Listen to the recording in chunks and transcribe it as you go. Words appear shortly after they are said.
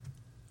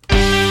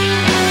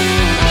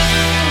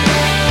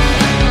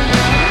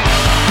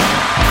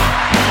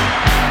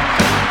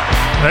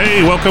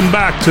Hey, welcome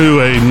back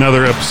to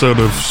another episode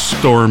of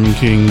Storm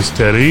Kings,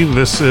 Teddy.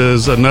 This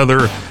is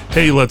another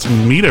Hey, Let's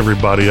Meet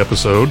Everybody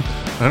episode.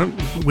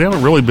 We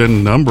haven't really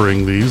been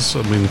numbering these.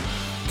 I mean,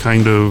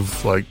 kind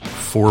of like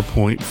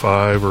 4.5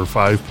 or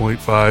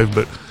 5.5,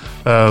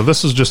 but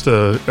this is just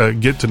a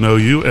get to know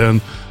you,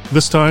 and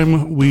this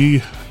time we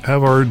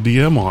have our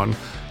DM on.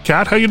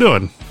 Catt, how you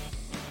doing?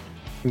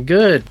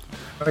 Good.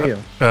 How are you?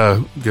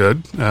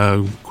 Good.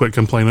 Quit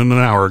complaining an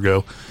hour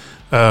ago.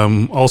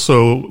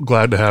 Also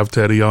glad to have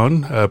Teddy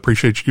on.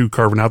 Appreciate you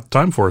carving out the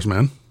time for us,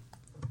 man.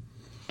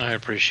 I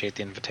appreciate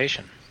the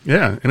invitation.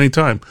 Yeah,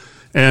 anytime.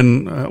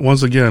 And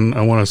once again,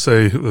 I want to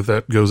say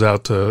that goes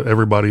out to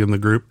everybody in the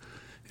group.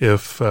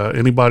 If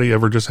anybody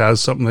ever just has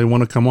something they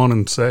want to come on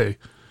and say,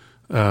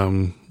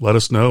 let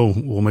us know.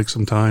 We'll make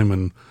some time,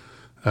 and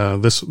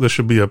this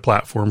should be a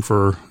platform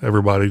for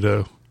everybody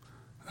to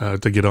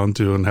get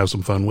onto and have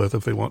some fun with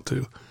if they want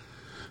to.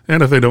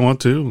 And if they don't want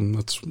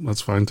to,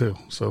 that's fine too.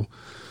 So.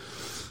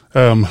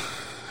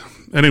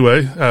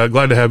 Anyway,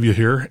 glad to have you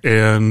here.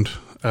 And,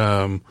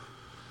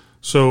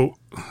 so,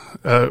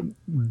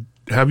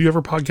 have you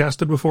ever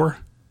podcasted before?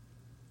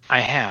 I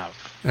have.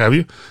 Have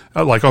you?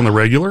 Like on the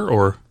regular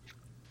or?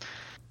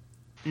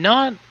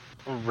 Not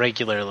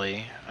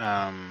regularly.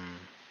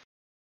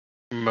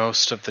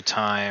 Most of the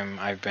time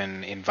I've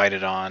been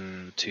invited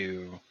on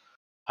to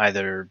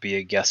either be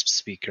a guest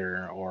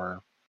speaker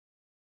or,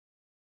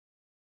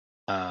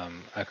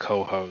 a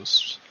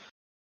co-host.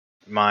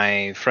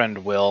 My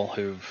friend Will,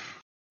 who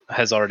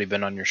has already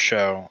been on your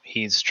show,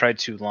 he's tried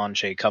to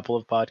launch a couple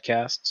of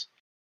podcasts,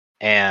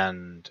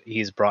 and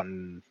he's brought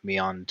me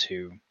on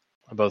to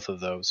both of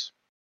those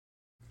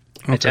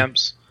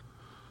attempts.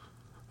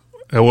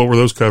 And what were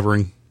those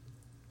covering?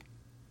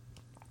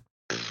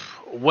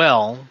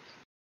 Well,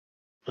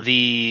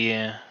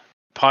 the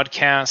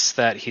podcast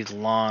that he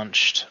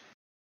launched,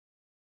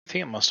 I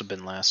think it must have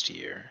been last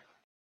year.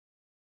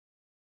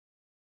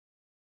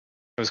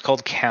 It was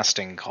called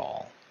Casting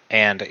Call.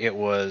 And it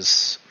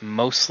was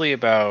mostly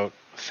about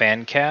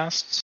fan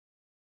casts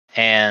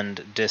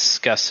and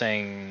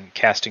discussing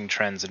casting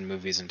trends in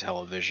movies and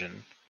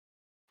television,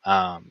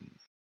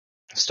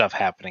 stuff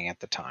happening at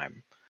the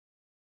time.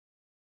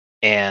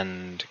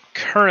 And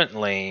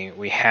currently,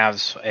 we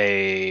have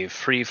a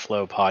free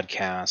flow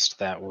podcast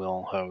that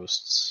Will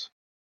hosts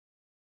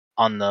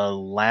on the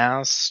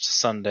last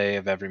Sunday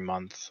of every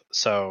month.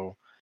 So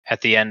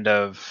at the end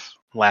of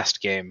last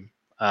game,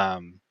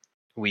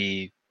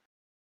 we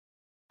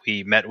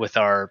met with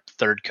our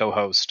third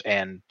co-host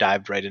and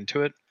dived right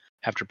into it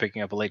after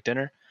picking up a late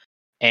dinner.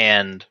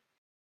 And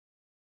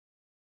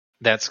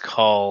that's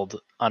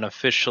called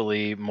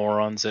unofficially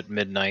Morons at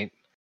Midnight.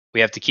 We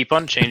have to keep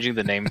on changing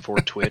the name for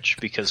Twitch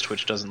because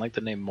Twitch doesn't like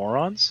the name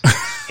Morons.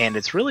 And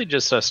it's really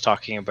just us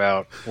talking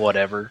about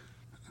whatever.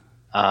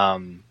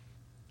 Our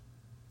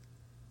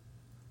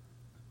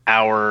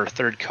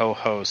third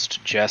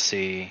co-host,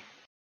 Jesse,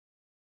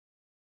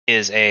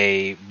 is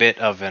a bit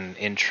of an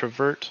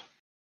introvert.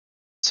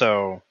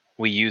 So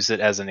we use it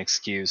as an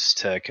excuse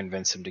to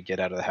convince him to get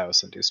out of the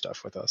house and do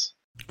stuff with us.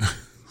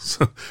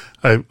 So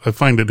I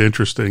find it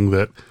interesting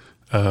that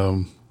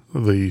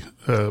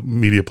the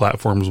media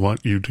platforms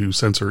want you to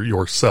censor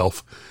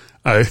yourself.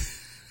 I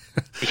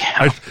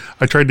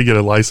tried to get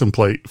a license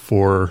plate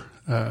for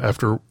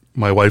after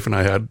my wife and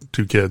I had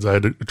two kids. I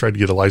tried to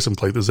get a license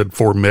plate that said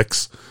for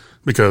mix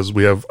because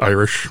we have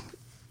Irish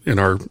in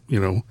our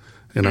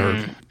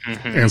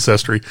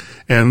ancestry,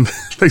 and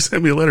they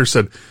sent me a letter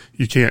said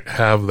you can't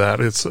have that.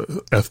 It's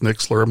an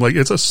ethnic slur. I'm like,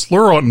 it's a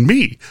slur on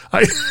me.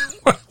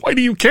 Why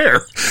do you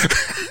care?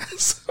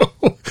 So,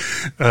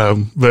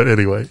 but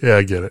anyway, yeah,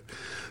 I get it.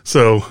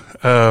 So,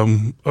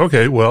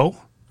 okay,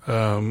 well,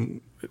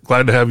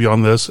 glad to have you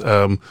on this.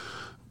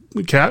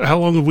 Catt, how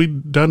long have we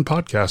done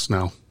podcasts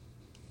now?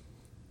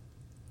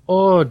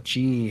 Oh,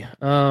 gee.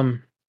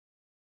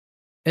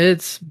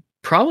 It's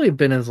probably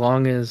been as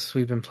long as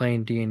we've been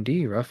playing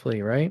D&D,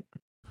 roughly, right?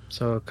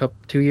 So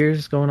 2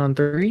 years going on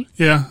 3?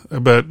 Yeah,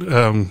 but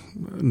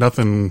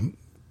nothing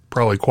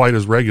probably quite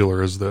as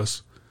regular as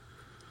this.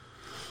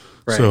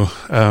 Right. So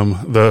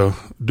the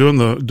doing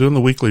the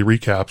weekly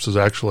recaps is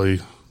actually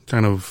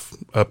kind of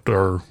upped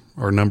our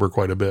number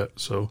quite a bit.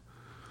 So,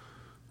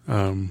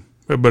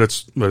 but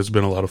it's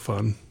been a lot of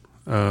fun.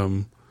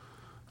 All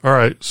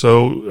right,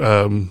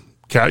 so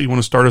Catt, you want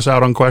to start us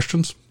out on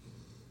questions?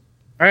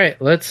 All right,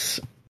 let's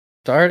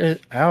start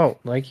it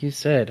out, like you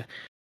said.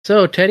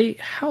 So, Teddy,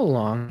 how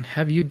long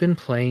have you been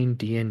playing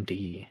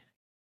D&D?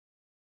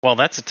 Well,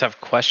 that's a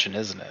tough question,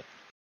 isn't it?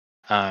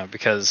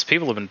 Because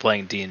people have been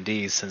playing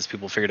D&D since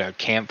people figured out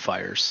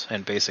campfires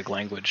and basic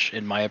language,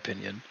 in my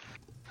opinion.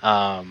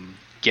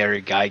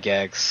 Gary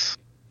Gygax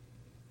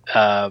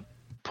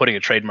putting a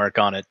trademark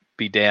on it,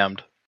 be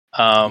damned.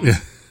 But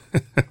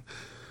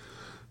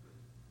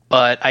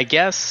I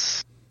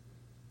guess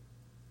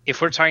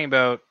if we're talking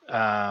about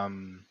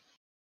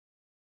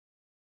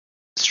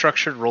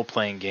structured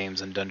role-playing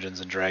games and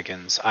Dungeons and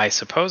Dragons, I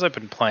suppose I've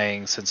been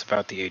playing since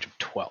about the age of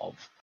 12.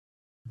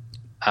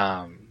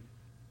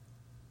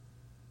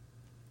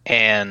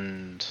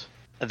 And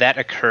that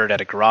occurred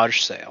at a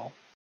garage sale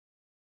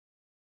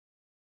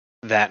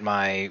that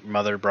my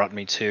mother brought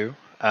me to.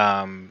 We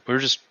were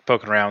just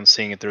poking around,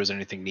 seeing if there was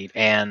anything neat,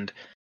 and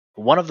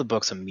one of the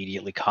books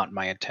immediately caught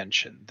my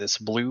attention. This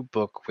blue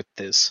book with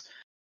this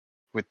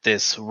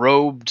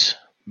robed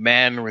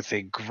man with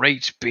a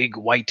great big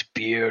white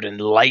beard,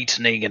 and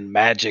lightning and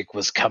magic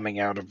was coming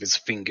out of his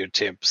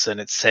fingertips,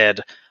 and it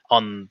said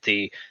on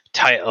the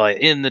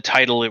in the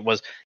title, it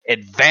was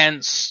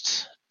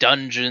Advanced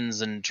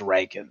Dungeons and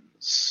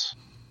Dragons.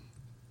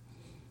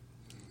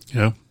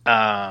 Yeah.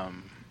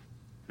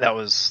 That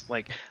was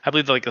I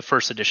believe the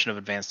first edition of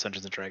Advanced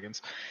Dungeons and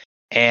Dragons,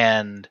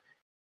 and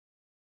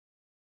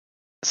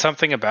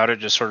something about it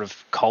just sort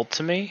of called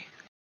to me.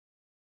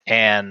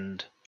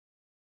 And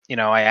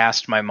I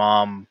asked my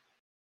mom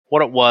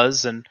what it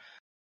was, and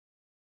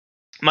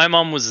my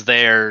mom was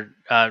there.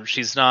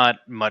 She's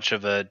not much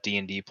of a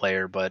D&D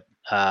player, but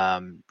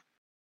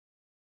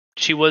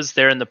she was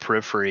there in the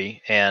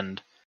periphery,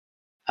 and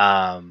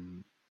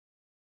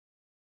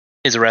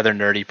is a rather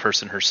nerdy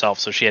person herself,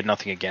 so she had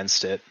nothing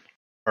against it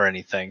or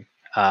anything.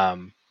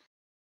 And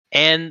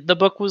the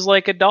book was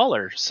like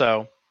 $1,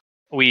 so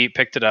we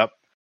picked it up,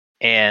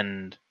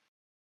 and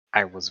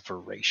I was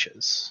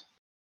voracious.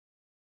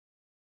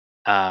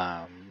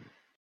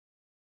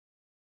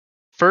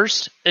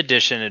 First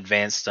edition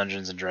Advanced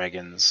Dungeons and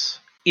Dragons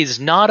is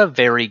not a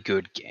very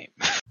good game.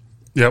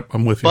 Yep,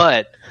 I'm with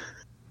you.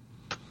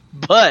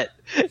 But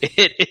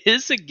it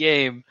is a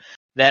game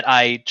that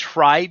I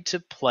tried to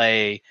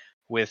play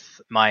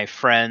with my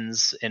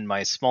friends in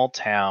my small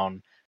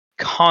town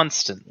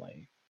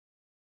constantly.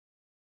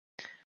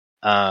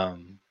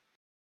 And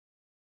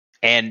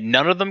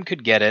none of them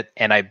could get it,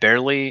 and I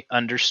barely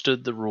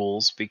understood the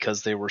rules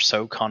because they were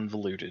so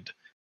convoluted.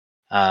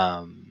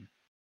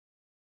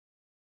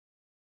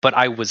 But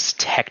I was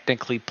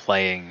technically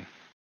playing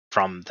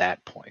from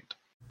that point.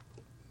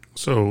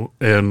 So,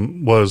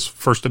 and was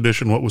first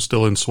edition what was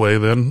still in sway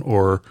then,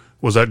 or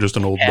was that just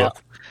an old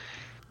book?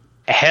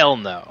 Hell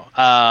no.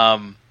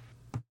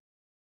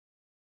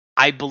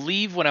 I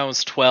believe when I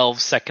was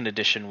 12, second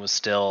edition was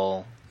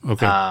still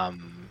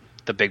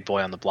the big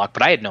boy on the block,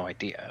 but I had no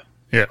idea.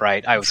 Yeah,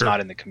 right? I was not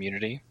in the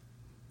community.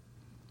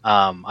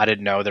 I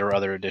didn't know there were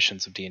other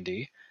editions of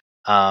D&D.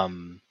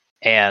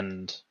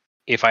 And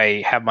if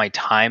I have my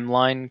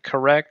timeline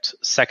correct,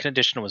 second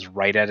edition was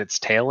right at its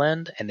tail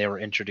end, and they were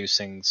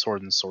introducing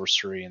Sword and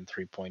Sorcery in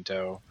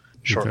 3.0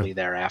 shortly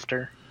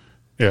thereafter.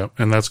 Yeah,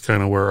 and that's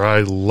kind of where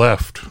I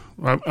left.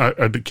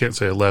 I can't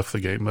say I left the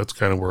game. That's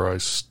kind of where I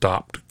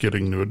stopped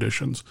getting new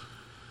editions.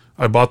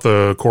 I bought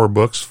the core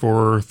books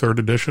for third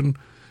edition,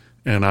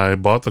 and I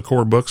bought the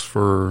core books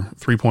for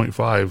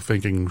 3.5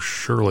 thinking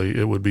surely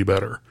it would be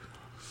better.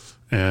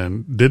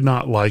 And did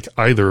not like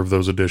either of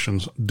those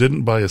editions.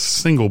 Didn't buy a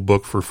single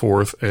book for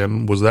fourth,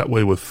 and was that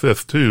way with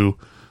fifth too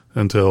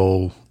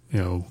until,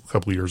 a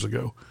couple of years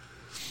ago.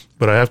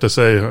 But I have to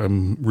say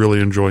I'm really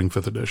enjoying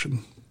fifth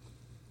edition.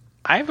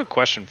 I have a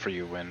question for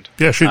you, Wind.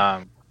 Yeah, shoot.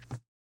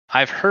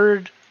 I've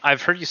heard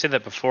you say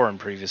that before in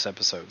previous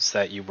episodes,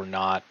 that you were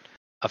not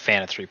a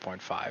fan of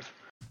 3.5.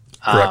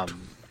 Correct.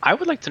 I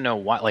would like to know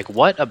why,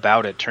 what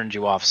about it turned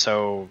you off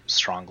so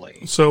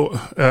strongly? So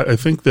I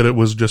think that it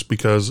was just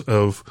because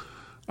of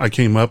I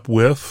came up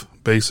with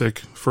basic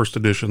first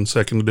edition,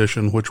 second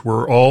edition, which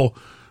were all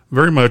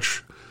very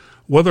much,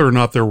 whether or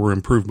not there were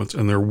improvements,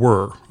 and there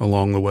were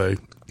along the way.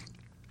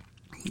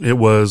 It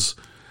was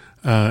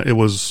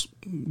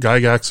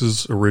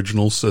Gygax's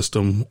original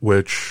system,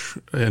 which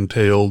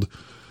entailed,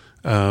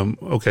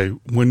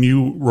 when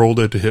you rolled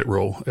it to hit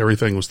roll,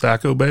 everything was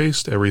THAC0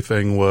 based.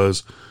 Everything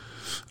was,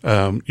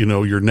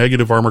 your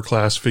negative armor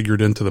class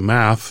figured into the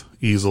math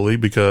easily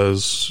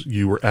because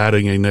you were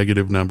adding a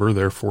negative number.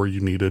 Therefore, you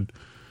needed,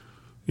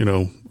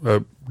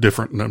 a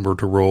different number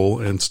to roll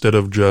instead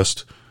of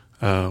just,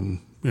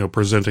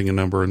 presenting a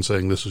number and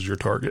saying this is your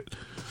target.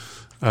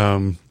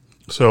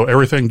 So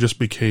everything just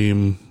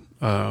became,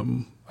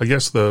 I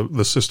guess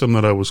the system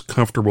that I was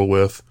comfortable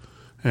with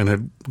and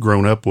had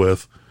grown up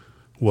with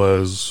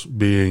was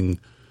being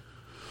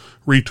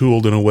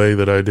retooled in a way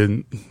that I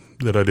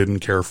didn't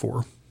care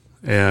for.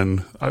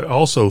 And I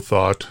also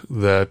thought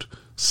that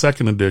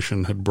second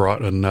edition had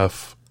brought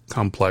enough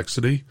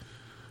complexity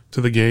to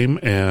the game,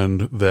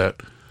 and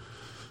that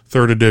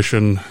third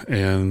edition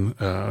and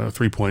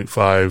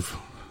 3.5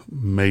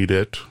 made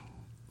it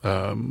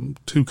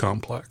too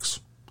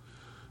complex.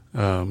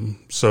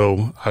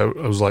 So I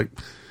was like,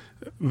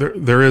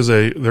 there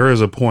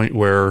is a point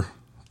where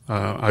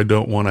I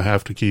don't want to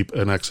have to keep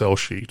an Excel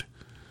sheet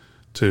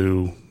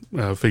to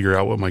figure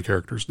out what my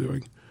character's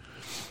doing.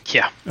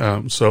 Yeah.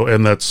 And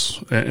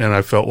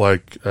I felt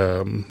like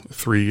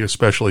 3,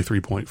 especially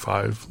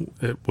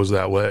 3.5, it was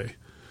that way.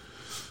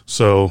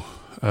 So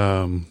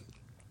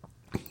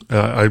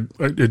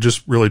it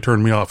just really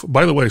turned me off.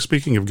 By the way,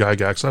 speaking of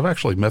Gygax, I've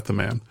actually met the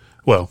man.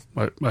 Well,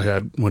 I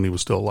had when he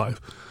was still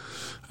alive.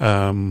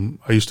 I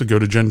used to go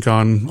to Gen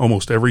Con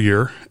almost every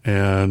year,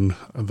 and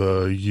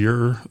the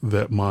year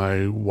that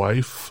my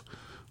wife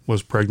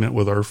was pregnant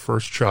with our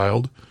first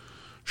child,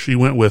 she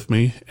went with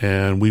me,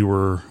 and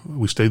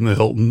we stayed in the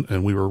Hilton,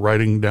 and we were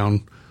riding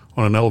down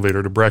on an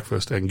elevator to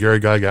breakfast, and Gary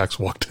Gygax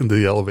walked into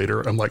the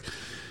elevator. I'm like,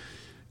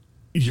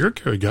 "You're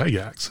Gary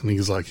Gygax?" And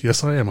he's like,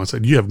 "Yes, I am." I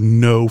said, "You have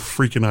no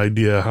freaking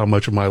idea how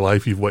much of my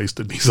life you've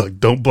wasted." And he's like,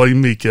 "Don't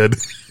blame me, kid."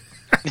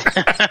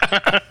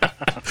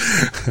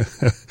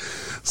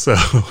 So,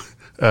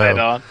 Right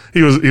on.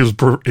 he was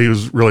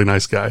a really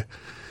nice guy.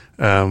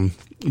 Yeah.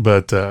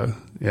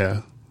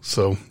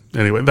 So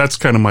anyway, that's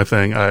kind of my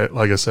thing.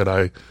 Like I said,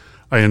 I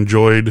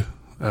enjoyed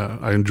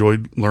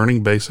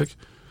learning basic.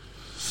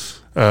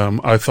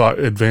 I thought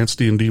advanced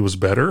D&D was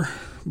better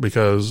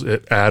because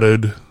it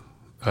added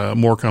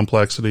more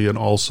complexity and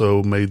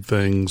also made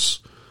things,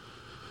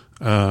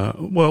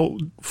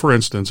 for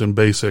instance, in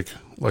basic,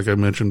 like I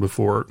mentioned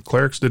before,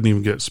 clerics didn't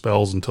even get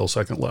spells until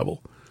second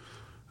level.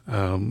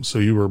 So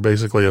you were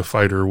basically a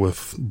fighter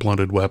with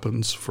blunted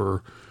weapons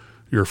for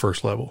your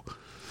first level.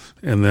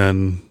 And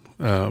then,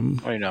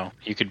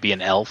 you could be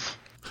an elf.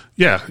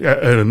 Yeah,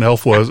 and an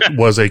elf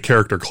was a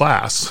character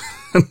class,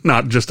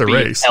 not just a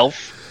race.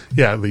 Elf.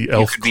 Yeah, the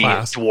elf you could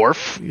class. Be a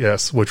dwarf.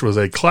 Yes, which was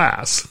a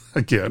class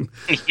again.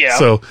 Yeah.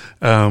 So,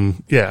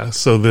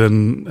 So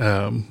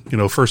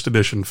then, first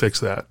edition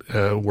fixed that,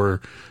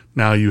 where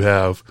now you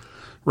have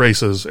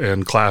races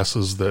and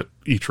classes that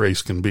each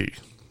race can be.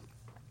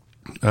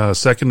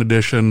 Second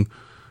edition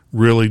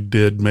really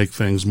did make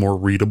things more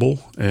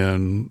readable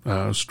and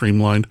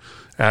streamlined.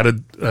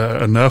 Added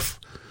enough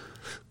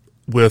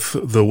with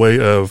the way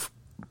of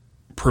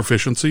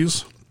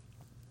proficiencies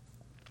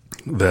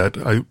that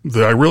I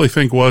really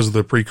think was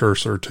the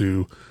precursor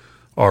to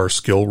our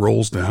skill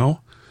rolls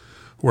now,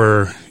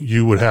 where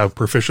you would have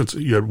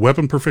proficiency. You had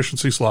weapon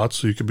proficiency slots,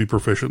 so you could be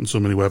proficient in so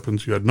many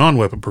weapons. You had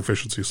non-weapon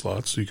proficiency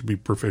slots, so you could be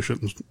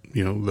proficient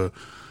in the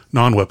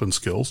non-weapon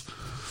skills,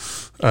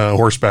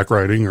 horseback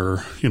riding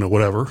or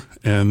whatever.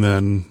 And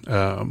then,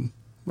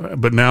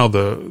 but now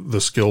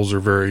the skills are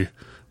very,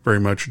 very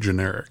much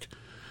generic.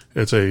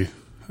 It's a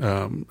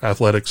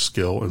athletics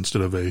skill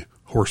instead of a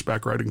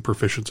horseback riding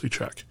proficiency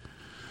check.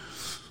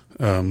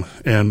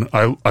 And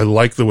I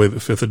like the way that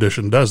 5th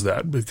edition does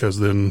that, because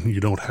then you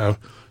don't have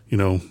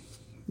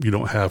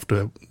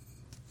to,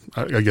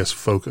 I guess,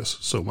 focus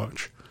so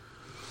much.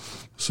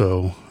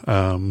 So,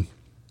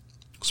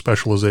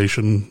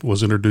 specialization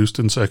was introduced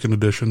in 2nd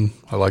edition.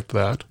 I liked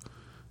that.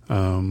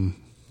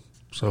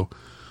 So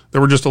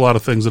there were just a lot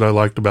of things that I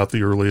liked about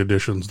the early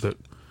editions that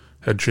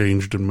had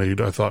changed and made,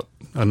 I thought,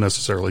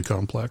 unnecessarily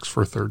complex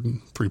for 3rd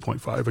and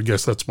 3.5. I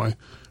guess that's my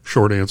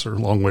short answer,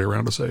 long way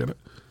around to saying it.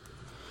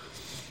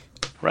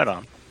 Right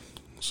on.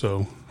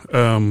 So,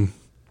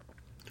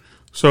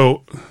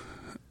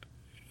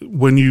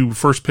 when you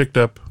first picked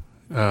up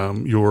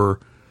your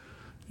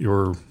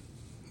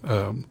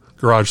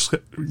garage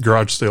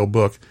sale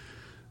book,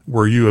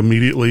 were you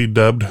immediately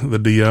dubbed the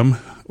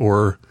DM,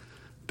 or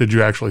did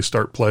you actually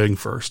start playing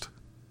first?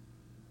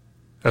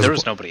 There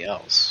was nobody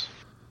else,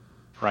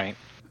 right?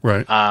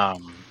 Right. I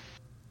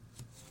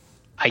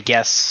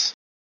guess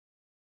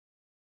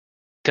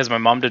because my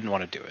mom didn't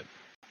want to do it.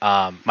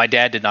 My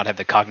dad did not have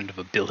the cognitive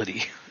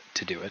ability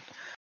to do it.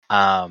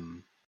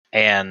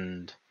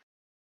 And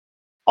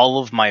all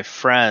of my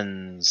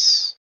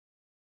friends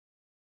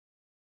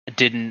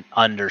didn't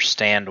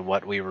understand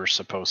what we were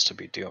supposed to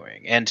be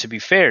doing. And to be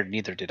fair,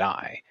 neither did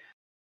I.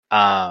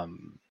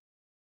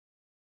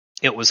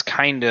 It was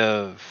kind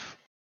of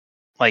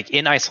like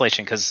in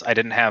isolation, because I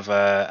didn't have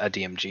a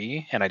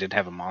DMG and I didn't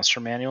have a monster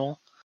manual.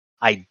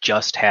 I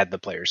just had the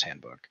player's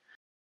handbook.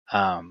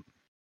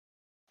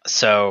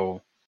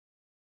 So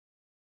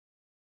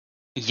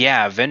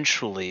yeah,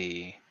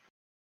 eventually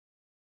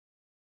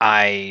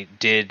I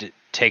did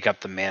take up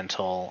the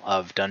mantle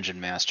of Dungeon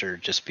Master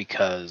just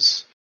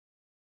because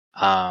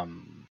lack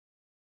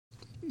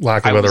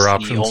of other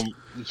options.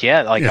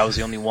 I was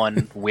the only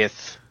one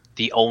with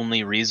the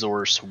only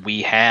resource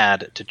we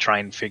had to try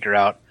and figure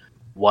out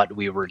what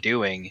we were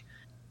doing.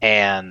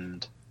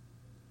 And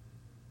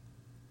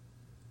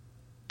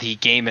the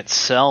game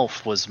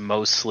itself was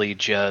mostly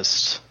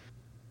just,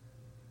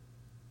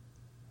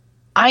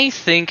 I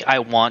think I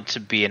want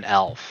to be an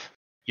elf.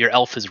 Your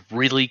elf is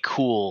really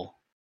cool.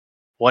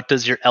 What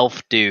does your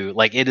elf do?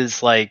 Like, it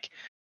is like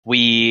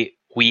we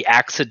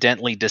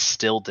accidentally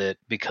distilled it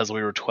because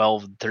we were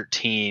 12,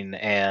 13,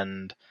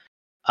 and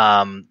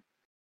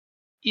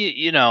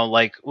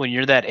like when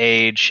you're that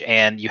age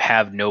and you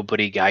have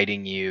nobody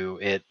guiding you,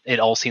 it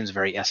all seems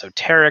very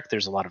esoteric.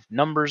 There's a lot of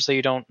numbers that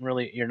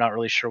you're not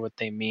really sure what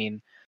they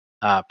mean.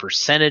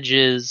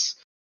 Percentages,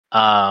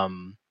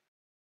 no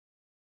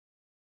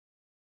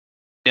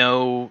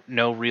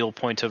real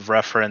point of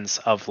reference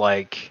of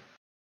like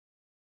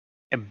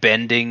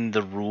bending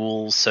the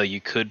rules so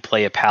you could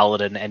play a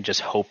paladin and just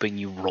hoping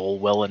you roll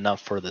well enough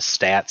for the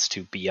stats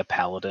to be a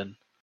paladin.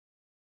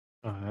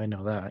 I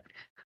know that.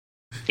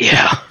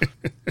 Yeah.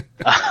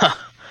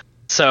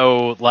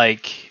 So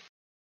like,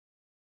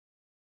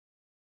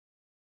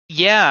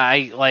 yeah,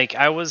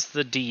 I was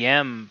the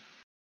DM,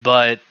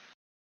 but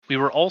we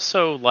were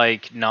also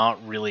like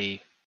not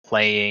really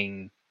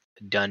playing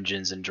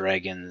Dungeons and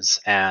Dragons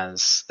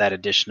as that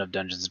edition of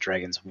Dungeons and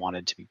Dragons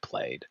wanted to be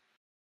played,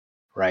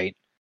 right?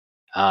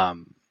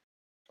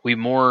 We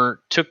more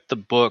took the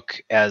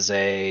book as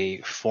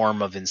a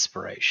form of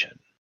inspiration,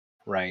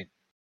 right?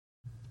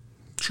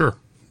 Sure.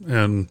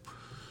 And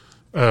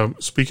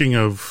speaking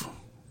of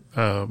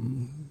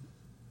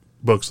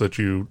books that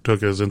you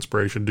took as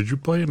inspiration, did you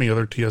play any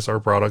other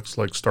TSR products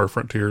like Star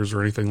Frontiers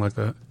or anything like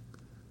that?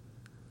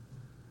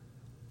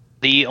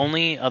 The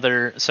only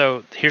other...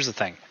 So, here's the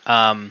thing.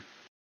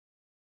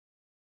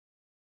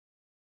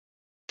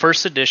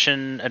 First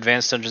edition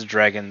Advanced Dungeons &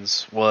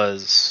 Dragons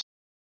was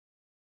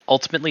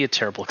ultimately a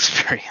terrible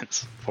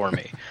experience for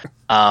me.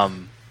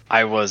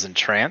 I was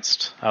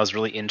entranced. I was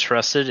really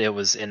interested. It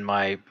was in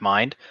my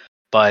mind.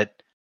 But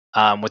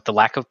with the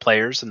lack of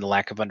players and the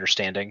lack of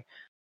understanding,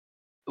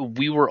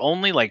 we were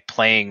only like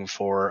playing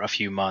for a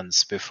few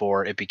months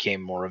before it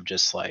became more of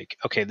just like,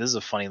 okay, this is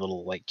a funny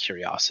little like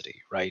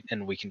curiosity, right?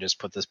 And we can just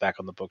put this back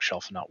on the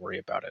bookshelf and not worry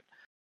about it.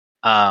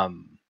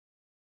 And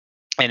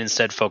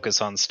instead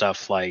focus on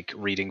stuff like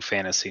reading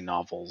fantasy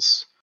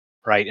novels,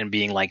 right? And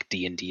being like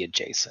D&D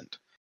adjacent.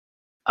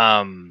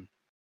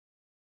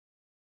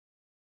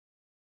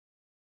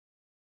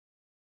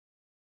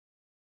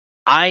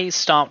 I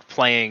stopped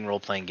playing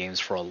role-playing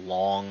games for a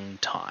long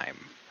time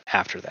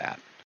after that.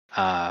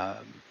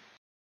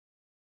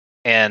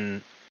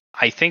 And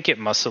I think it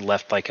must have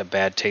left like a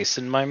bad taste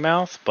in my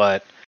mouth,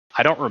 but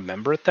I don't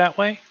remember it that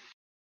way,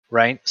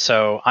 right?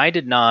 So I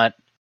did not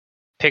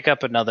pick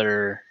up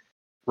another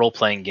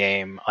role-playing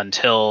game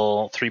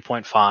until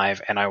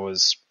 3.5, and I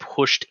was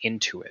pushed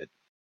into it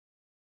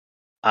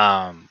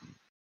by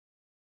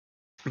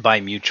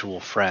mutual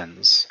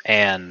friends.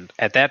 And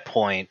at that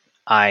point,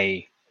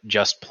 I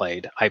just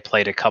played. I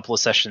played a couple of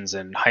sessions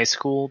in high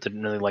school,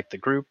 didn't really like the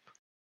group.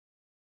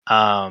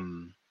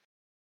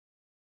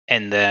 And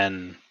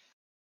then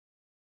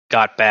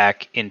got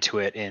back into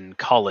it in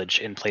college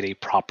and played a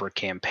proper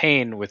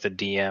campaign with a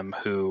DM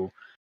who,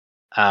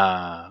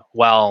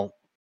 while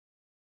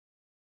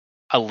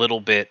a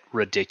little bit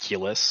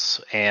ridiculous,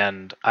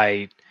 and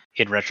in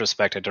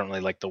retrospect, I don't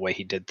really like the way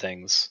he did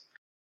things.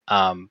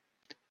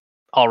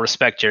 All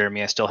respect,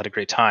 Jeremy, I still had a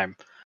great time,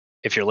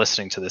 if you're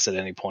listening to this at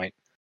any point.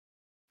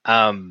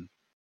 After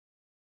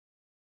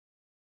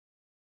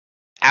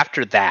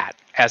that,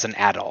 as an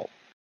adult,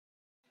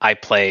 I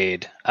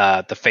played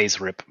the Phase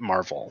Rip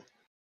Marvel.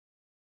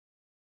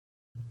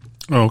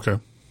 Oh, okay.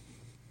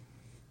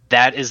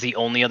 That is the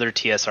only other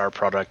TSR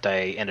product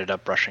I ended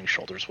up brushing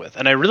shoulders with.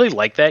 And I really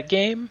like that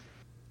game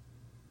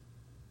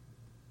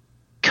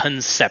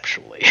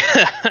conceptually.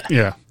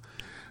 Yeah.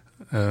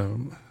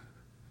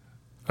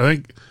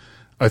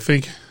 I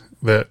think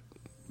that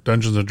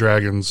Dungeons and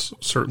Dragons,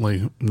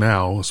 certainly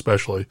now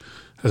especially,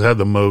 has had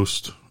the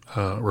most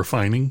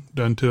refining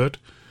done to it.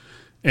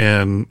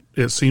 And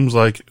it seems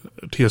like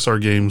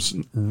TSR games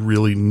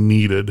really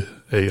needed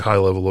a high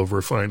level of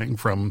refining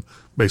from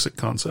basic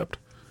concept.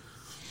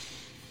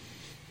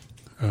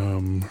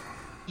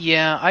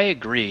 Yeah, I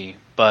agree.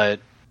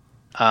 But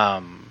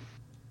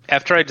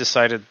after I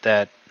decided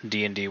that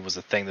D&D was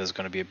a thing that was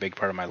going to be a big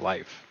part of my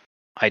life,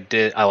 I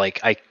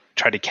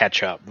tried to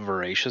catch up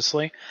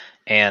voraciously.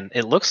 And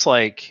it looks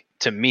like,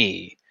 to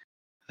me,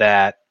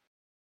 that,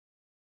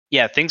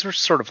 yeah, things were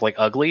sort of like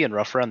ugly and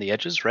rough around the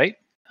edges, right?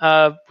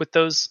 With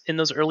those in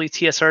those early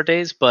TSR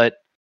days, but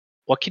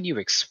what can you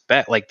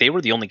expect? Like, they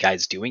were the only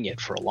guys doing it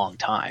for a long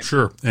time.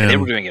 Sure. And they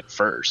were doing it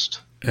first.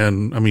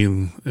 And I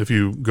mean, if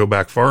you go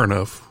back far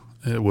enough,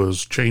 it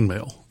was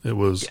chainmail. It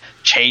was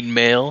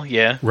chainmail,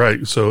 yeah.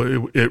 Right.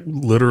 So it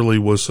literally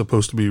was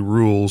supposed to be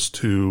rules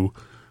to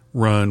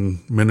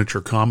run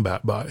miniature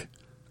combat by.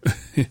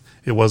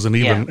 It wasn't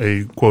even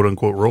a quote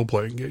unquote role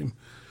playing game.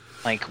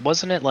 Like,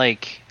 wasn't it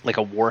like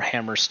a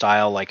Warhammer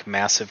style, like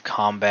massive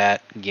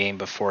combat game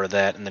before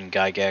that? And then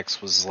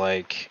Gygax was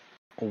like,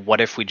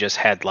 what if we just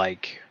had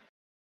like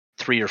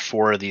 3 or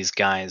 4 of these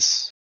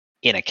guys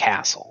in a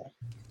castle?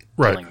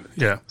 Right.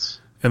 Yeah.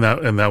 And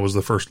that was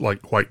the first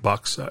like white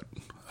box set.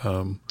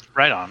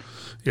 Right on.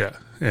 Yeah.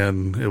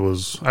 And it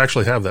was, I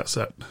actually have that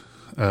set.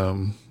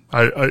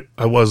 I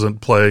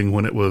wasn't playing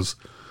when it was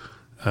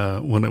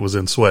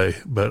in Sway,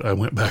 but I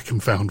went back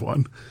and found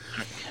one.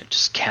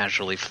 Just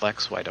casually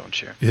flex, why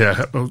don't you?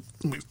 Yeah, let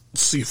me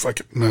see if I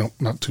can. No,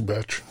 not too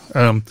much.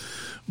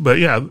 But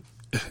yeah,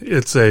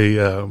 it's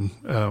a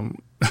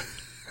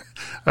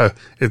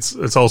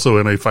it's also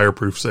in a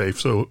fireproof safe.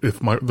 So if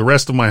the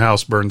rest of my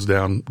house burns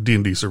down,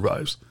 D&D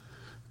survives.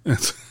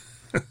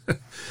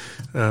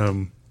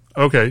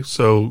 Okay,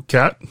 so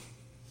Kat,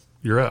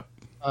 you're up.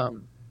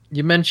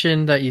 You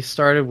mentioned that you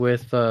started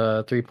with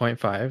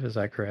 3.5. Is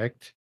that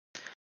correct?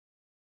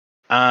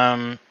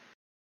 Or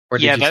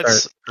did you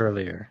start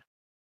earlier?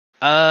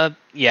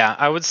 Yeah,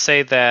 I would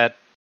say that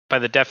by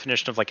the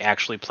definition of like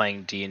actually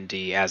playing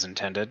D&D as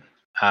intended,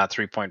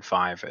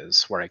 3.5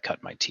 is where I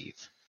cut my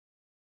teeth.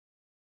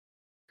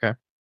 Okay.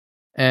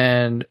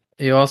 And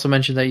you also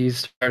mentioned that you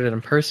started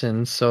in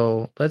person,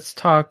 so let's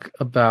talk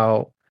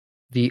about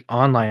the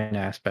online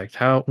aspect.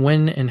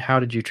 When and how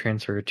did you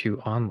transfer to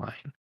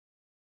online?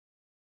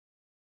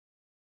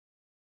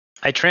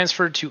 I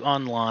transferred to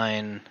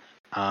online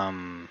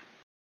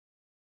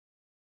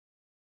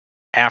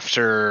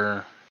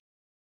after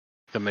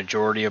the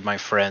majority of my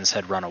friends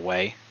had run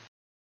away,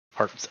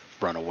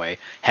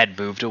 had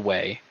moved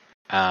away.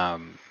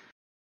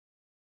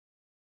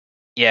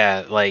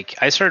 Yeah, like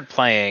I started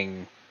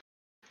playing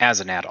as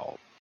an adult,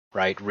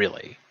 right?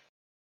 Really.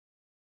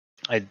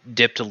 I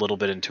dipped a little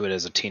bit into it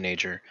as a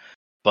teenager,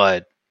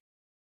 but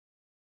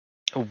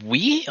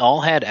we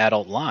all had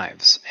adult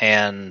lives,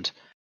 and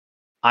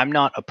I'm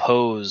not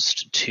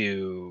opposed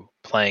to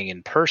playing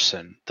in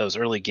person. Those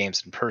early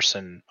games in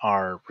person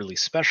are really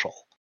special.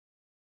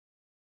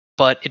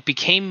 But it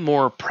became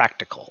more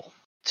practical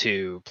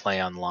to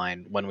play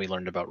online when we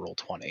learned about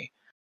Roll20.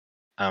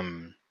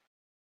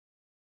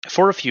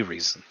 For a few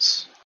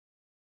reasons.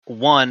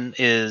 One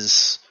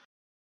is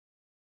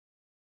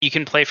you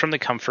can play from the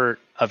comfort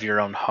of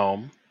your own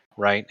home,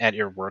 right, at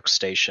your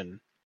workstation.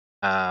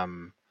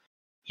 You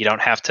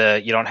don't have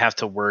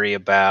to worry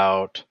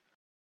about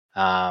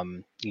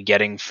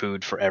getting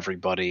food for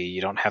everybody.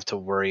 You don't have to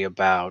worry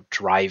about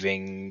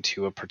driving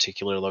to a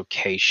particular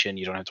location.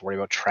 You don't have to worry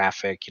about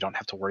traffic. You don't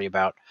have to worry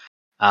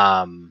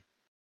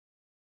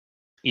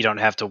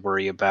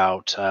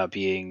about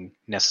being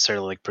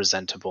necessarily like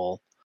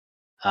presentable.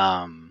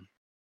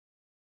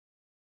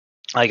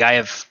 Like I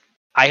have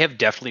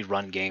definitely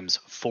run games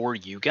for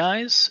you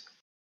guys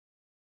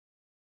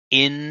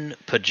in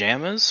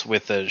pajamas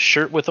with a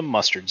shirt with a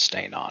mustard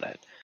stain on it.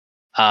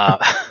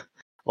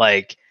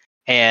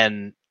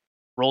 And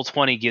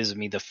Roll20 gives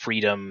me the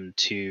freedom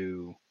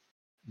to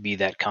be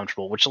that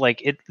comfortable, which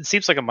like it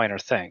seems like a minor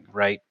thing,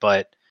 right?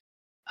 But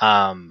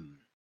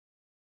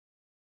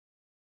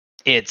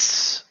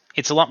it's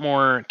a lot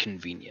more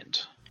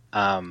convenient.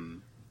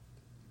 And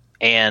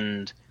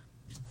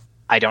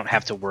I don't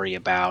have to worry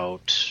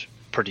about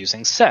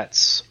producing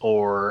sets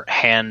or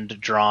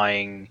hand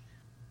drawing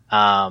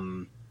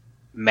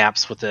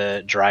maps with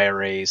a dry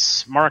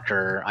erase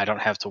marker. I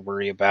don't have to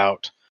worry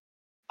about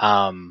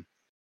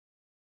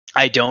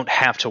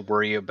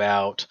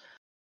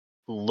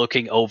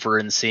looking over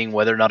and seeing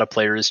whether or not a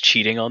player is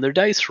cheating on their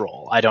dice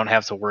roll. I don't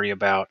have to worry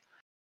about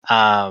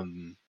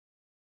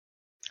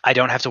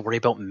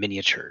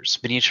miniatures.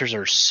 Miniatures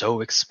are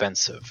so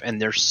expensive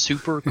and they're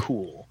super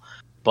cool,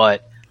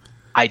 but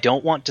I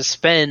don't want to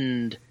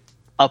spend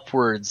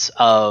upwards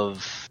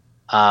of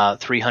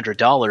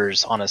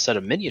 $300 on a set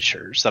of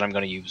miniatures that I'm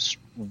going to use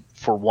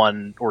for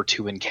one or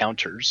two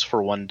encounters,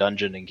 for one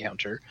dungeon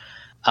encounter,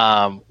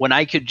 when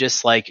I could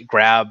just like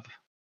grab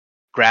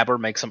or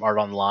make some art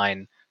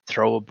online,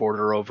 throw a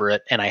border over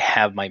it, and I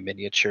have my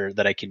miniature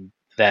that I can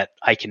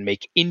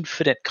make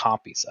infinite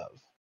copies of,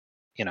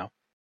 you know.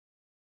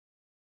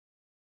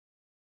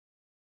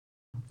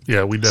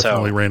 Yeah, we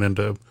definitely ran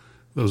into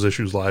those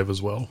issues live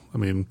as well. I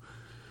mean,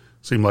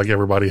 seemed like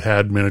everybody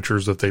had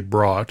miniatures that they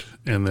brought,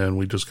 and then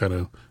we just kind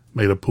of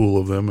made a pool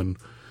of them.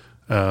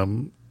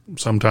 And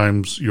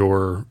sometimes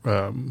your,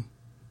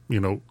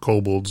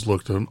 kobolds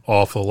looked an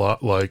awful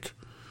lot like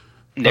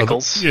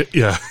nickels.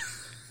 Yeah,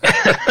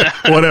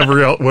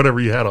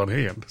 whatever you had on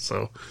hand.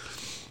 So,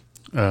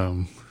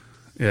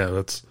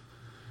 that's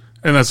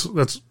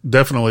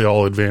definitely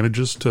all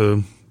advantages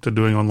to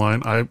doing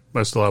online. I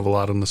still have a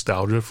lot of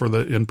nostalgia for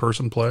the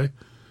in-person play.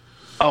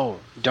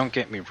 Oh, don't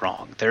get me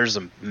wrong. There's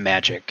a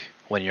magic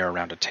when you're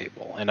around a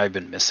table, and I've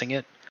been missing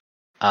it.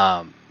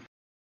 But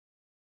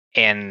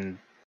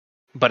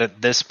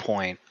at this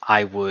point,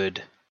 I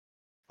would,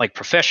 like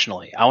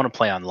professionally, I want to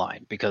play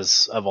online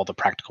because of all the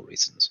practical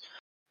reasons.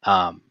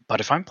 But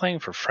if I'm playing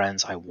for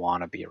friends, I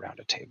want to be around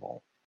a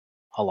table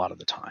a lot of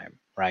the time,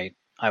 right?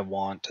 I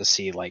want to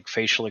see like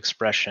facial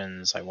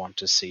expressions. I want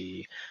to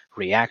see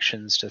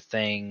reactions to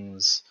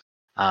things.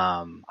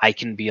 I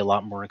can be a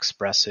lot more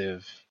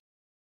expressive.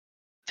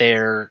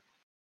 There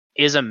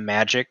is a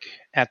magic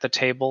at the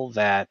table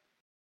that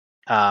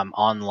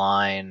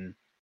online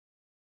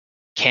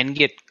can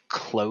get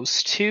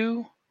close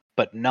to,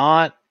 but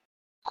not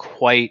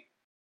quite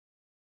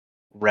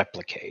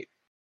replicate.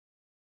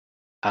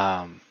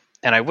 And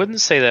I wouldn't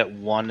say that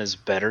one is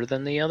better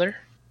than the other.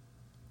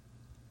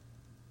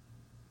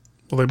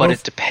 Well, but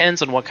it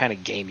depends on what kind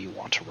of game you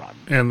want to run.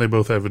 And they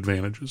both have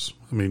advantages.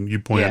 I mean, you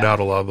pointed out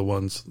a lot of the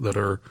ones that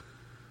are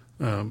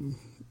doing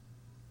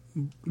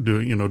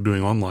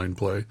online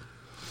play.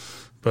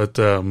 But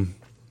I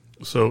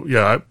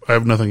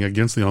have nothing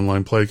against the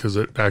online play because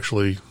it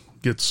actually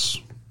gets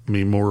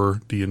me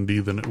more D&D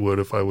than it would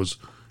if I was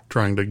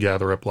trying to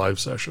gather up live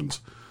sessions.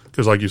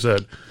 Because like you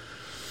said,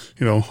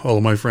 all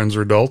of my friends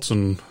are adults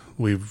and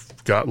we've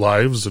got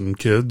lives and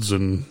kids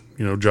and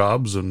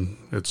jobs, and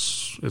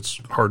it's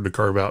hard to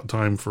carve out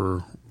time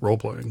for role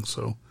playing.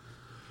 So,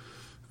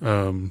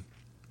 and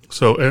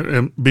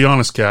be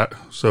honest, Kat.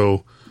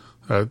 So,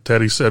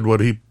 Teddy said what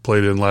he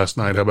played in last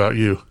night. How about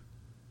you?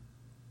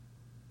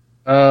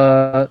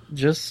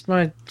 Just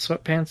my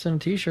sweatpants and a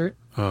t-shirt.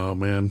 Oh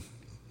man,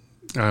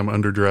 I'm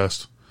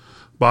underdressed,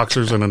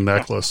 boxers and a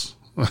necklace.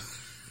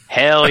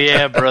 Hell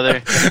yeah,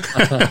 brother.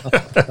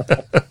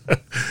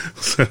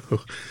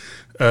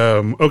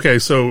 Okay,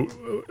 so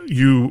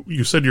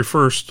you said your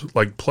first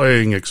like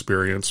playing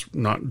experience,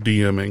 not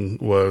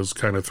DMing, was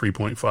kind of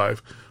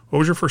 3.5. What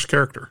was your first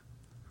character?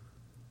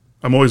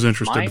 I'm always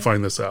interested to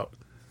find this out.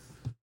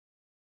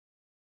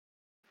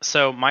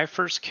 So my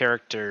first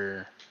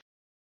character,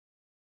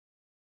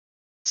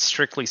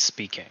 strictly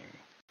speaking,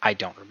 I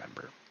don't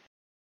remember.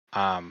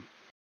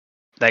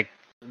 Like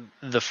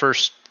the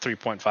first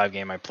 3.5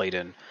 game I played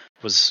in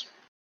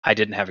I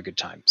didn't have a good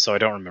time, so I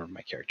don't remember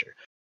my character.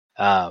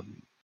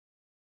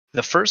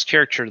 The first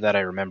character that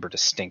I remember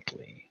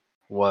distinctly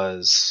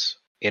was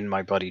in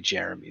my buddy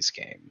Jeremy's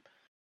game,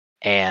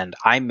 and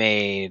I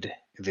made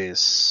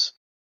this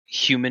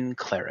human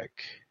cleric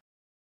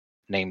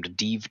named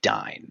Deve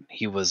Dine.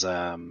 He was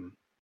a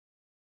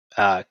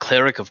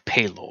cleric of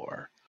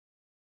Paylor,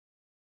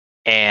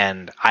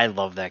 and I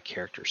love that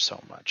character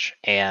so much.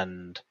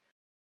 And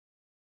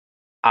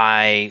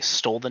I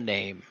stole the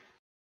name.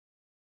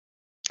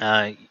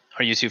 Are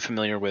you two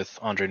familiar with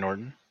Andre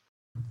Norton?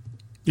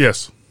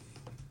 Yes.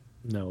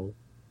 No.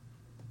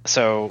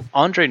 So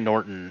Andre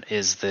Norton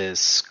is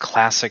this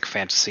classic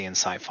fantasy and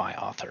sci-fi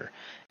author,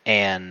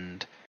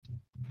 and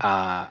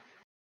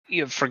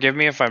forgive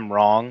me if I'm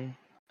wrong,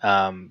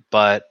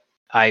 but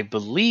I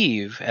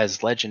believe,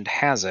 as legend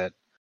has it,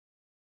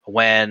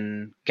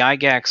 when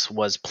Gygax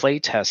was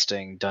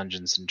playtesting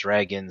Dungeons and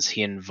Dragons,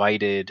 he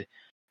invited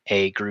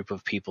a group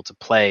of people to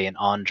play, and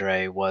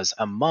Andre was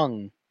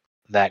among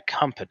that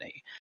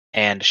company.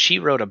 And she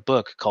wrote a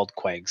book called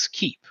Quag's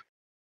Keep.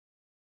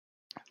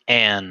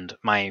 And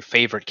my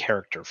favorite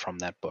character from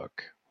that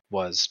book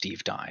was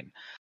Deve Dine.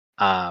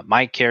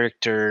 My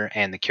character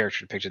and the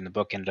character depicted in the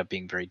book ended up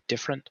being very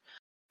different,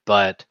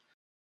 but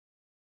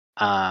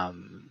that's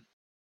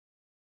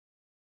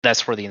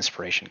where the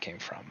inspiration came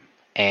from.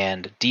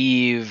 And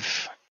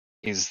Deve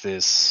is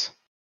this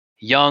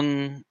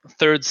young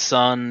third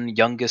son,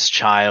 youngest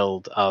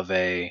child of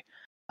one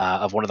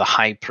of the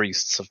high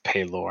priests of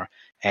Paylor,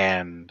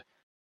 and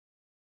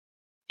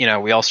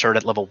we all started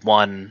at level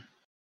 1.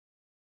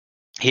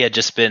 He had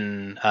just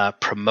been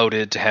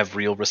promoted to have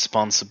real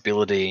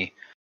responsibility.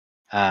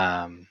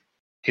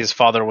 His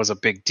father was a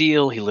big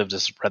deal. He lived a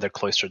rather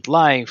cloistered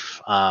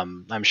life.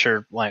 I'm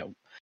sure, like,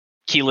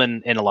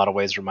 Keelan in a lot of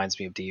ways reminds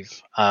me of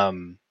Deve.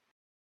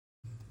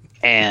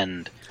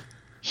 And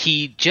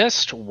he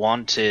just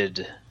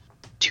wanted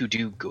to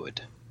do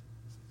good,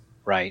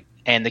 right?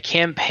 And the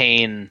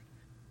campaign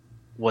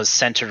was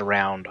centered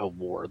around a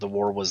war. The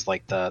war was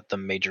like the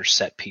major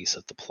set piece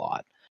of the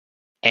plot.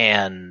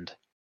 And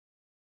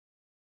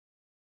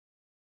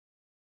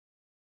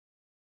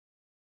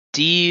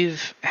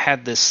Deve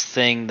had this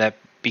thing that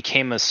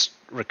became a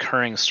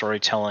recurring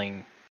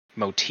storytelling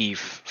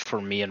motif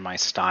for me and my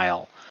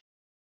style,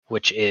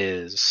 which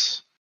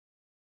is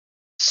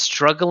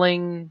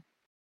struggling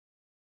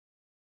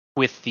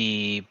with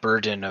the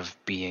burden of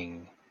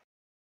being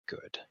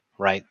good,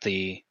 right?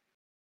 The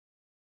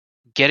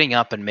getting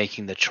up and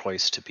making the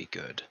choice to be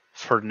good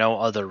for no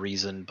other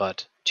reason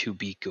but to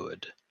be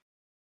good.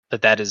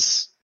 That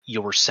is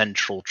your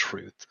central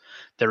truth.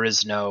 There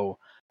is no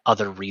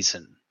other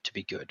reason to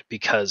be good,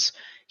 because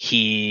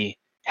he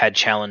had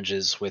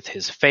challenges with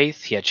his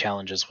faith. He had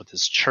challenges with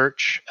his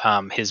church.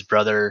 His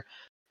brother,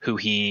 who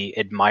he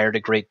admired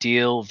a great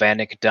deal,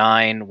 Vanek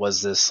Dine,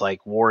 was this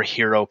like war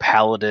hero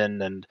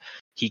paladin, and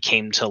he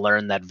came to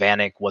learn that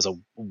Vanek was a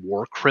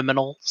war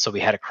criminal, so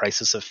he had a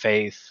crisis of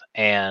faith.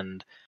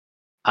 And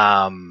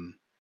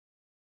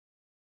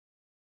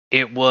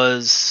it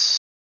was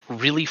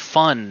really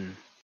fun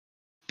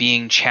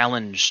being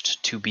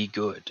challenged to be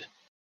good.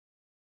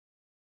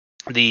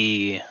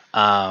 The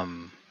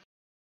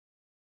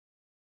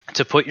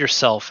to put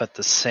yourself at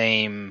the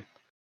same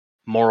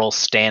moral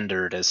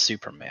standard as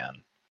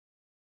Superman,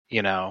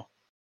 and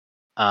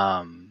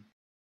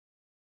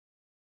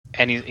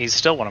he's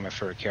still one of my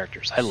favorite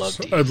characters. I love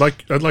Deve. I'd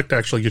like to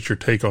actually get your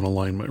take on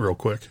alignment real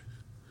quick.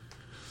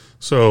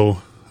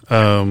 So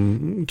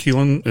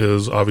Keelan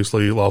is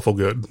obviously lawful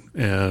good,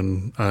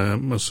 and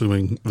I'm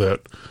assuming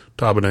that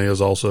Tabane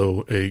is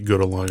also a good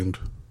aligned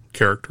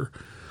character.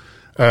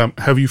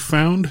 Have you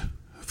found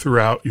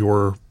throughout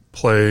your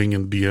playing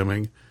and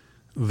DMing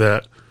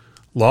that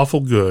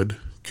lawful good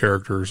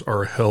characters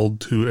are held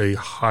to a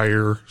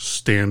higher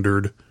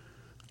standard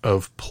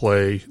of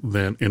play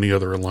than any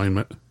other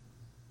alignment?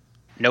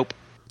 Nope.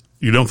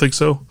 You don't think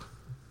so?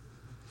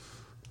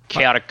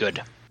 Chaotic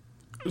good.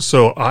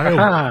 So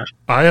I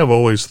have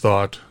always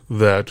thought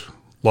that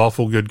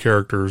lawful good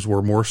characters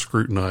were more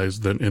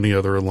scrutinized than any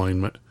other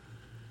alignment.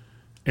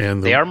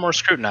 And they are more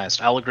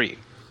scrutinized, I'll agree.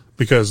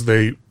 Because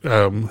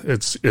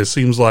it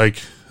seems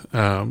like,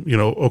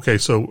 okay,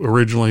 so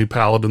originally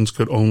paladins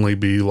could only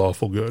be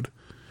lawful good.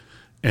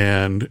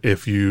 And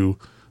as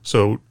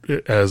a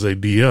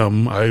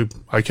DM,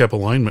 I kept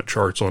alignment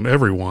charts on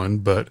everyone,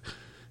 but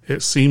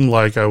it seemed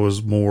like I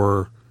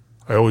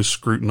always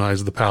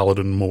scrutinized the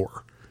paladin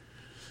more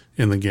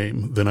in the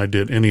game than I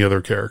did any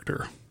other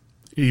character.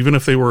 Even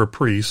if they were a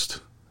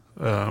priest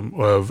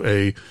of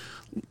a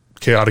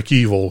chaotic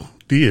evil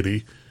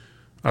deity,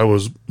 I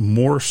was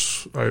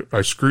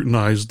I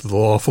scrutinized the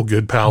lawful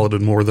good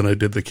paladin more than I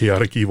did the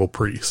chaotic evil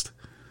priest.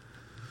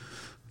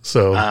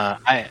 So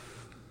I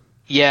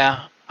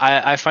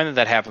find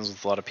that happens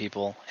with a lot of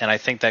people, and I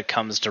think that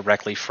comes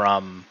directly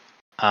from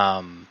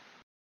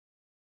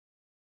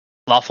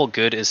lawful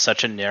good is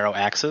such a narrow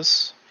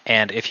axis,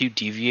 and if you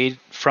deviate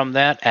from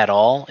that at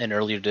all in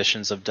early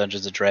editions of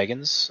Dungeons and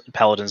Dragons,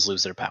 paladins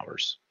lose their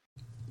powers.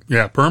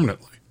 Yeah,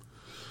 permanently.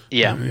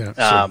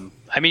 Yeah.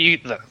 I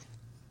mean,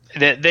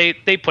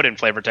 they put in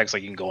flavor text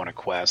like you can go on a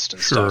quest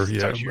and stuff, and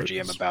talk to your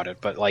GM about it,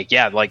 but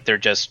they're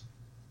just,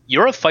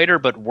 you're a fighter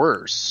but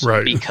worse,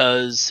 right?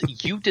 Because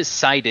you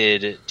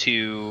decided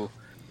to,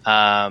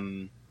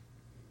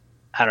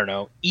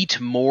 eat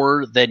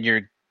more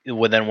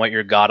than what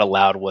your god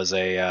allowed was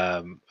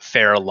a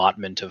fair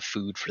allotment of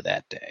food for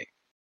that day.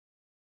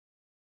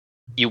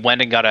 You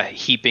went and got a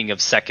heaping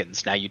of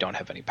seconds. Now you don't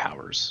have any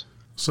powers.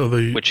 So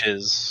the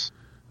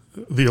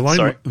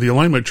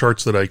alignment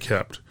charts that I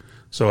kept.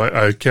 So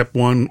I kept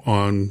one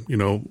on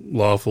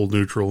lawful,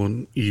 neutral,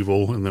 and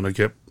evil, and then I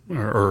kept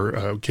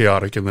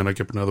chaotic, and then I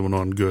kept another one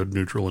on good,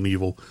 neutral, and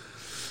evil.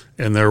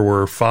 And there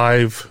were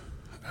five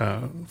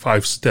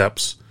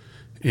steps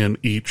in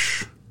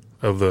each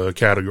of the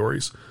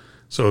categories.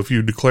 So if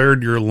you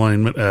declared your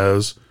alignment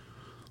as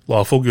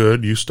lawful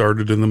good, you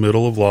started in the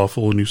middle of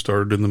lawful and you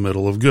started in the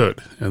middle of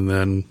good. And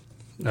then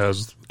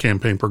as the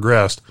campaign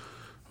progressed,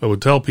 I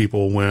would tell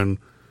people when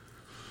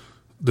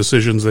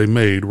decisions they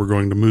made were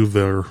going to move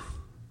their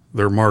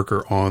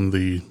marker on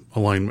the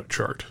alignment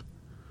chart.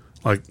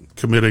 Like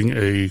committing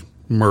a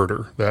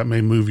murder, that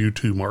may move you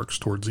 2 marks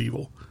towards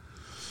evil,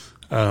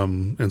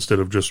 instead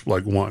of just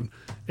like 1.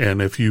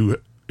 And if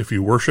you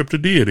worshipped a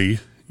deity,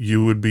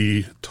 you would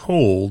be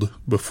told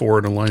before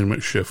an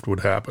alignment shift would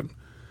happen.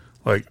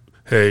 Like,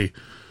 hey,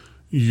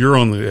 you're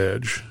on the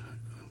edge,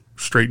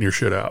 straighten your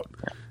shit out.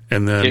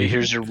 And then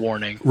here's your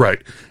warning.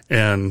 Right.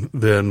 And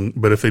then,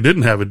 but if they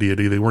didn't have a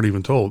deity, they weren't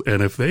even told.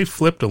 And if they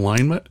flipped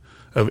alignment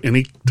of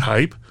any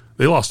type,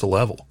 they lost a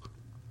level.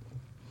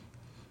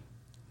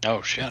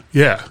 Oh shit.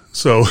 Yeah.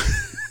 So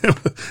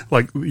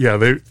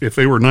if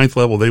they were 9th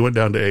level, they went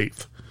down to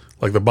 8th,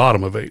 like the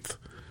bottom of 8th,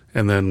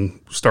 and then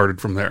started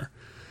from there.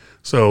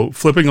 So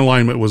flipping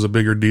alignment was a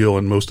bigger deal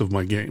in most of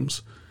my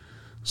games.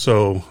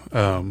 So,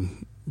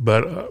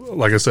 but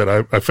like I said,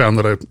 I found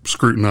that I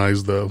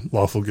scrutinized the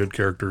lawful good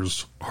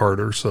characters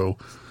harder. So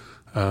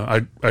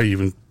I've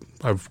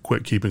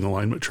quit keeping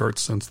alignment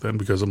charts since then,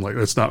 because I'm like,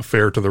 it's not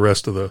fair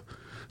to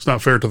it's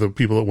not fair to the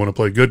people that want to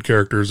play good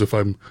characters if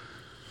I'm,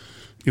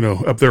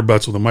 up their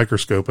butts with a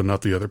microscope and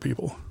not the other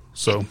people.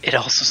 So it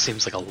also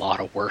seems like a lot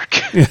of work.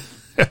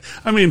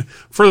 I mean,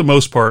 for the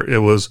most part, it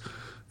was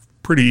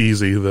pretty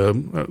easy.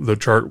 The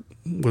chart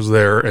was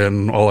there,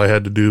 and all I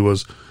had to do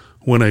was,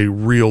 when a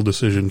real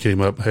decision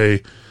came up,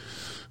 hey,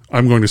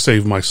 I'm going to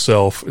save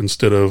myself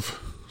instead of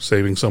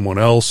saving someone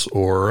else,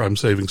 or I'm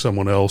saving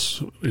someone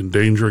else,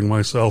 endangering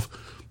myself.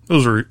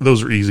 Those are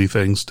easy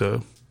things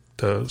to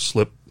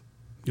slip,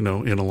 in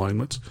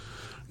alignments.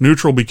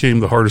 Neutral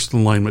became the hardest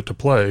alignment to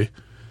play,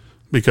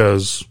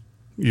 because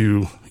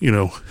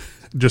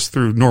just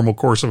through normal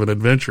course of an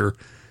adventure,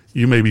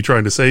 you may be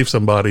trying to save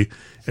somebody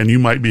and you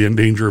might be in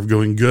danger of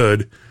going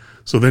good.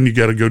 So then you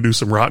got to go do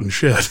some rotten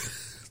shit.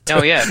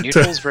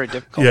 Neutral is very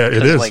difficult. Yeah,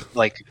 it is.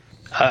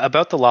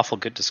 About the lawful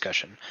good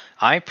discussion,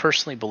 I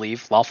personally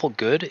believe lawful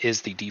good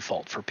is the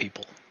default for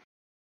people.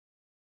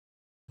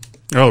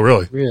 Oh,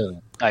 really?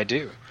 Really? I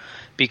do.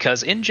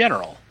 Because in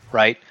general,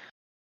 right?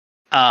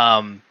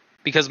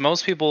 Because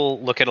most people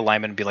look at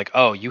alignment and be like,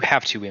 oh, you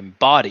have to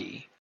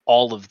embody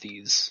all of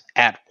these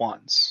at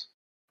once,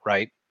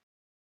 right?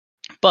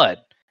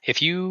 But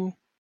if you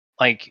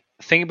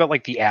think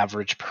about the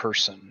average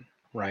person,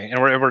 right? And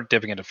we're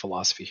dipping into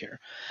philosophy here.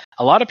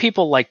 A lot of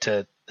people like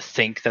to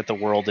think that the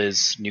world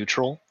is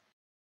neutral,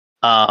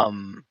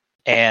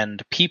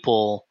 and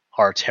people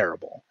are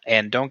terrible.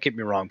 And don't get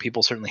me wrong,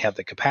 people certainly have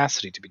the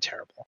capacity to be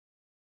terrible.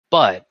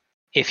 But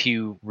if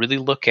you really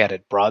look at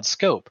it broad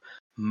scope,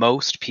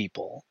 most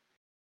people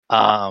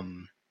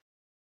do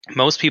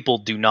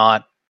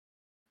not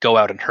go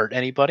out and hurt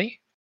anybody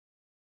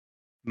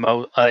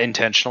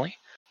intentionally.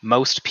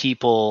 Most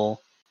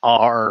people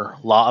are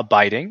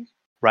law-abiding,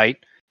 right?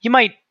 You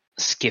might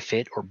skiff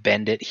it or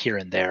bend it here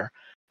and there,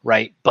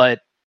 right? But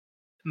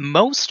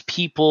most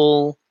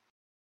people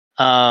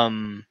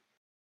tend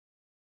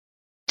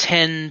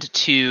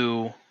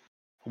to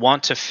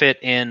want to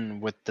fit in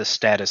with the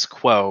status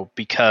quo,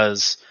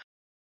 because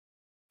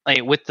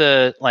with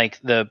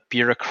the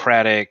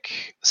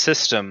bureaucratic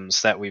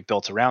systems that we've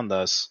built around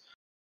us,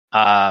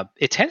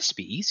 it tends to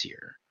be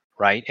easier,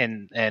 right?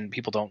 And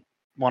people don't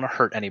want to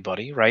hurt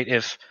anybody, right?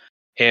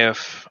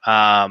 If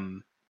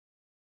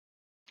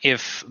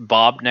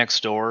Bob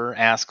next door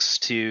asks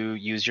to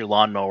use your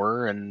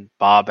lawnmower and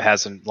Bob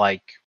hasn't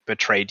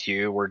betrayed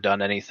you or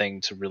done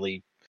anything to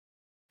really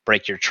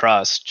break your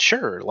trust,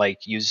 sure,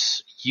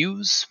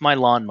 use my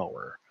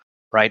lawnmower,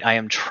 right? I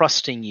am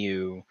trusting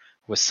you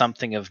with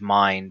something of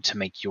mine to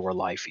make your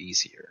life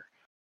easier,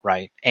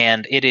 right?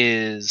 And it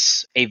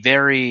is a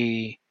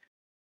very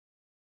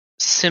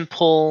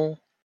simple,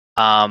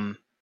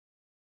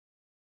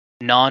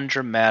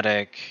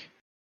 non-dramatic,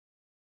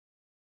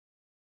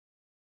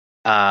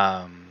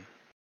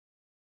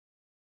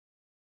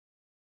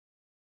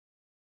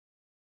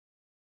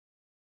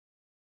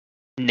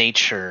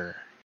 nature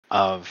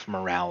of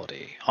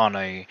morality on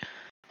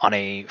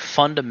a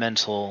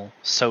fundamental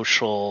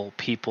social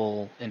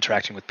people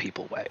interacting with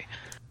people way.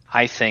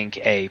 I think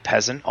a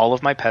peasant, all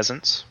of my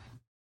peasants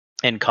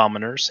and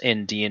commoners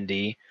in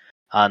D&D,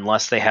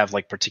 unless they have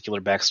like particular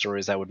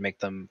backstories that would make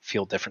them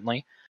feel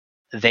differently,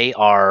 they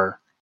are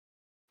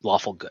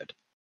lawful good,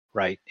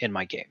 right? In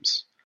my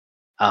games.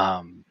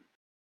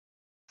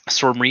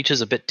 Stormreach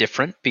is a bit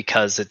different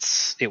because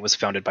it was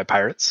founded by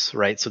pirates,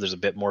 right? So there's a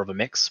bit more of a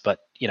mix, but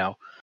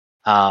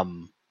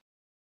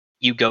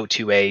you go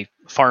to a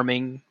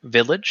farming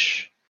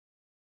village,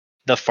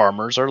 the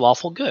farmers are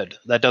lawful good.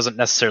 That doesn't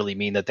necessarily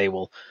mean that they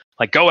will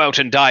like go out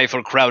and die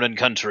for crown and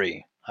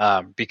country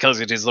because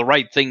it is the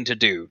right thing to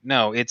do.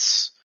 No,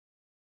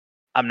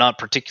 I'm not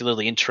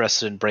particularly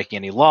interested in breaking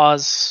any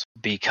laws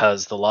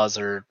because the laws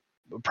are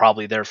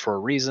probably there for a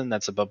reason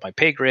that's above my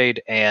pay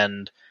grade,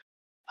 and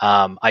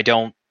I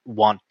don't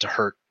want to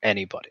hurt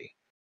anybody.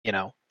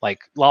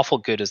 Like lawful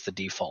good is the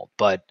default,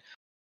 but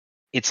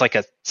it's like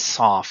a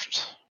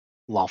soft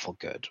lawful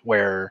good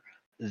where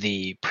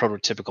the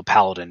prototypical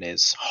paladin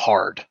is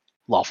hard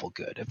lawful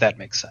good, if that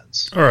makes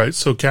sense. All right,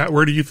 so Catt,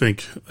 where do you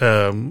think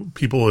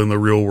people in the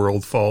real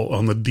world fall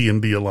on the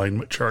D&D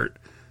alignment chart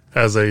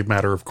as a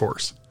matter of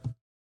course?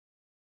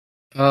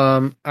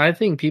 I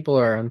think people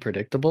are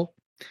unpredictable.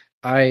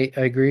 I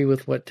agree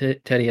with what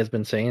Teddy has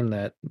been saying,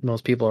 that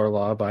most people are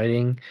law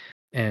abiding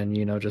and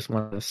just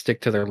want to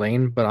stick to their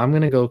lane, but I'm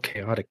going to go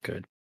chaotic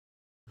good.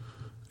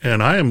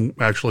 And I am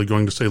actually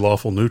going to say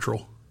lawful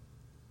neutral.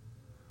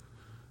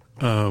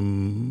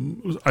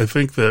 I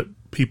think that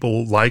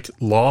people like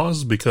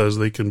laws because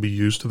they can be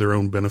used to their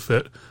own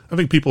benefit. I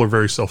think people are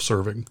very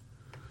self-serving.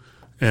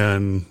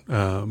 And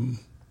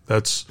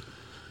that's,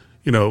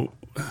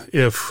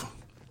 if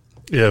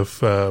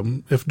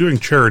doing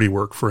charity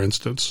work, for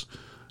instance,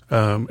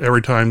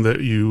 every time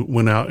that you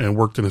went out and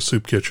worked in a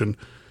soup kitchen,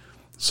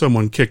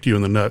 someone kicked you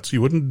in the nuts,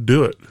 you wouldn't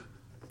do it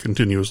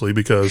continuously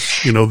because,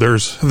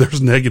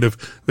 there's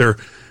negative, to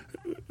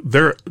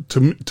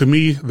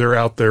me, they're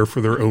out there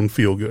for their own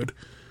feel good.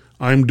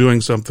 I'm doing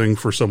something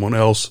for someone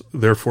else,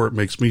 therefore it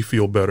makes me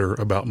feel better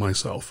about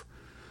myself.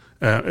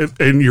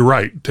 And you're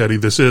right, Teddy,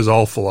 this is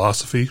all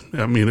philosophy.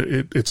 I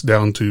mean, it's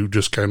down to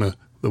just kind of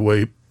the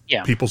way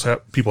people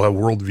have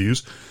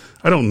worldviews.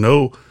 I don't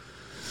know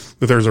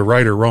that there's a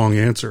right or wrong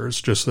answer.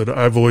 It's just that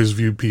I've always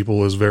viewed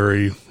people as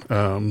very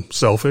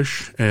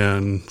selfish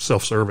and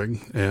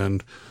self-serving,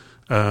 and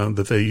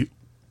that they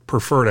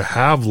prefer to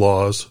have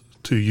laws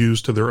to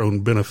use to their own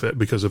benefit,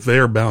 because if they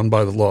are bound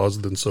by the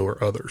laws, then so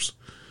are others.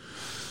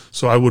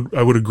 So I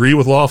would agree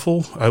with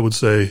lawful. I would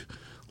say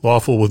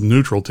lawful with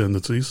neutral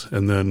tendencies,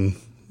 and then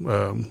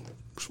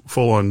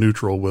full on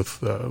neutral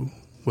with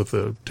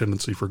a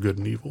tendency for good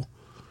and evil.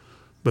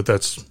 But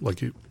that's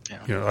like I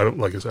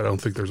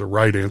don't think there's a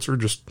right answer.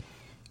 Just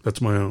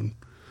that's my own.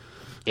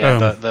 Yeah,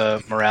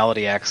 the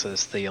morality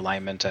axis, the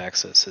alignment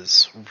axis,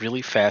 is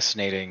really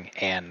fascinating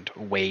and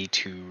way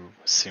too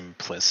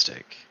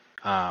simplistic.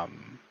 Oh,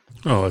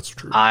 that's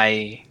true.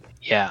 I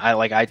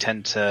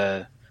tend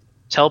to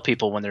tell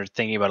people when they're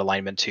thinking about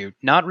alignment to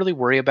not really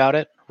worry about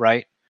it,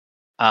 right?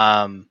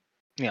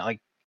 Like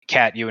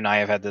Catt, you and I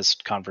have had this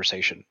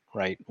conversation,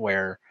 right?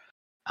 Where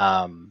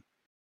when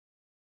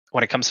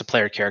it comes to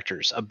player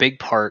characters, a big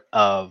part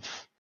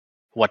of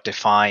what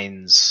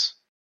defines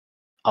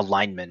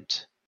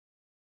alignment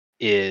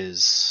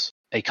is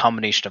a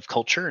combination of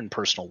culture and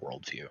personal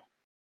worldview,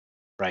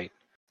 right?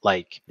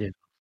 Like, yeah.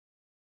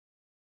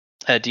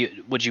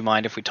 Would you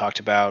mind if we talked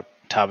about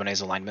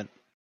Tabane's alignment?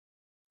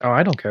 Oh,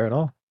 I don't care at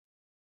all.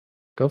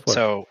 Go for it.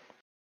 So,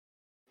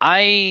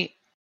 I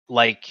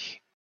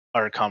like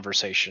our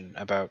conversation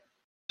about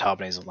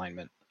Tabane's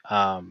alignment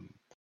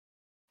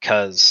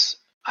because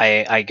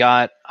I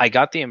got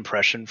the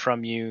impression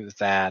from you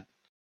that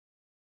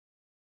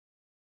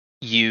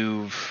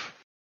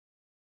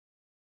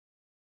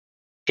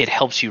it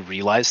helps you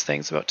realize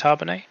things about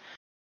Tabane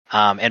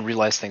and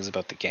realize things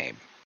about the game,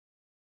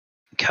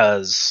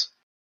 because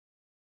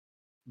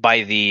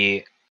by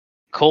the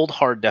cold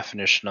hard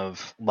definition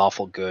of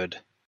lawful good,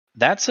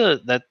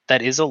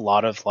 that is a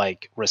lot of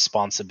like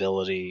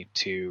responsibility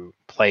to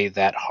play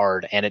that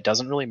hard, and it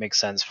doesn't really make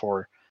sense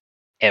for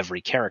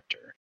every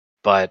character.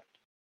 But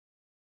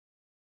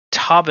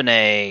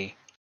Tabane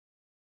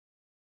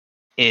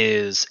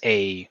is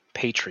a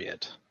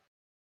patriot.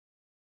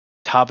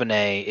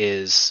 Tabane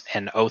is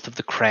an oath of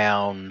the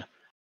crown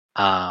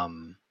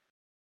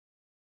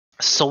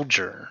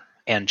soldier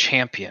and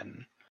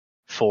champion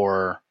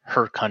for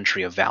her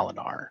country of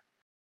Valinor.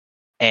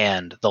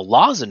 And the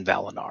laws in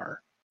Valinor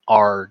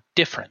are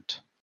different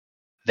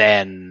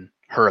than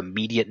her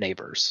immediate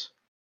neighbors,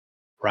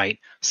 right?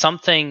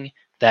 Something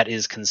that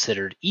is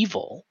considered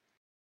evil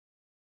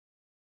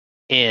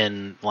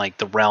in like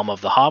the realm of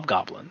the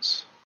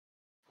hobgoblins,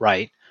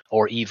 right?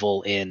 Or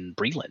evil in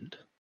Breland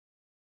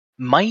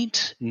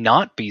might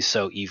not be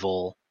so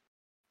evil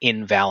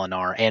in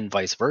Valinor and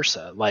vice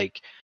versa.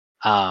 Like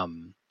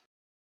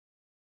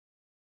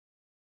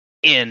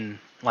in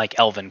like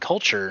elven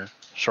culture,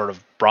 sort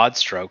of broad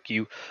stroke,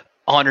 you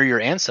honor your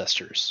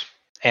ancestors.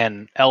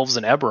 And elves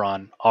in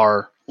Eberron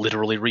are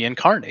literally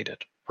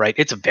reincarnated, right?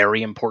 It's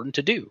very important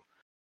to do.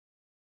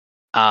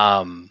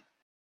 And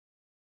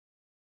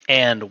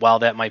while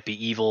that might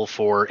be evil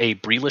for a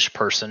Breelish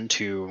person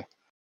to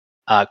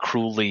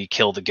cruelly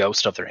kill the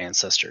ghost of their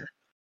ancestor,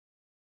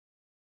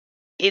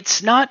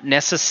 it's not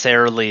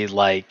necessarily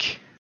like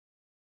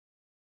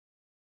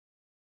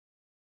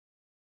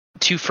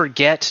to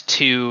forget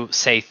to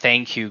say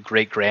thank you,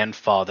 great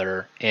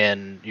grandfather,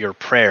 in your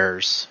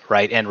prayers,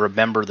 right, and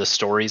remember the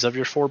stories of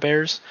your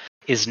forebears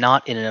is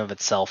not in and of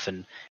itself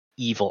an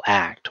evil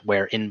act.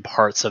 Where in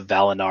parts of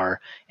Valinor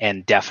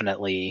and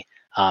definitely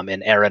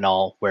in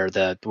Arenal, where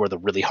the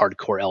really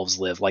hardcore elves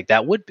live, like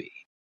that would be,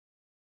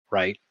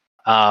 right?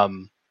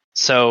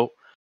 So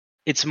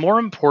it's more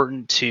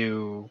important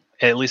to,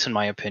 at least in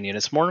my opinion,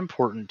 it's more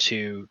important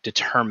to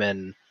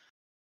determine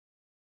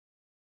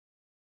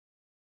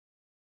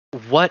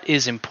what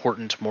is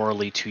important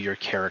morally to your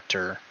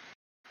character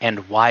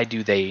and why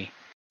do they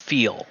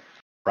feel,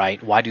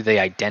 right? Why do they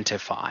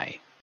identify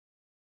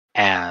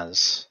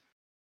as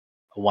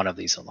one of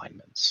these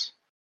alignments,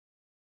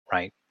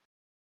 right?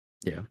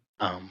 Yeah.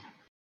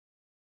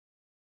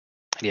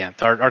 Yeah,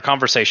 our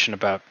conversation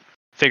about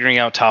figuring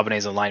out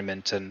Tabane's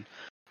alignment and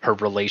her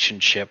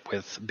relationship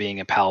with being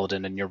a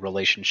paladin and your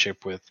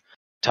relationship with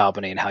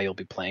Tabane and how you'll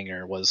be playing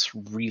her was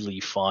really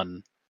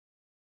fun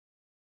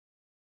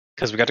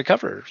because we got to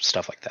cover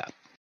stuff like that.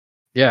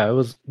 Yeah, it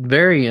was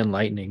very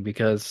enlightening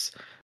because,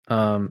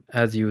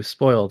 as you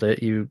spoiled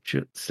it, you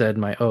said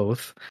my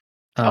oath.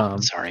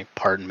 Sorry,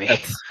 pardon me.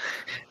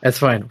 That's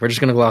fine. We're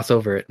just gonna gloss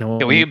over it. No one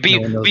knows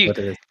what it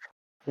is.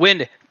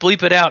 Wind,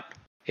 bleep it out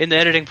in the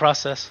editing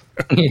process.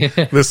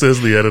 This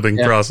is the editing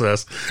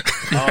process.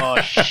 Oh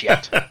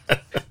shit.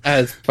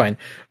 That's fine.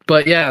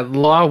 But yeah,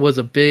 law was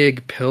a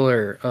big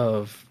pillar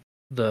of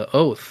the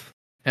oath,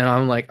 and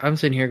I'm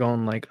sitting here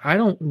going like, I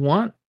don't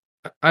want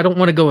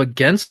to go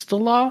against the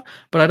law,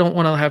 but I don't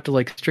want to have to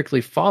like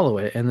strictly follow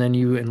it. And then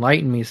you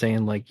enlighten me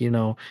saying like,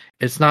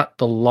 it's not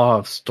the law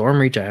of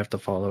Stormreach I have to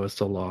follow, it's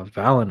the law of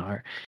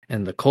Valinor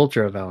and the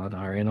culture of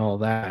Valinor and all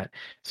that.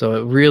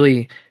 So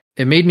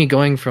it made me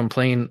going from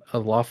playing a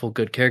lawful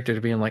good character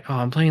to being like, oh,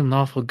 I'm playing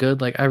lawful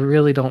good. Like, I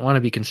really don't want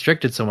to be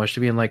constricted so much, to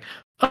being like,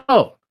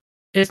 oh,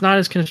 it's not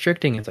as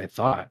constricting as I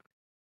thought.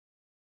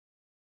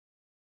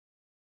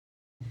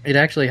 It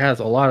actually has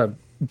a lot of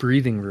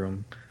breathing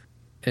room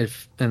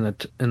if in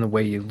the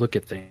way you look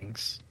at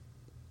things.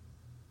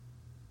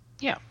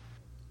 Yeah.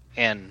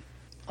 And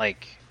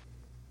like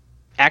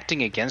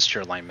acting against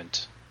your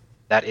alignment,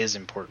 that is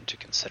important to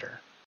consider.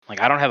 Like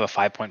I don't have a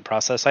 5-point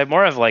process. I have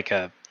more of like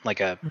a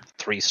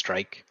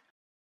 3-strike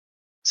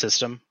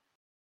system.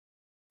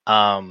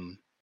 And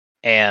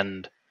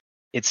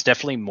it's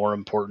definitely more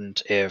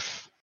important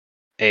if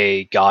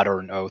a god or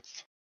an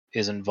oath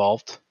is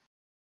involved.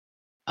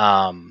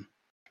 But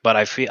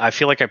I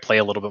feel like I play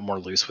a little bit more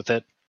loose with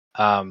it.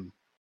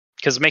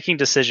 Because making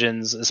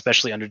decisions,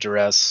 especially under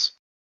duress,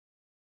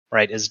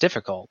 right, is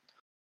difficult.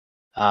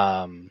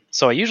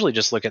 So I usually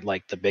just look at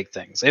like the big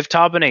things. If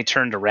Tabane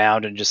turned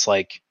around and just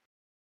like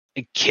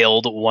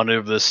killed one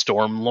of the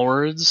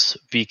Stormlords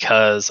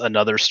because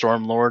another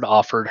Stormlord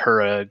offered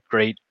her a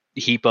great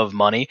heap of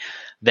money,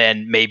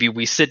 then maybe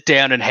we sit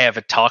down and have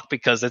a talk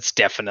because it's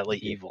definitely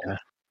evil.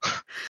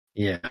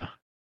 Yeah.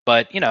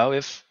 But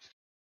if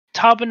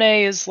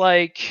Tabane is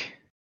like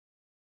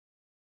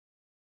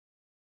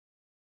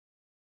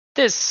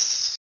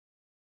this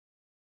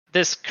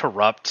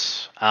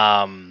corrupt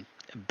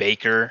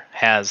baker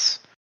has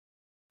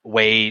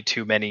way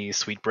too many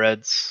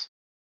sweetbreads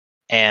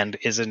and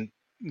isn't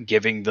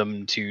giving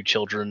them to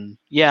children,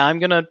 yeah, I'm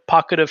gonna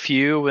pocket a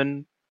few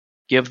and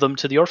give them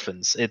to the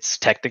orphans. It's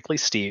technically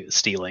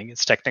stealing.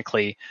 It's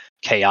technically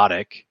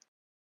chaotic.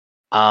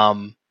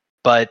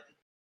 But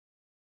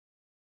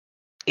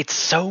it's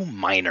so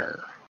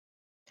minor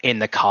in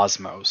the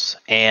cosmos,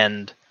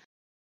 and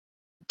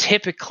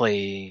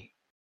typically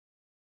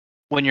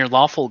when you're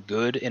lawful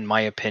good, in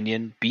my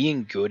opinion,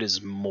 being good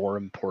is more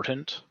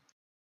important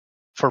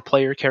for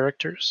player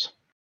characters.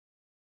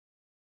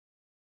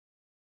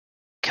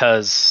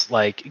 Because,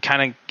 like,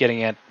 kind of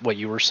getting at what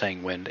you were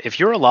saying, Wind, if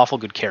you're a lawful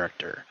good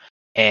character,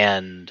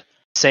 and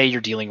say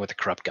you're dealing with a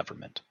corrupt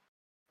government,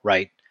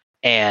 right?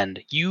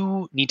 And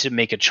you need to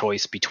make a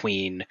choice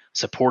between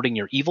supporting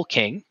your evil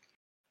king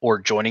or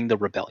joining the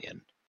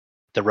rebellion.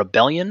 The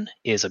rebellion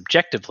is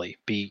objectively,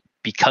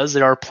 because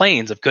there are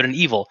planes of good and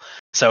evil,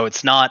 so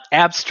it's not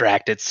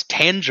abstract, it's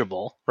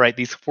tangible, right?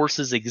 These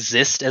forces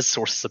exist as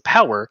sources of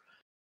power.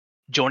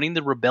 Joining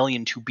the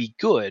rebellion to be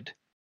good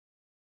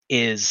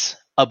is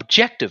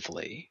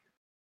objectively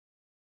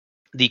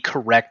the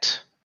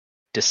correct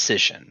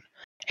decision,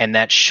 and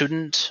that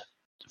shouldn't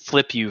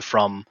flip you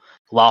from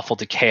lawful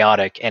to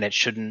chaotic, and it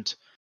shouldn't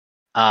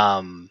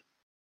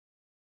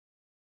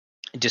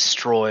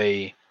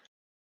destroy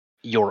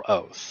your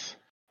oath,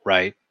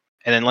 right?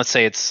 And then let's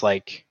say it's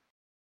Tabane,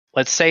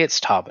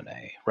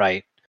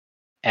 right?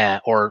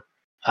 Or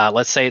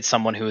let's say it's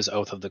someone who is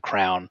Oath of the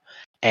Crown,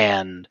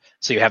 and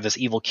so you have this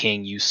evil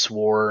king, you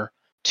swore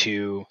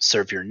to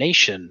serve your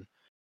nation.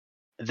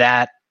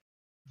 That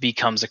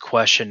becomes a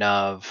question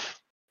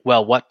of,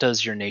 well, what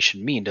does your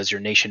nation mean? Does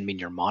your nation mean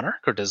your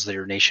monarch, or does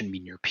your nation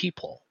mean your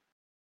people?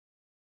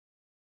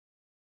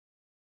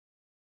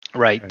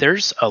 Right?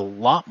 There's a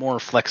lot more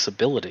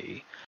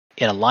flexibility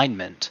in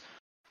alignment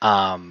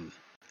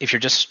if you're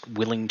just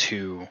willing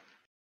to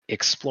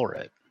explore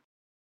it.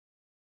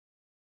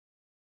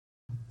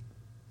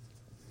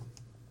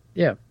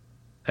 Yeah,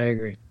 I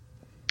agree.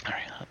 All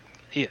right.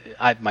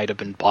 I might have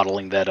been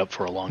bottling that up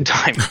for a long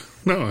time.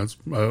 No,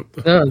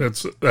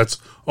 that's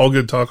all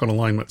good talk on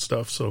alignment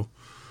stuff. So,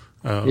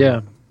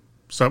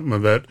 something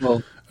of that.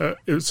 Well,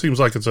 it seems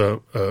like it's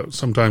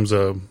sometimes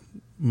a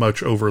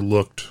much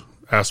overlooked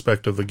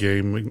aspect of the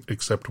game,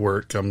 except where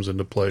it comes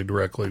into play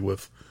directly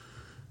with,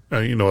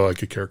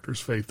 like a character's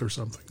faith or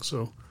something.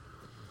 So,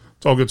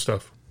 it's all good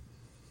stuff.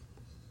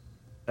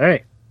 All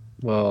right.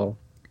 Well,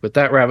 with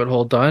that rabbit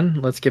hole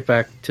done, let's get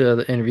back to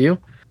the interview.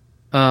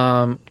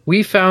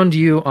 We found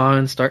you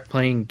on Start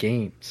Playing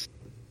Games,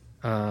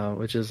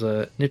 which is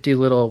a nifty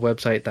little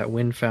website that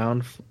Wind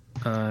found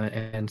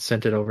and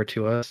sent it over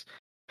to us.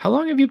 How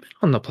long have you been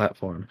on the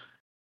platform?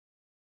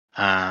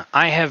 I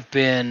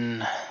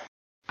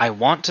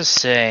want to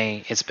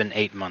say it's been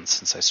 8 months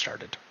since I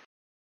started.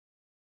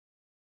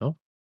 Oh?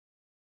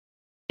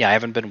 Yeah, I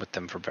haven't been with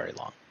them for very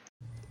long.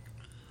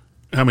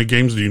 How many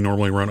games do you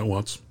normally run at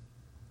once?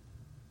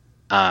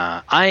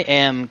 I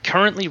am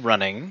currently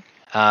running,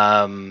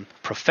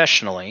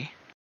 professionally,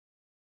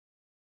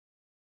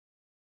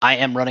 I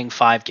am running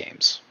 5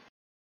 games.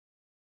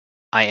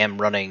 I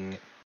am running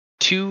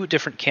 2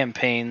 different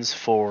campaigns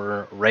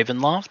for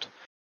Ravenloft,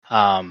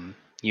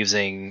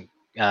 using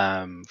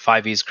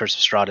 5e's Curse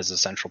of Strahd as a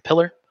central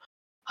pillar.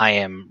 I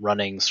am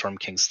running Storm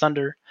King's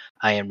Thunder.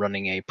 I am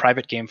running a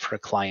private game for a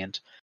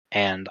client,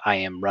 and I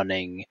am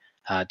running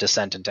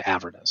Descent into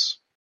Avernus.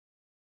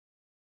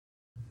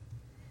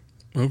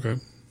 Okay.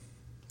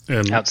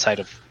 And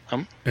outside of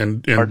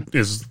and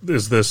is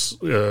this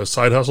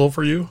side hustle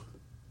for you?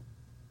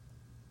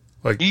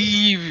 Like,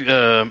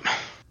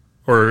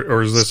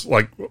 or is this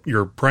like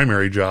your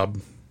primary job?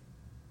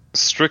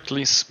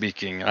 Strictly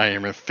speaking, I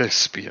am a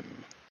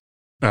thespian.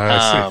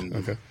 I see.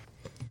 Okay.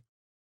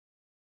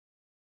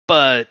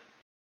 But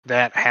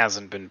that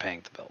hasn't been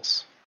paying the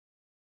bills.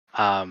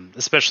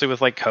 Especially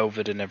with like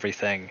COVID and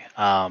everything.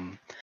 And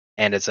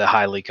it's a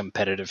highly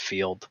competitive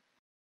field.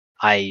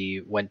 I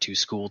went to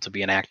school to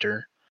be an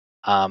actor.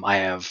 I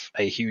have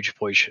a huge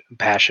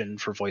passion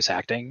for voice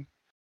acting,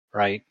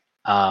 right?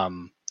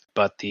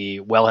 But the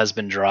well has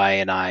been dry,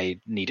 and I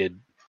needed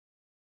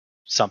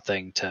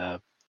something to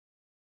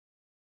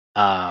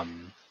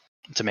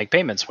make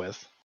payments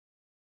with.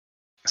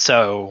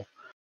 So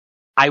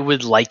I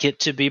would like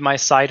it to be my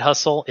side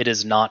hustle. It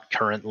is not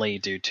currently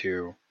due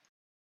to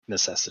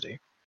necessity.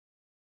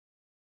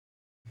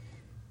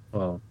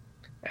 Well,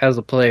 as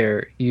a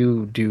player,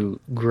 you do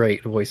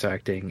great voice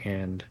acting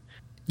and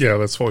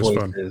that's always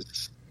fun.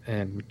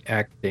 And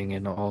acting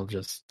and all.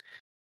 Just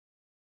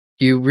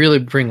you really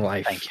bring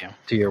life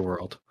to your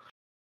world.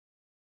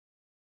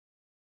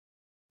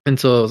 And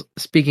so,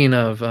 speaking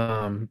of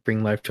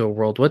bring life to a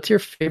world, what's your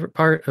favorite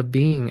part of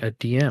being a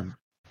DM?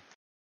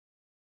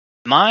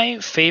 My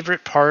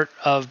favorite part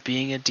of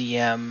being a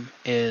DM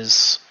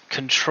is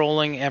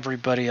controlling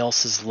everybody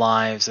else's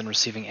lives and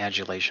receiving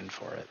adulation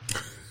for it.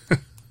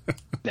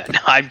 No,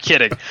 I'm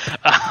kidding.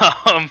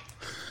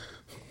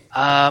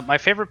 My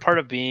favorite part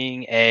of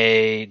being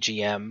a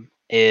GM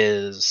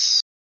is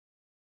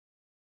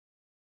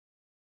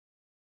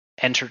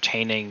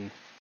entertaining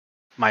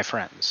my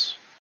friends.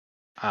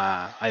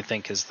 I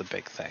think is the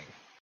big thing.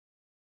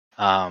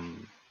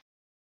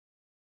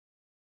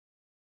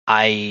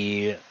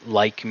 I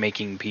like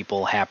making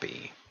people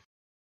happy.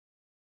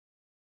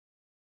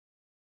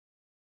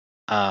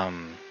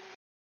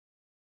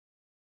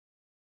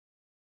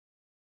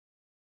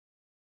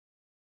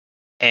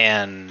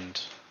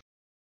 And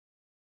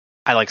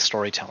I like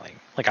storytelling.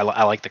 Like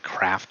I like the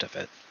craft of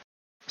it.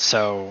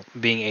 So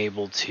being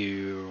able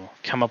to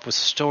come up with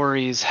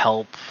stories,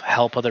 help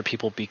other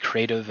people be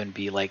creative and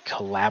be like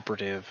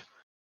collaborative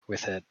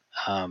with it.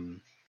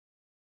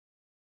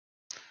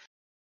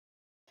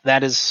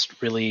 That is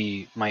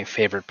really my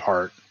favorite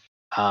part.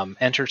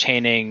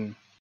 Entertaining,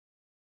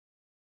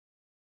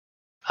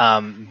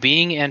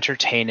 being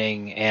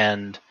entertaining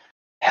and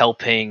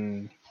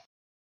helping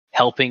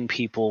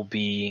people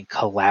be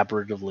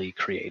collaboratively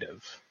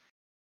creative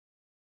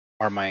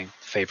are my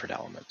favorite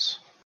elements.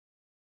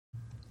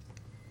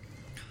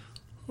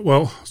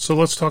 Well, so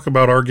let's talk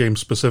about our game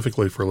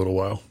specifically for a little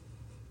while.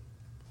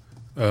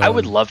 I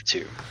would love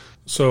to.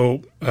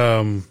 So,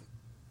 when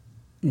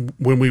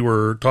we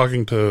were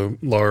talking to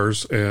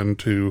Lars and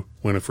to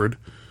Winifred,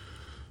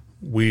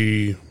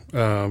 we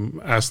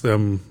asked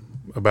them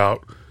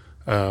about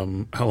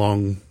how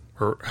long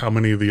or how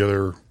many of the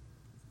other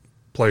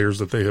players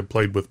that they had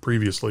played with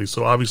previously.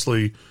 So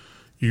obviously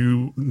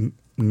you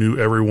knew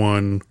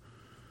everyone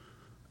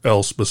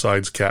else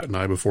besides Catt and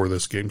I before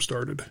this game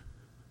started.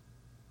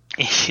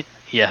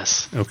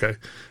 Yes. Okay.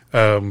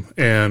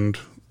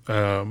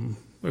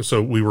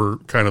 So we were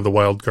kind of the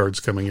wild cards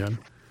coming in.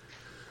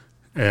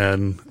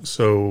 And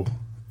so,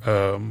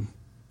 and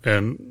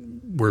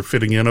we're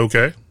fitting in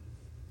okay?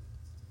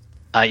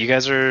 You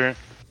guys are,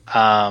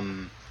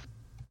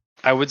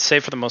 I would say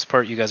for the most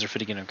part, you guys are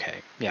fitting in okay.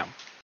 Yeah.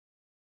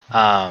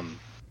 I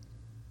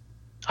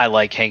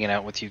like hanging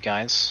out with you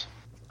guys.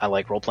 I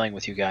like role-playing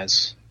with you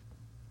guys.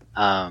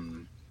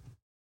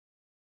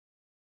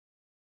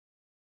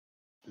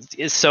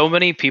 So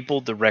many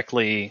people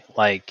directly,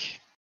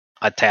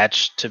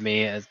 attached to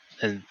me as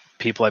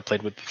people I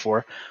played with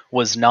before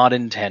was not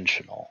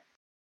intentional.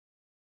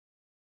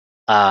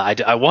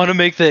 I want to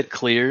make that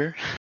clear.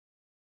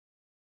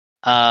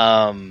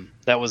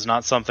 That was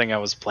not something I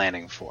was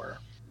planning for.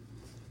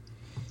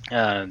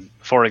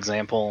 For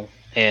example,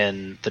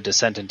 in the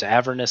Descent into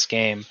Avernus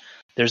game,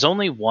 there's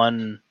only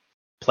one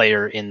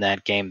player in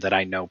that game that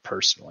I know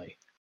personally.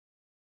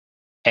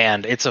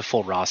 And it's a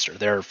full roster.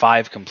 There are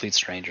 5 complete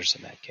strangers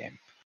in that game.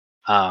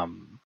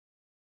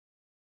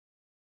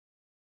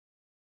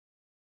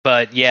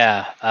 But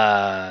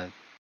yeah,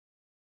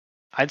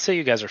 I'd say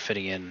you guys are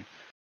fitting in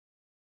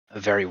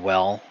very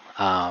well.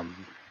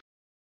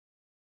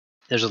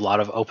 There's a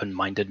lot of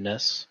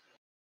open-mindedness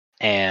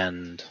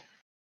and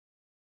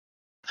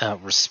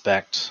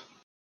respect.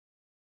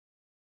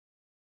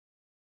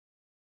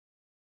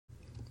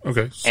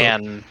 Okay. So,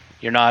 And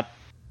you're not...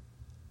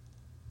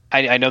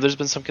 I know there's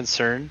been some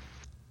concern,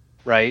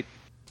 right?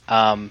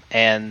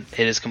 And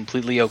it is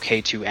completely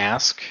okay to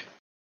ask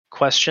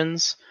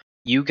questions.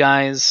 You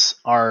guys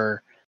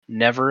are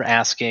never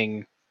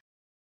asking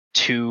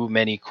too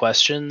many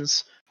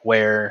questions,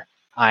 where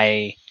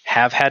I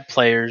have had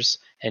players,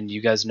 and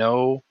you guys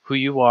know who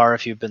you are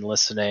if you've been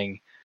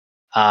listening,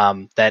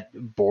 that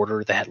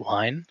border that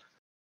line.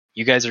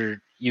 You guys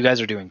are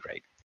doing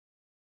great.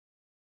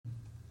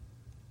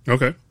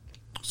 okay.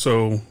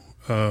 So,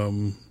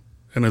 and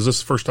is this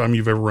the first time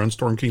you've ever run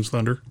Storm King's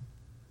Thunder?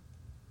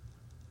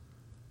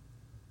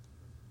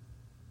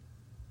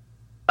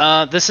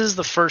 This is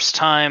the first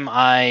time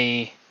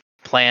I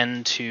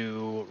plan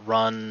to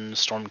run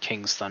Storm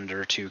King's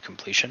Thunder to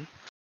completion.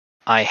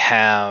 I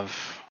have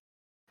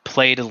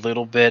played a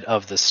little bit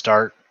of the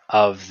start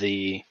of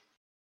the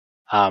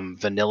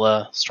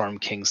vanilla Storm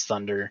King's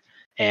Thunder,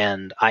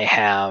 and I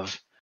have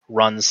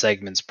run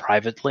segments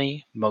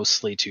privately,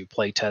 mostly to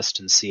playtest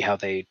and see how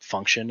they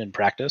function in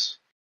practice.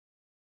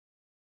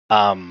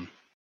 But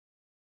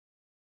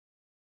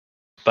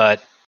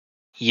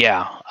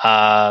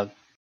yeah,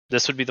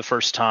 this would be the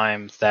first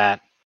time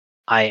that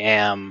I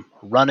am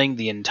running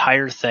the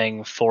entire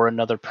thing for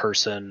another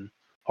person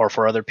or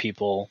for other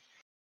people,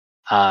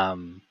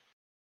 from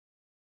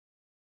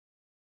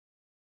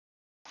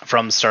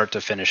start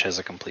to finish as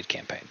a complete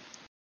campaign.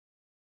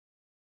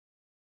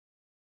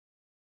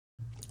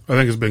 I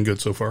think it's been good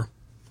so far.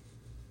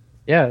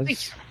 Yeah.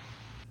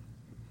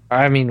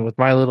 I mean, with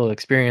my little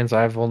experience,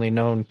 I've only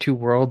known 2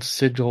 worlds,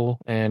 Sigil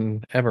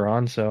and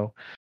Eberron, so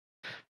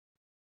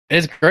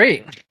it's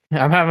great.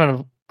 I'm having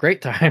a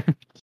great time.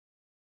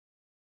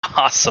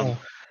 Awesome.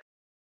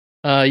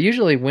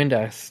 Usually Wind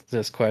asks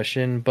this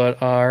question,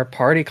 but our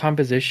party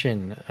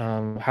composition,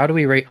 how do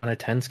we rate on a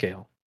 10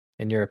 scale,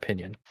 in your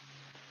opinion?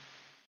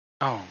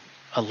 Oh,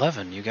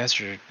 11. You guys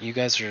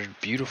are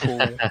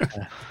beautiful,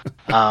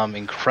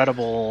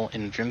 incredible,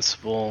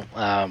 invincible.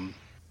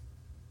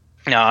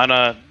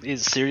 Now,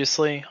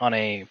 seriously, on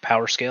a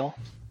power scale?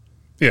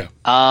 Yeah.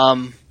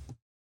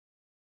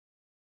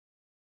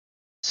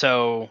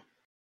 So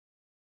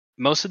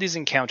most of these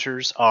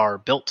encounters are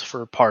built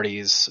for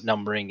parties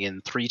numbering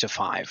in 3 to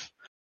 5.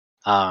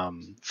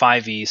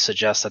 5e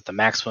suggests that the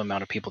maximum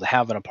amount of people to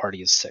have in a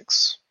party is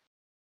 6.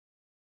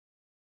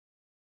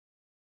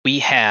 We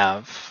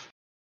have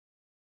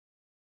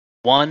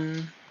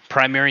 1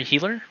 primary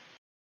healer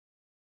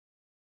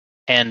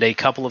and a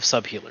couple of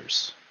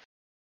sub-healers.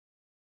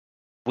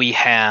 We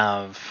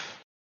have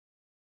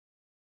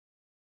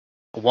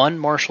 1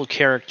 martial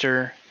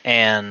character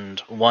and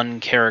 1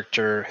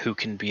 character who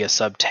can be a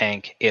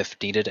sub-tank if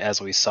needed,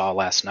 as we saw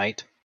last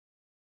night.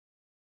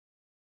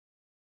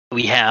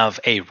 We have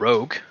a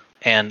rogue,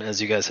 and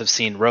as you guys have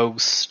seen,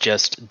 rogues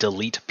just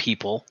delete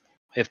people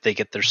if they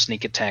get their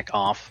sneak attack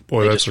off.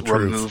 Boy, they that's just the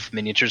truth. remove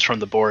miniatures from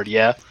the board,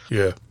 yeah.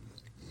 Yeah.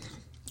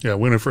 Yeah,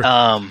 Winifred,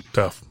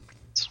 tough.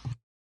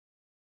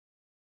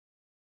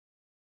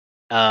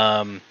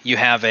 You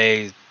have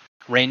a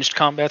ranged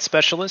combat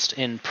specialist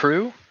in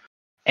Prue,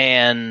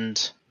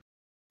 and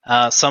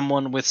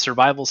someone with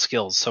survival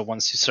skills. So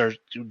once you start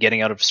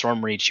getting out of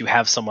Storm Reach, you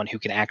have someone who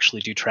can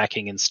actually do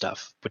tracking and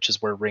stuff, which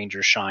is where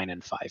Rangers shine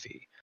in 5e.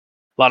 A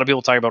lot of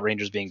people talk about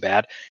Rangers being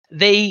bad.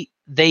 They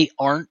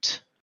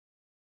aren't.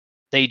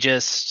 They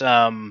just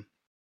have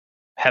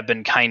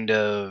been kind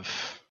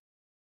of...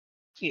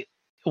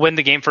 when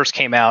the game first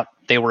came out,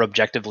 they were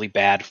objectively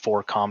bad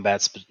for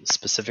combat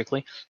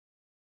specifically.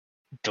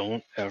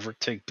 Don't ever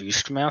take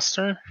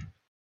Beastmaster.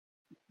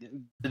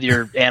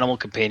 Your animal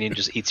companion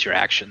just eats your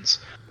actions,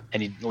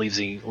 and he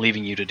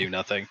leaving you to do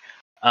nothing.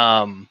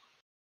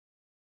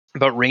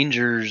 But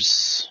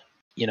Rangers,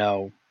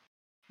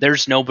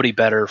 there's nobody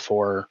better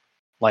for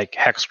like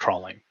hex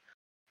crawling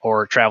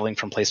or traveling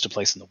from place to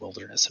place in the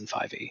wilderness in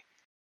 5e.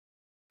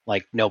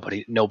 Like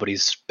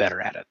nobody's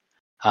better at it.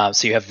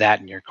 So you have that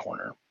in your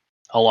corner,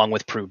 along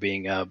with Prue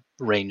being a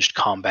ranged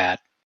combat.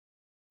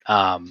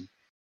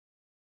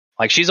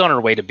 Like she's on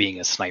her way to being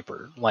a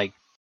sniper, like,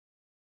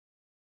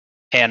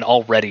 and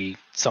already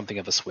something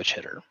of a switch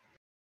hitter.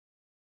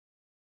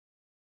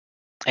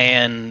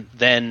 And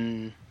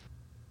then,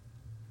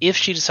 if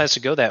she decides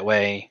to go that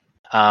way,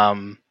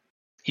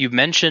 you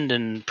mentioned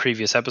in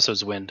previous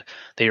episodes, Wind,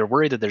 that you're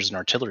worried that there's an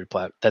artillery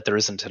that there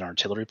isn't an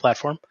artillery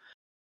platform.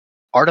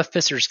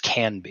 Artificers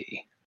can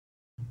be.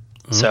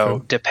 Okay.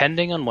 So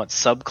depending on what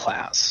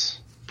subclass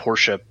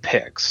Portia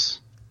picks,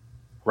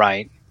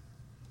 right,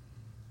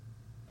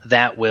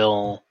 that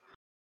will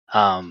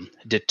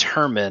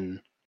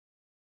determine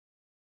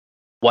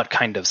what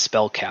kind of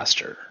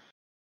spellcaster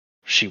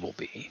she will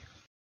be.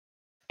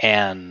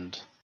 And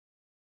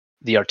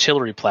the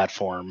artillery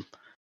platform,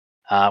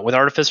 with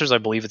artificers, I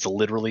believe it's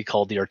literally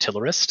called the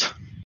artillerist.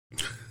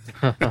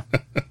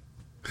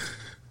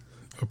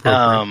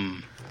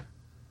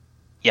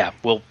 Yeah,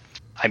 well,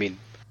 I mean,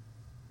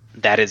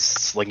 that is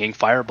slinging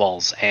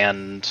fireballs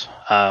and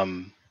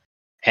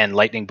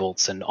lightning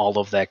bolts and all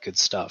of that good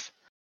stuff.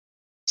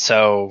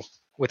 So,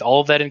 with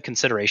all of that in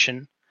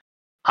consideration,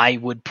 I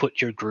would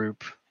put your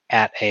group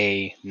at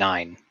a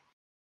 9,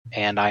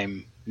 and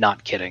I'm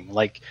not kidding.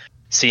 Like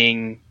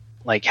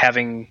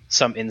having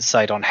some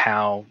insight on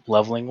how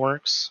leveling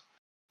works,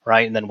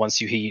 right? And then once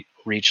you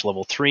reach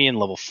level 3 and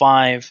level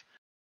 5,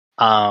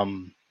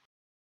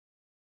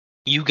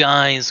 you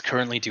guys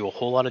currently do a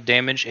whole lot of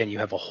damage, and you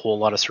have a whole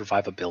lot of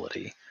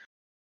survivability.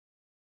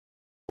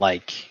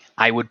 Like,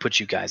 I would put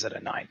you guys at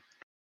a 9.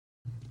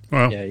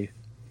 Well, yeah,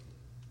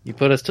 you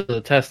put us to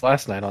the test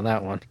last night on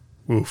that one.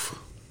 Oof.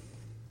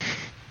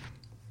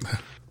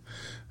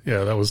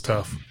 Yeah, that was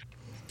tough.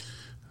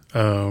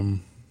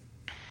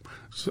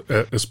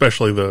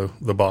 Especially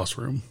the boss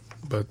room,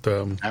 but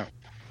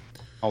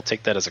I'll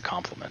take that as a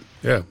compliment.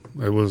 Yeah,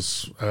 it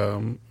was.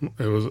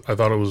 I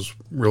thought it was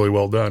really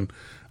well done.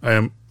 I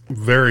am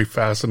very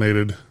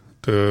fascinated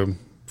to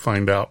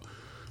find out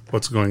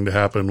what's going to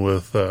happen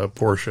with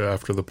Portia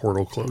after the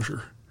portal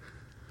closure.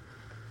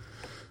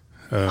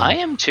 I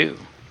am too.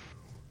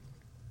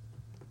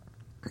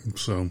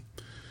 So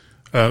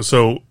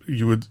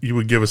you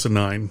would give us a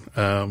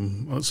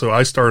 9. So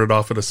I started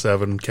off at a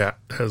 7. Catt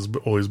has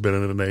always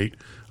been at an 8.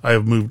 I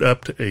have moved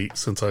up to 8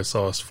 since I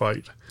saw us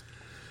fight.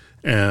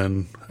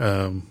 And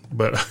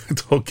but I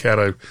told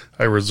Catt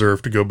I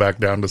reserve to go back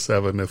down to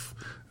 7 if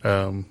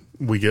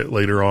we get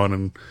later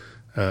on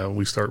and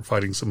we start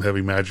fighting some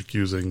heavy magic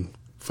using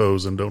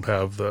foes and don't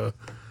have the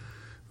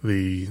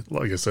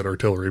like I said,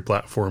 artillery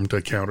platform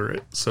to counter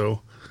it.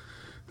 So,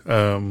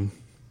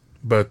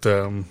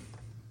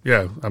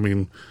 yeah, I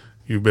mean,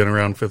 you've been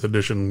around 5th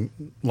edition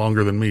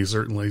longer than me,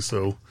 certainly,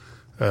 so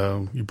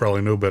you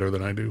probably know better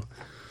than I do.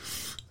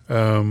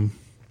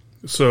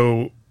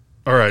 So,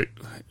 all right,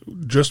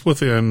 just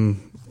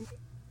within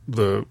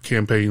the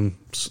campaign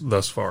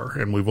thus far,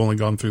 and we've only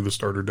gone through the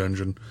starter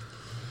dungeon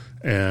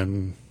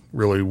and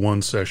really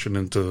one session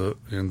into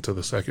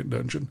the second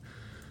dungeon.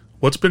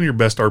 What's been your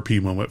best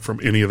RP moment from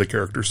any of the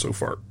characters so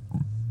far?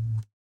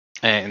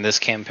 In this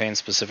campaign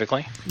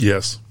specifically?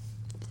 Yes.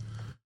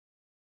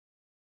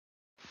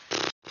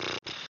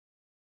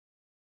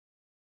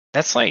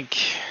 That's like...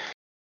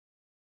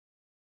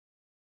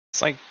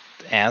 It's like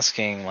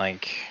asking,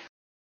 like...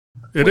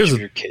 It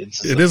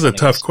is a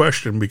tough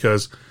question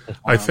because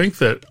I think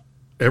that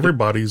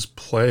everybody's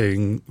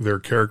playing their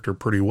character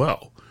pretty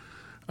well.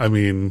 I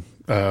mean,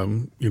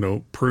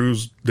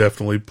 Prue's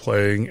definitely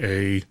playing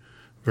a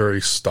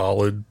very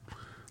stolid,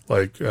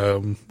 like,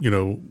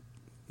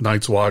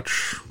 Night's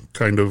Watch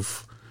kind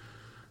of,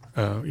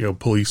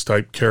 police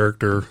type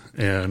character,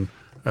 and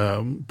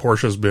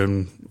Portia's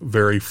been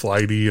very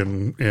flighty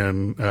and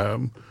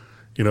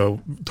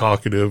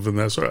talkative, and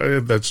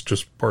that's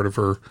just part of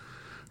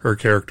her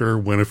character.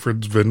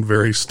 Winifred's been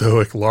very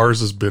stoic.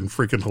 Lars has been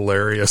freaking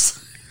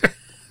hilarious.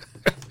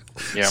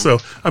 Yeah. So,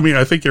 I mean,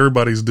 I think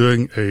everybody's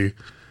doing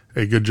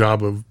a good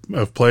job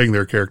of playing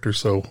their character.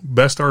 So,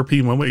 best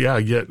RP moment, yeah,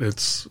 I get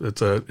it's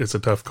a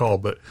tough call,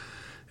 but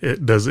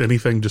does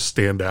anything just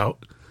stand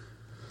out?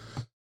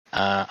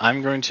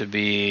 I'm going to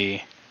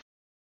be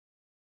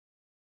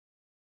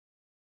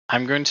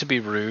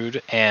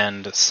rude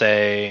and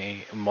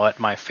say what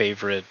my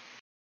favorite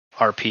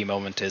RP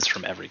moment is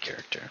from every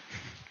character.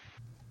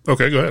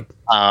 Okay, go ahead.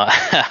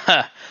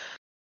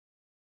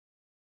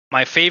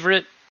 My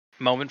favorite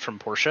moment from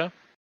Portia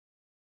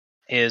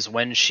is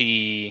when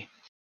she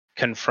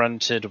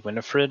confronted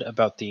Winifred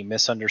about the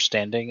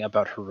misunderstanding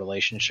about her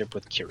relationship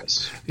with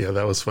Kiris. Yeah,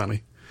 that was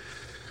funny.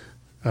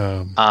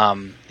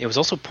 It was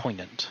also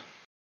poignant.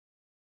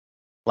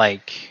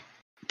 Like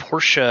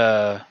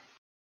Portia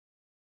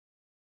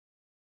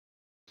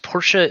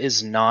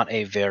is not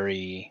a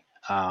very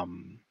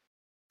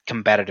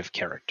combative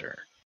character.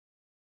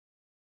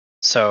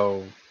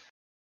 So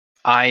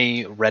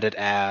I read it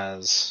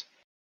as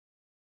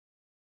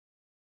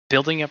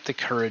building up the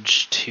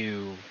courage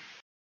to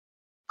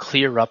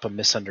clear up a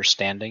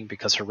misunderstanding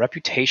because her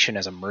reputation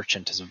as a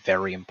merchant is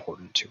very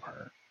important to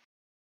her.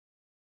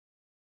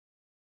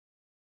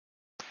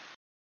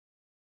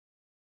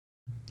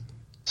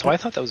 So I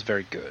thought that was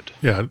very good.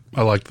 Yeah,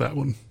 I liked that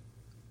one.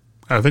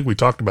 I think we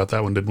talked about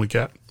that one, didn't we,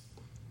 Kat?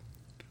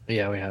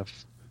 Yeah, we have.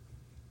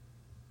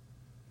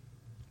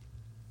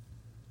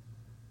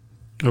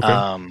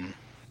 Okay.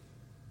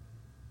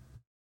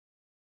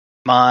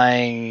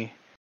 My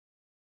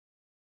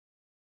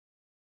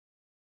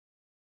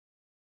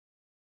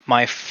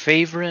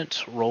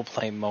favorite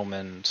roleplay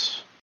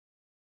moment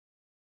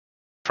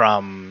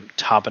from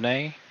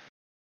Tabane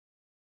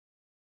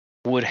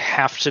would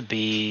have to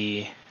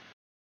be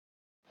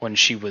when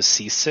she was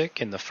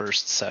seasick in the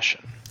first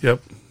session.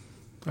 Yep,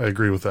 I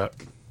agree with that.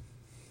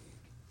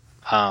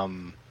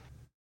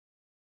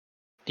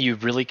 You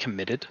really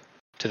committed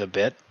to the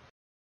bit,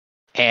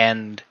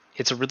 and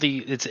it's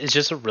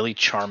just a really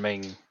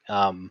charming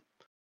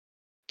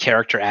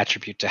character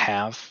attribute to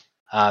have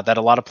that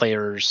a lot of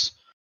players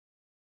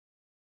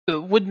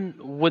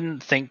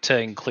wouldn't think to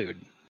include.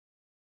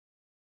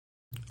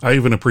 I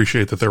even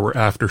appreciate that there were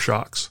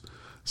aftershocks.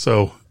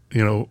 So,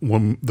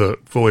 when the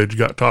voyage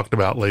got talked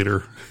about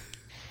later,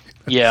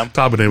 yeah,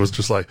 Tabane was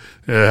just like,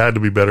 it had to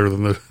be better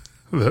than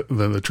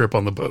the trip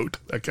on the boat,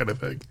 that kind of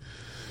thing.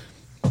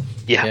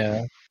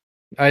 Yeah.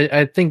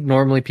 I think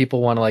normally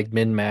people want to like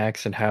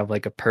min-max and have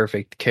like a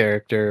perfect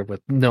character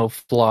with no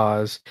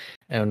flaws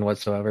and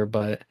whatsoever,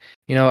 but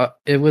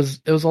it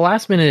was a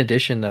last minute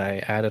addition that I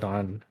added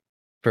on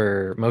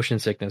for motion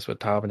sickness with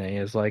Tabane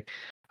is like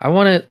I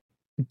want to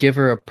give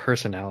her a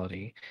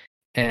personality,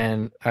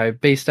 and I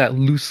based that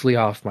loosely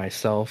off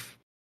myself,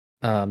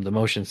 the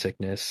motion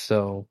sickness.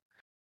 So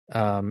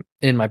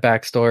in my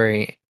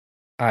backstory,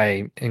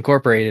 I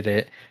incorporated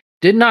it.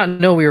 Did not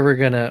know we were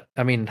gonna.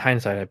 I mean, in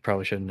hindsight, I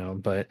probably should have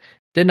known, but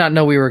did not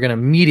know we were gonna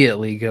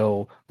immediately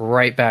go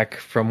right back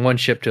from one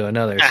ship to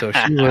another. So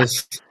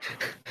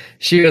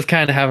she was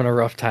kind of having a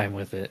rough time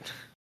with it.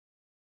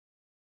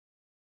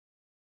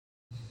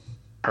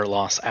 Her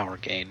loss, our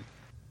gain.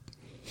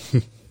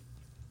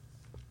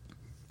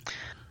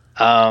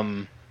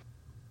 My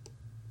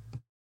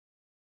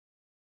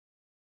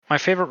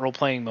favorite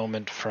role-playing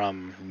moment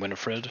from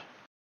Winifred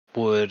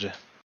would,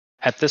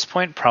 at this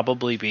point,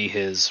 probably be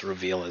his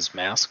reveal as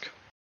Mask,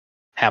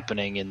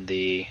 happening in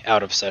the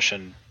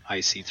out-of-session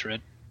IC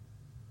thread.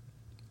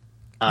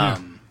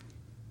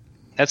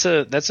 That's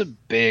a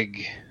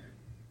big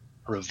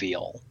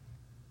reveal.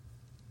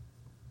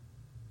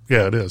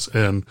 Yeah, it is.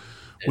 And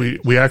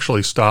we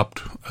actually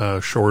stopped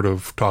short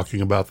of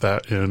talking about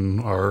that in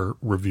our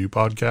review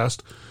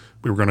podcast.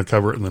 We were going to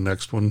cover it in the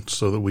next one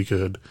so that we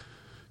could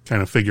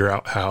kind of figure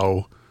out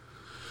how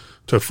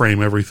to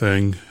frame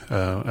everything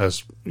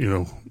as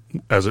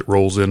it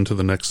rolls into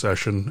the next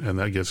session, and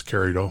that gets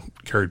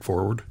carried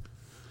forward.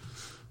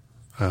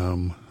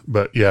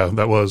 But yeah,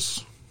 that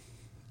was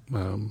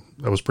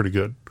pretty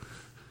good.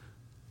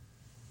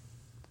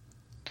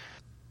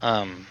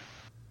 As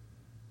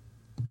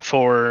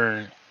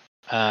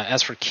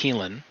for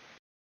Keelan,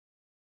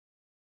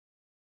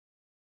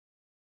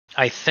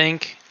 I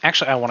think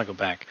actually I want to go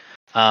back.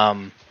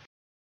 One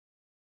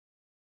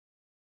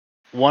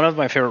of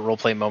my favorite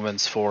roleplay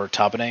moments for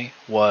Tabane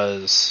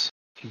was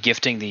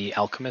gifting the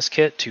alchemist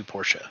kit to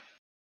Portia.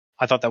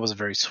 I thought that was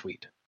very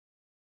sweet.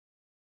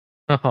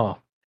 Oh,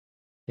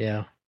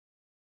 yeah.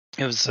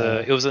 It was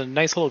a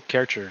nice little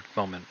character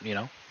moment,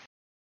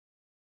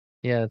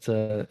 Yeah, it's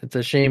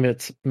a shame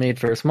it's made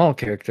for small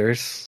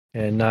characters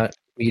and not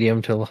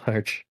medium to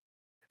large,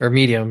 or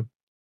medium.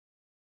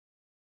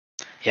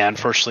 Yeah,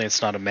 unfortunately,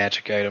 it's not a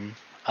magic item.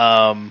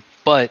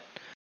 But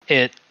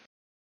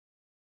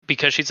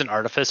because she's an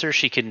artificer,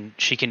 she can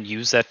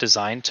use that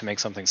design to make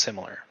something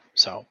similar.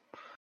 So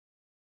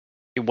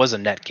it was a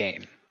net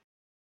gain.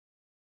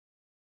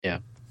 Yeah.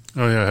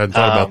 Oh yeah, I hadn't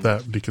thought about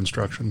that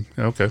deconstruction.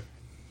 Okay.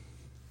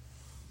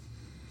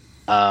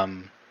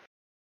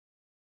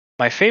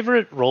 My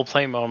favorite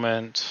roleplay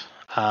moment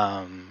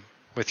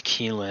with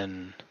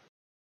Keelan.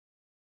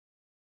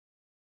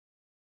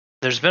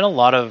 There's been a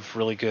lot of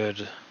really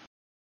good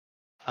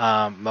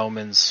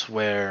moments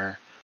where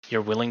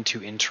you're willing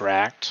to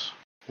interact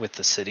with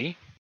the city.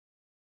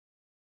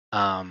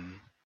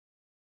 Talking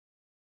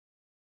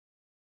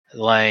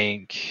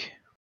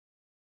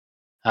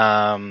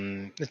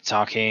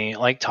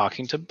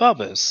to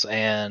Bubbas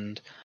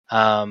and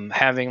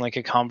having like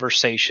a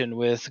conversation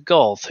with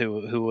Gulth,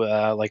 who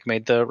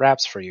made the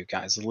raps for you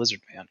guys, the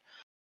Lizard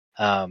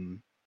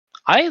Man.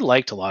 I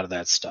liked a lot of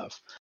that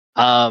stuff.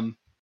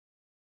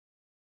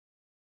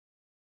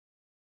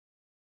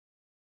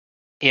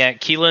 Yeah,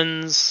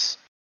 Keelan's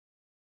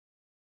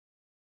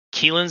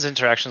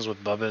interactions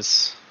with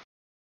Bubbas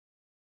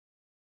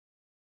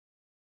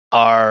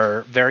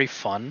are very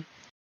fun.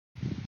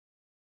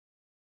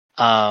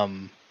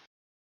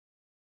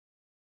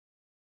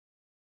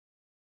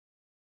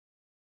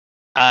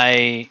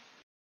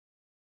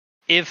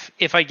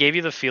 If I gave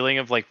you the feeling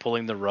of like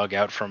pulling the rug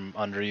out from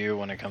under you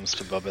when it comes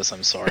to Bubbas,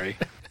 I'm sorry.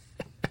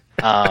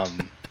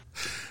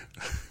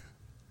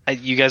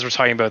 You guys were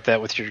talking about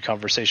that with your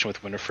conversation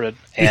with Winifred,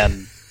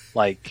 and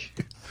like,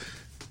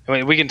 I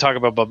mean, we can talk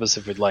about Bubbas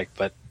if we'd like,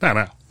 but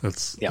no,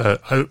 that's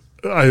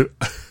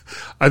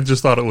I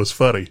just thought it was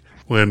funny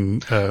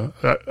when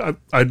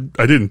I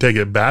didn't take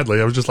it badly.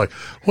 I was just like,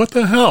 what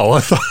the hell? I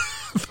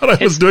thought I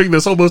was doing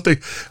this almost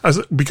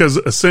because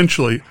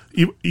essentially,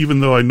 even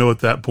though I know at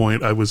that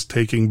point I was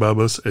taking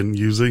Bubbas and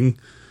using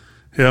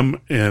him,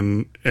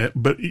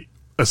 but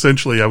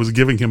essentially I was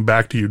giving him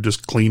back to you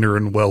just cleaner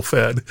and well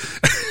fed.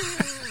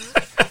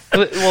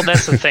 Well,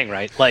 that's the thing,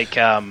 right? Like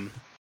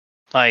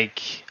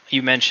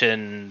you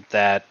mentioned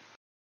that,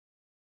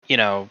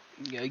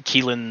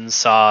 Keelan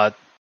saw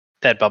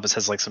that Bubbas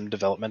has like some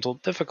developmental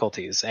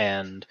difficulties,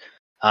 and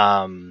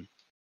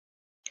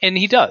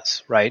he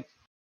does, right?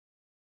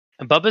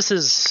 Bubbas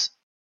is,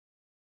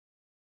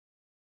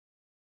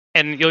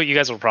 and you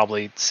guys will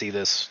probably see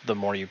this the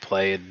more you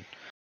play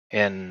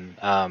in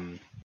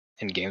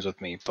games with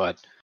me, but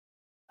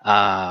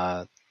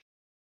I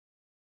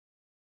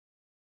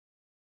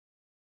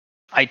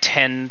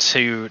tend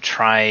to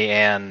try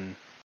and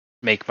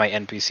make my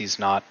NPCs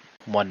not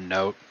one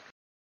note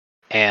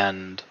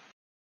and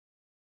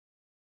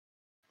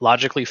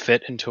logically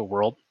fit into a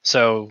world.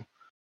 So,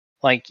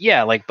 like,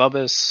 yeah, like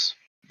Bubbas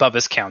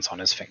counts on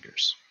his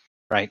fingers,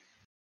 right?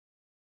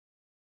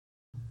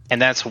 And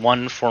that's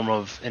one form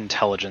of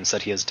intelligence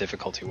that he has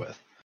difficulty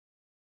with.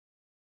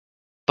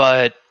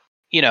 But,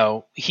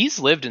 he's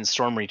lived in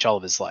Stormreach all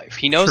of his life.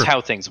 He knows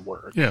how things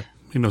work. Yeah,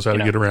 he knows how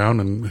to get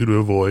around and who to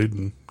avoid,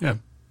 and yeah.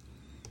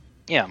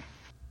 Yeah.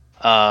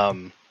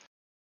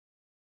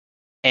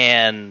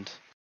 And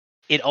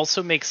it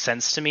also makes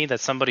sense to me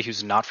that somebody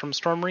who's not from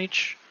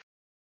Stormreach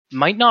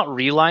might not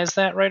realize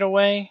that right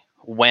away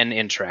when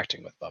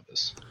interacting with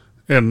Bubbas.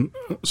 And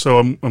so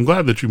I'm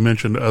glad that you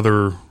mentioned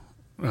other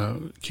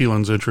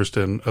Keelan's interest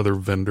in other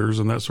vendors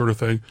and that sort of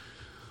thing.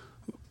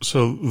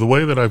 So the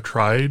way that I've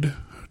tried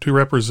to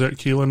represent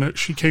Keelan,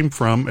 she came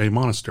from a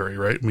monastery,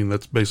 right? I mean,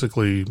 that's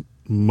basically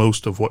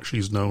most of what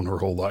she's known her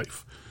whole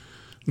life.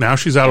 Now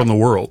she's out in the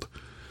world,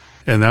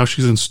 and now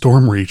she's in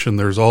Stormreach, and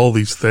there's all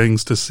these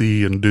things to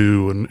see and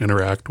do and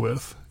interact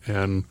with,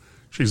 and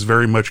she's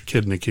very much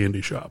kid in a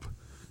candy shop.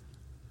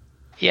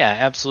 Yeah,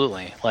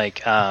 absolutely.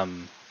 Like,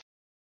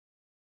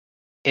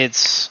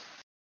 it's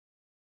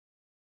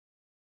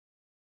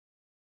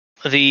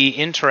the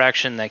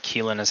interaction that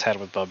Keelan has had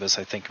with Bubbas,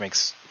 I think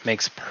makes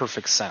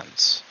perfect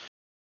sense.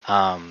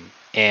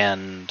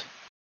 And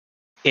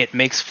it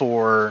makes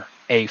for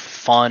a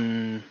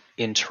fun,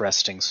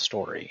 interesting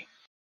story.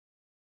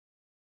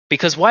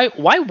 Because why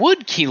would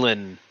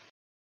Keelan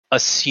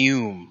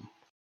assume,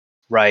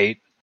 right,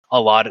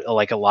 a lot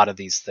of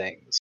these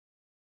things?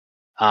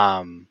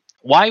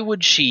 Why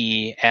would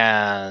she,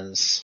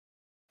 as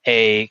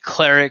a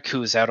cleric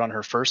who's out on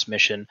her first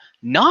mission,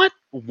 not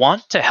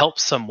want to help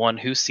someone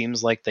who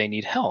seems like they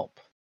need help?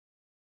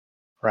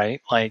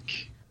 Right?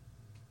 Like,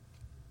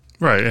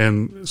 right,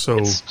 and so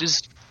it's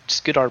just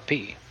good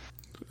RP.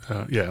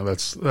 Yeah,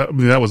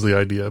 that was the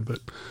idea, but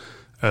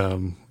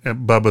and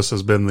Bubbas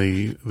has been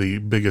the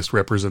biggest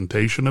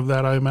representation of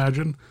that, I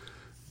imagine.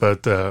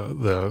 But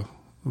the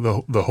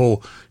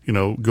whole,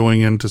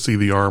 going in to see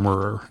the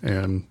armorer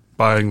and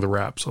buying the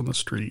wraps on the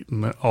street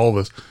and all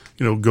this,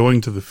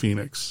 going to the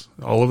Phoenix,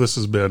 all of this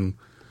has been.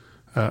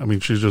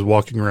 She's just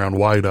walking around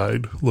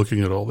wide-eyed,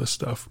 looking at all this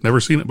stuff. Never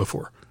seen it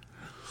before.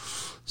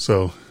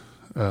 So,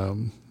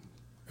 and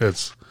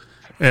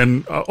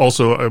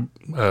also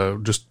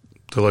just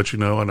to let you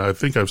know, and I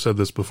think I've said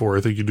this before,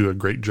 I think you do a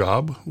great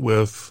job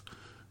with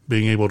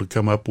being able to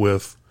come up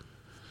with,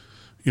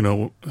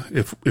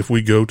 if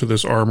we go to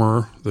this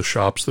armor, the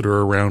shops that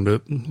are around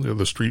it,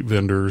 the street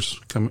vendors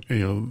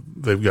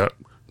they've got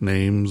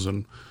names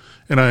and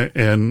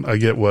I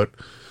get what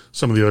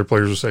some of the other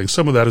players are saying.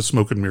 Some of that is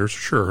smoke and mirrors.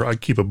 Sure, I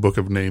keep a book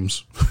of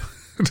names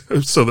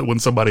so that when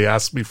somebody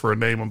asks me for a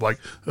name, I'm like,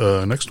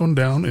 next one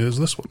down is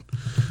this one.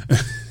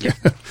 Yeah.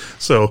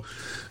 So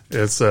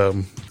it's,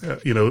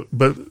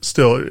 but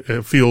still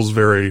it feels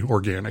very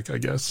organic, I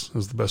guess,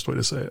 is the best way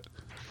to say it.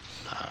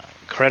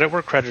 Credit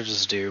where credit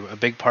is due. A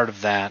big part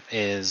of that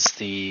is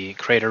the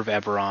creator of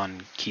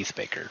Eberron, Keith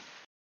Baker.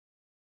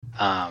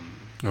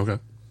 Okay.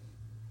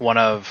 One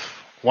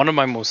of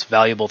my most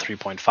valuable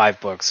 3.5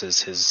 books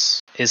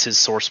is his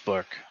source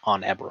book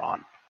on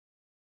Eberron.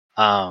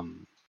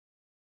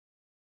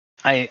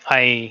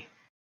 I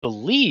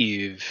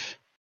believe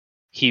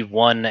he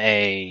won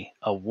a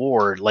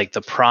award. Like,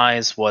 the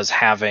prize was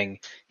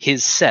having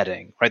his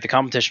setting, right? The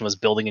competition was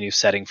building a new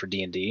setting for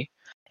D&D,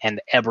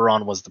 and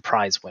Eberron was the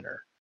prize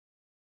winner.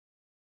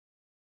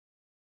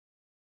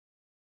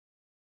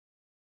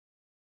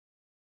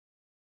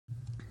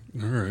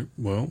 All right.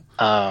 Well,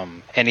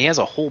 and he has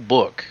a whole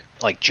book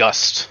like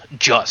just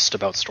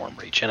about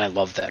Stormreach, and I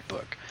love that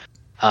book.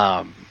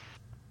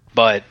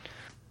 But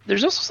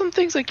there's also some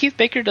things that Keith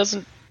Baker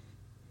doesn't.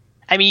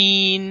 I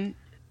mean,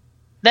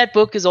 that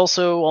book is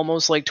also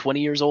almost like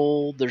 20 years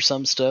old. There's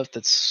some stuff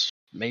that's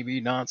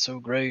maybe not so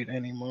great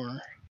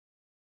anymore.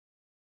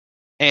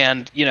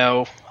 And,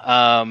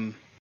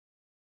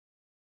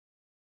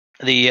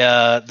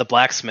 the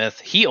blacksmith,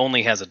 he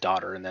only has a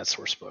daughter in that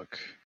source book.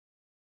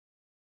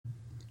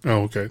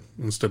 Oh, okay.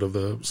 Instead of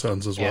the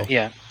sons as well.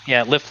 Yeah.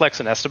 Lift, Flex,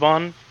 and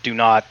Esteban do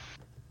not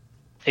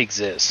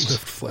exist.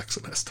 Lift, Flex,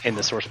 and Esteban. In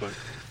the source book.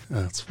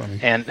 That's funny.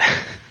 And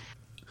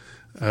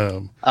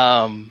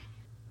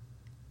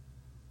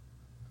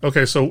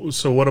okay,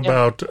 so what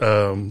about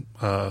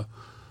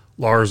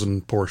Lars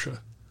and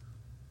Portia?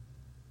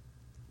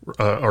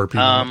 RP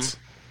moments.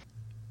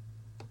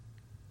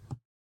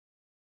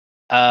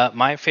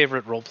 My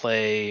favorite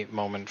roleplay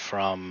moment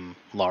from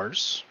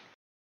Lars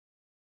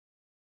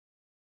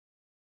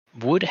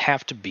would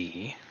have to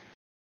be.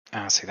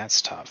 See,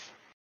 that's tough.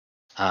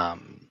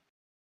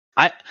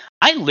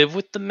 I live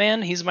with the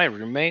man. He's my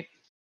roommate,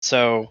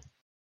 so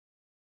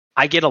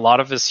I get a lot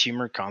of his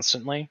humor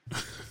constantly.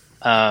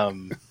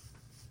 And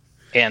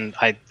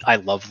I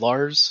love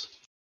Lars.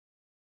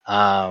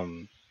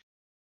 I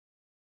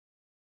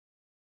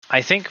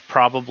think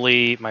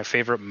probably my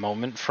favorite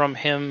moment from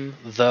him,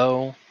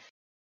 though,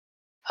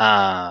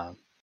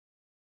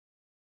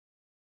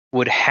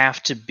 would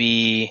have to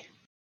be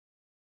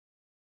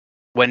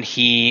when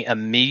he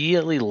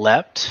immediately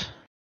leapt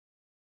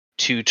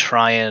to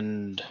try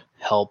and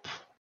help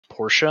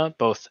Portia,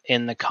 both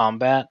in the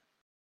combat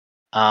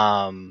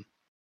and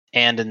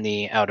in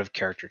the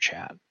out-of-character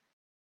chat.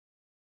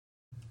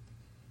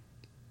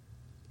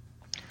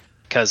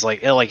 Because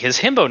like his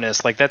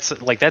himbo-ness, that's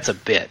a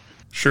bit,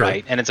 sure,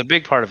 right? And it's a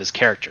big part of his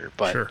character,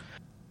 but sure.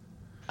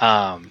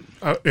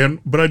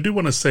 But I do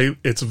want to say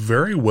it's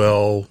very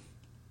well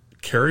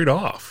carried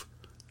off.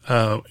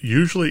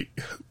 Usually,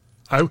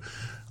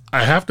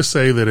 I have to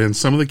say that in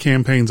some of the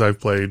campaigns I've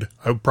played,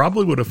 I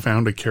probably would have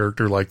found a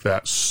character like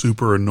that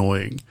super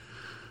annoying.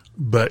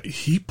 But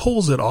he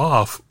pulls it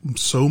off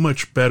so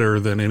much better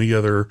than any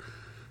other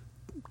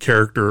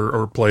character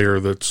or player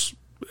that's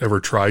ever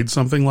tried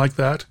something like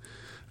that.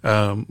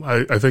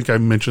 I think I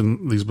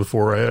mentioned these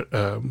before.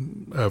 A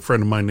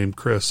friend of mine named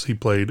Chris, he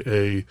played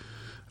a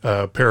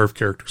pair of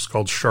characters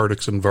called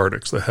Shardix and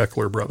Vardix, the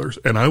Heckler brothers,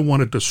 and I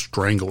wanted to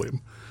strangle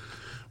him.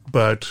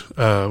 But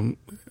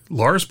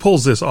Lars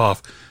pulls this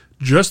off.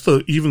 Just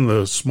even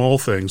the small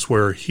things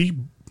where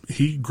he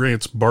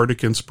grants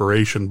bardic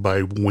inspiration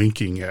by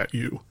winking at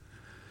you.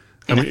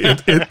 I mean,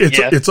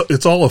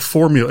 it's all a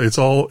formula. It's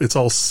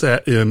all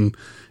set in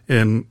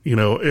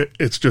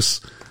it's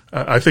just.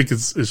 I think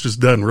it's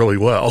just done really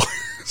well.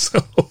 So,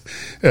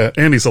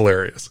 and he's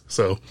hilarious.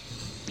 So,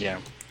 yeah,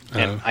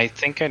 and I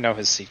think I know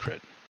his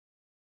secret.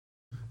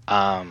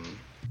 A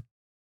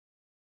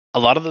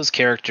lot of those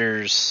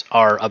characters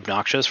are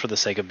obnoxious for the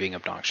sake of being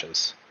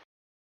obnoxious.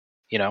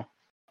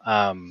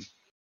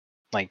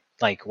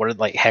 Like what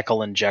are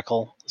Heckle and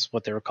Jekyll is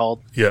what they were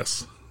called.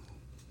 Yes.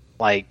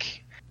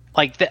 Like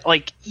that.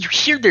 Like you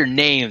hear their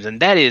names,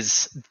 and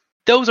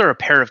those are a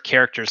pair of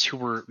characters who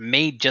were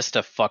made just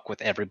to fuck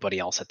with everybody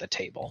else at the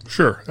table.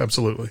 Sure,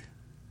 absolutely.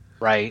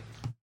 Right?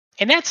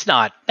 And that's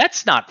not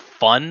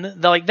fun.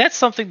 Like that's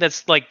something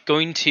that's like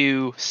going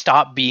to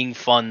stop being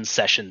fun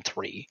session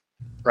 3,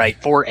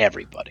 right? For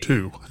everybody.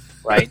 2.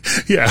 Right?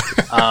 Yeah.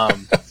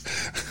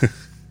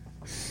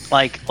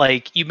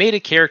 Like you made a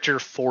character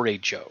for a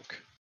joke,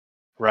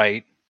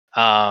 right?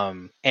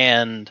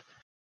 And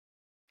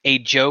a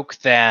joke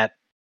that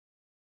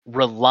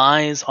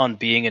relies on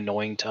being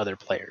annoying to other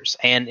players.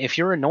 And if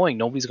you're annoying,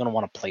 nobody's going to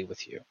want to play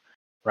with you,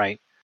 right?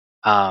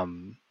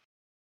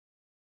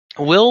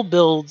 Will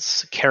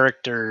builds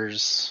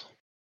characters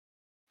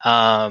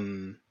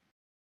one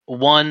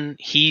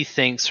he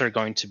thinks are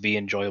going to be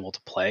enjoyable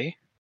to play,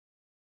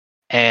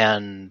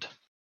 and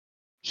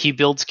he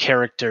builds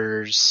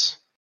characters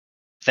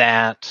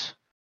that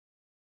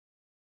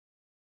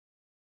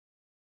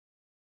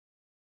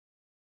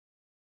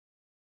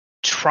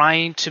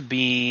trying to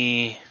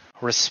be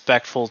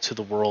respectful to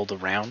the world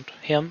around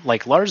him.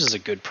 Like Lars is a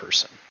good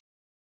person,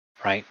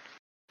 right?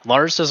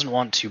 Lars doesn't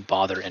want to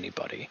bother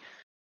anybody.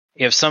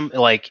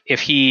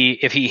 If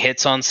he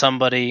hits on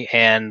somebody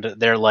and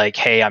they're like,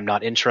 "Hey, I'm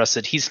not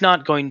interested," he's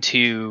not going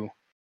to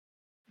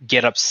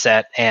get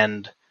upset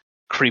and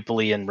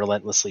creepily and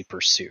relentlessly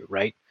pursue,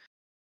 right?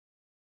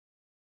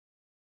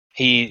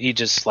 He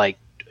just like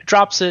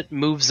drops it,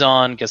 moves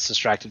on, gets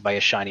distracted by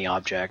a shiny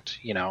object,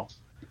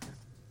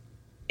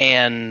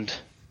 And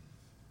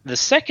the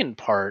second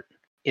part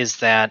is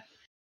that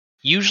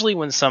usually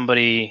when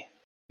somebody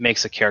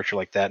makes a character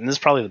like that, and this is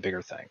probably the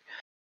bigger thing,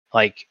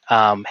 like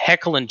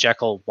Heckle and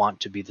Jekyll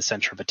want to be the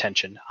center of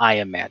attention, I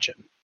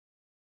imagine.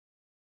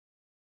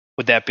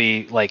 Would that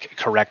be like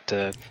correct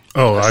to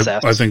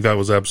assess? I think that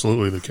was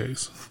absolutely the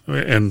case.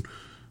 And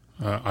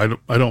I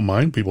don't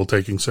mind people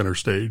taking center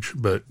stage,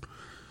 but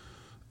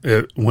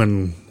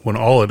when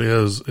all it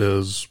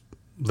is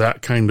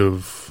that kind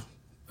of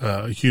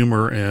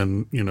humor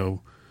and,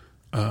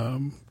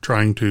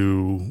 trying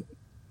to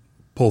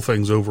pull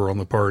things over on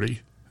the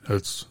party.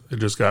 It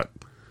just got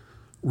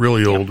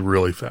really old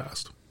really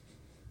fast.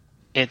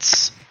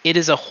 It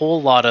is a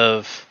whole lot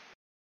of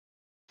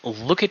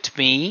look at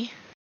me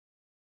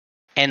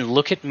and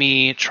look at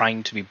me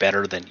trying to be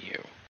better than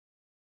you.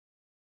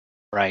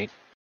 Right?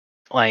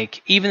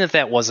 Like, even if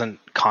that wasn't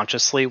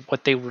consciously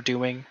what they were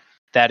doing,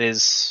 that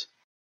is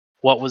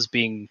what was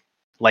being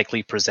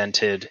likely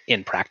presented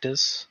in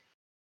practice.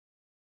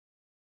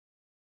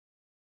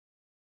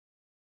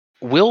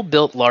 Will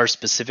built Lars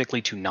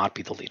specifically to not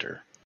be the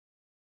leader.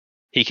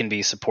 He can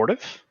be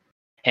supportive,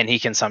 and he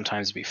can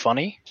sometimes be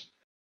funny,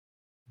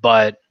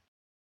 but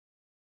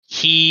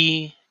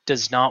he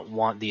does not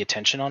want the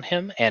attention on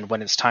him, and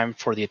when it's time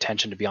for the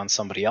attention to be on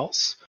somebody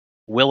else,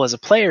 Will as a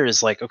player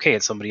is like, okay,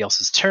 it's somebody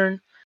else's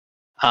turn.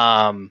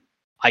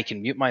 I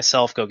can mute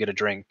myself, go get a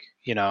drink,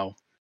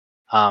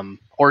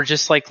 or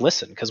just like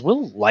listen, because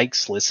Will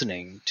likes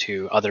listening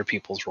to other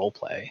people's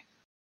roleplay,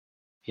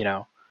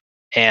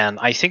 and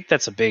I think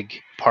that's a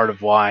big part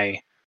of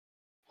why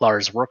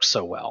Lars works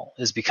so well,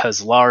 is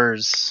because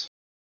Lars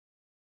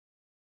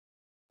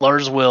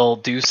will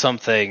do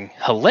something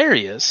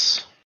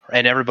hilarious,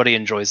 and everybody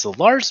enjoys the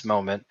Lars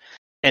moment,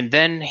 and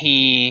then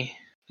he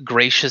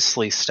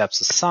graciously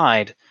steps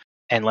aside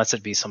and lets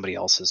it be somebody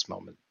else's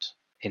moment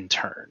in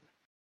turn.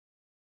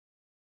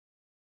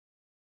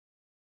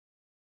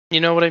 You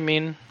know what I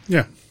mean?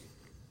 Yeah.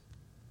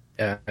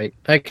 Yeah,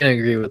 I can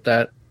agree with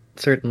that,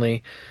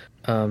 certainly.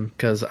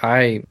 Because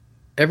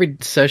every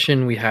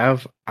session we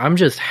have, I'm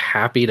just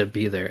happy to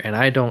be there, and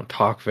I don't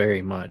talk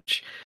very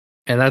much.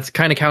 And that's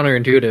kind of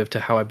counterintuitive to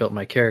how I built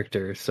my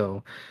character.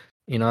 So,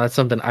 that's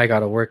something I got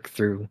to work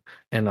through,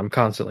 and I'm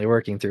constantly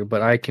working through.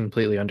 But I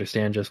completely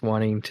understand just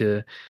wanting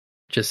to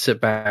just sit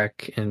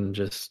back and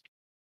just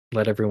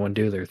let everyone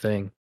do their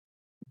thing.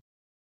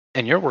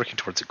 And you're working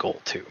towards a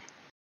goal, too.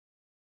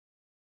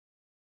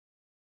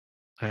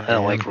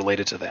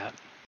 Related to that.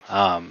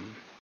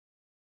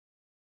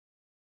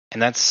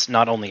 And that's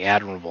not only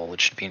admirable,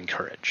 it should be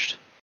encouraged,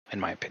 in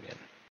my opinion.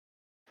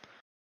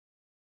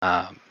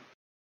 But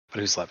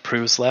who's left?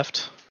 Prue's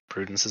left.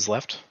 Prudence is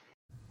left.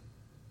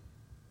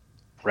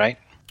 Right?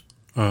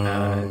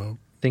 I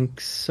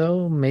think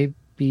so.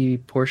 Maybe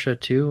Portia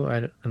too,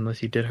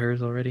 unless you did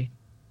hers already.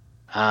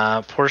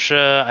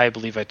 Portia, I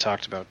believe I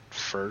talked about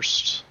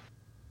first.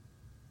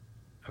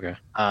 Okay.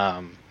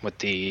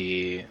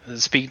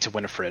 With speaking to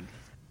Winifred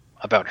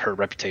about her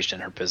reputation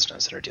and her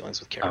business and her dealings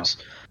with Karis.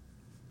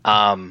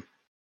 I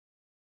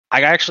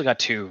actually got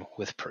 2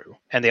 with Prue,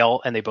 and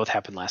they both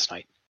happened last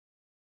night.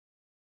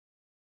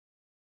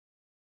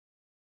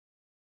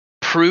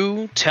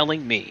 Prue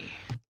telling me,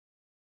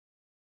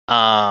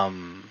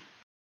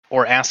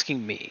 or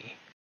asking me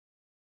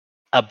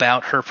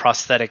about her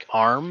prosthetic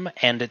arm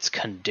and its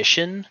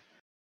condition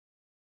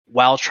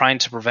while trying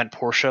to prevent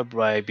Portia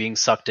by being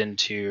sucked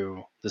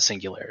into the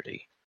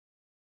singularity.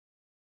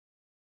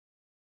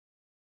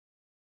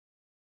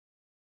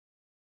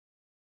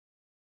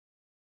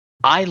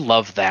 I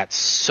love that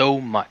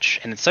so much,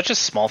 and it's such a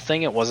small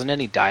thing. It wasn't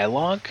any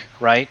dialogue,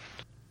 right?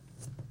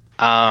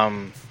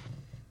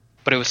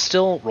 But it was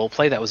still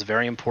roleplay that was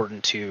very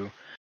important to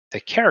the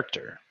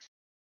character.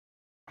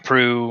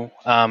 Prue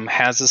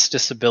has this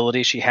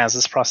disability. She has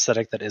this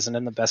prosthetic that isn't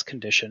in the best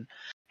condition,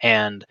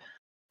 and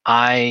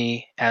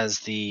I, as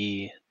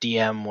the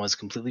DM, was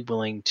completely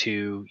willing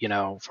to,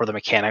 for the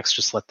mechanics,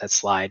 just let that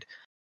slide.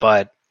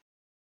 But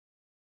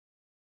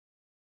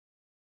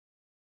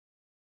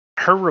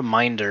her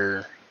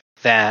reminder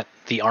that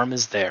the arm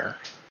is there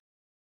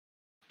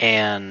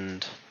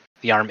and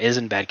the arm is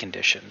in bad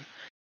condition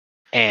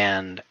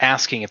and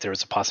asking if there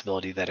was a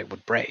possibility that it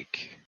would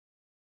break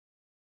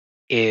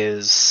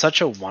is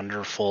such a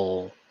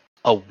wonderful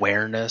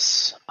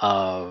awareness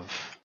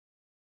of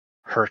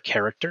her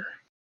character.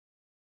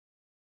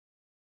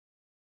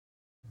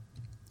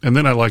 And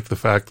then I like the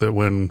fact that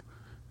when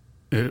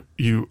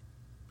you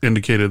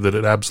indicated that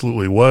it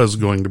absolutely was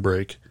going to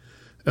break,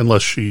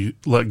 unless she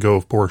let go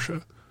of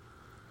Portia.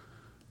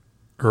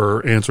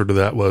 Her answer to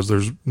that was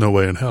there's no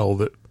way in hell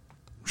that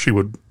she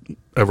would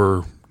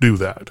ever do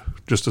that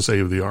just to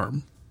save the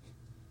arm.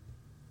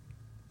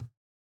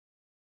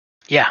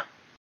 Yeah.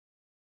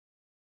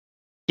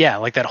 Yeah,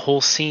 like that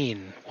whole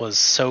scene was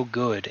so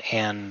good,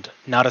 and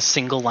not a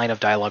single line of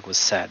dialogue was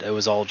said. It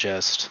was all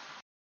just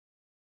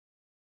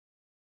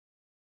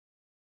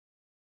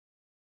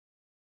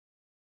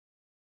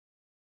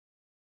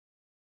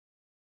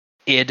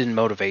id and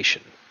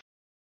motivation.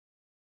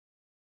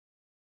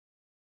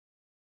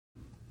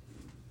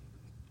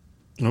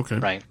 Okay.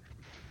 Right.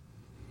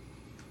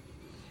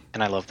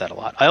 And I love that a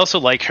lot. I also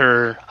like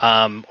her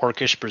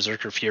orcish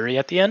berserker fury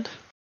at the end.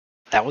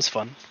 That was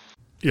fun.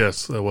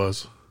 Yes, that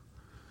was.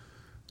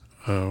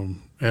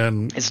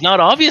 And it's not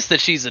obvious that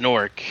she's an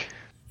orc.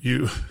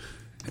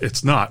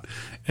 It's not.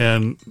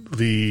 And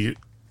the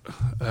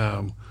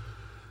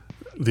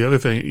other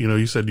thing,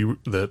 you said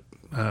that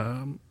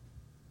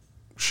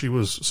she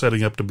was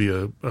setting up to be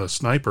a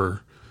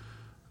sniper.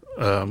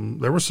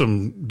 there was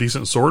some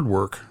decent sword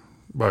work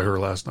by her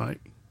last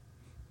night.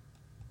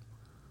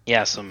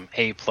 Yeah, some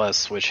A+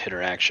 switch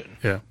hitter action.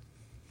 Yeah.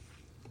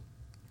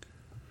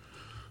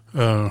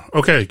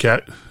 Okay,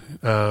 Kat.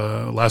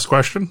 Last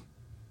question.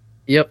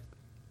 Yep.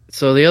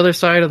 So the other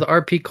side of the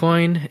RP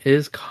coin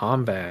is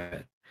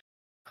combat.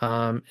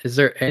 Is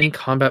there any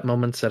combat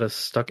moments that have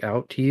stuck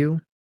out to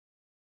you?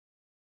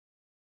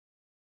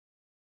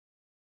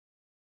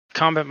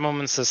 Combat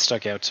moments that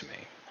stuck out to me.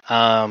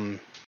 I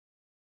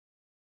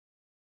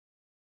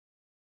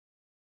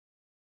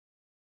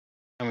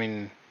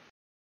mean,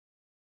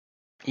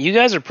 you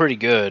guys are pretty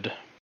good.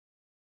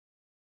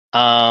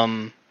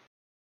 I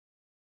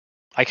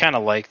kind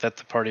of like that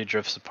the party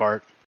drifts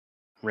apart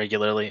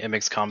regularly. It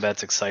makes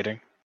combats exciting.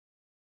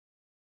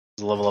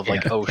 The level of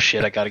like, oh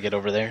shit, I got to get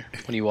over there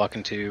when you walk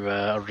into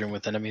a room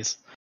with enemies.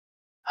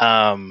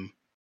 I'll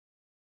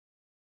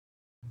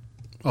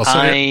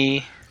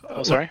say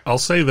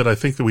that I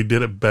think that we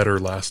did it better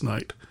last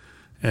night,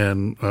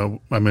 and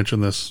I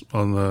mentioned this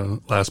on the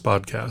last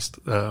podcast.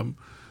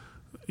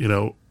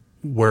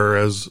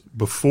 Whereas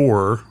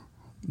before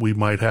we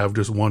might have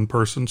just one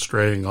person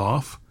straying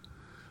off,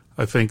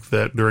 I think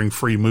that during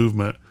free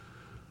movement,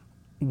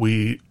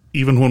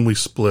 even when we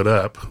split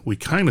up, we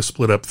kind of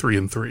split up 3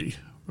 and 3,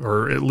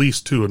 or at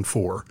least 2 and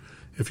 4,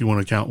 if you want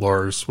to count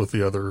Lars with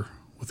the other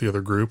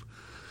group.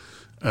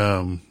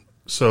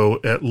 So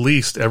at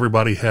least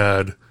everybody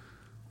had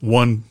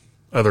one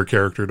other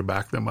character to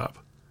back them up.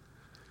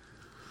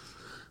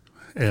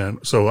 And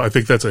so I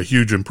think that's a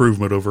huge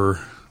improvement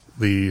over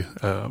the,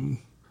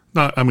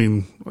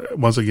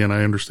 once again,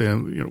 I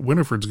understand,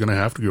 Winifred's going to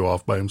have to go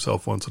off by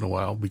himself once in a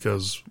while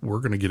because we're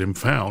going to get him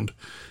found.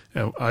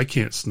 I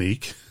can't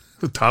sneak.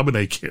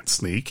 Tabane can't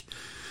sneak.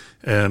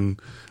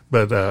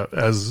 But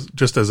as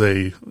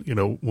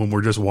when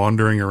we're just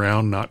wandering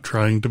around, not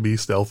trying to be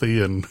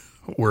stealthy, and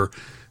we're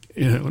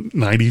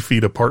 90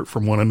 feet apart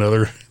from one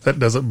another, that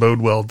doesn't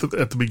bode well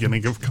at the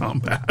beginning of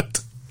combat.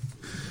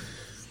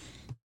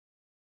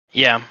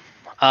 Yeah.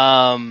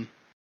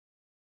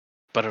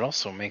 But it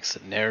also makes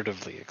it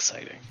narratively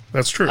exciting.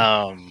 That's true.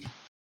 Yeah,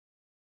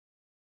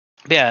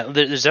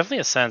 there's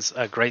definitely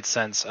a great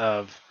sense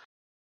of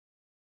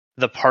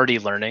the party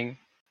learning,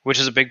 which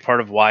is a big part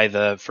of why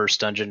the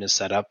first dungeon is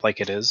set up like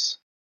it is.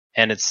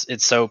 And it's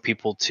so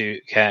people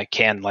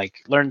can like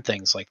learn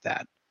things like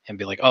that and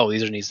be like, oh,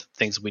 these are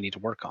things we need to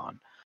work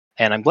on.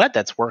 And I'm glad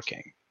that's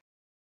working.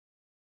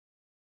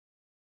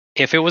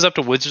 If it was up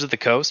to Wizards of the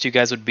Coast, you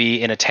guys would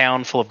be in a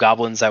town full of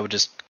goblins that would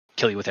just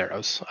kill you with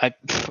arrows.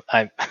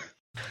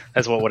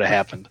 That's what would have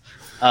happened.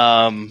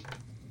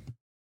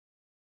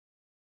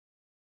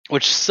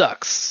 Which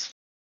sucks.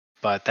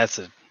 But that's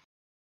a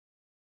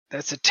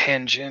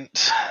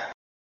tangent.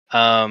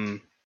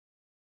 Favorite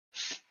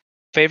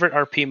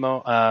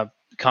RP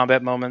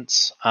combat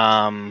moments.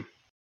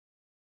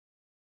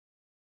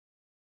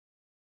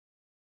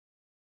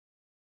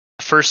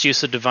 First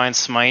use of Divine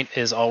Smite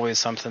is always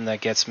something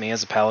that gets me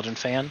as a Paladin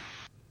fan.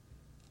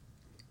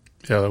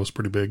 Yeah, that was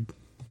pretty big.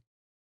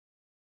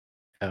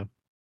 Yeah.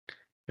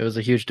 It was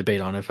a huge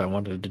debate on if I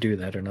wanted to do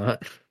that or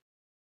not.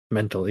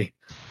 Mentally.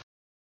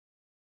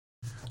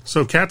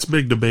 So Kat's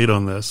big debate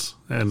on this,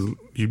 and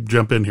you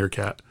jump in here,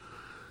 Kat,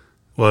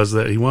 was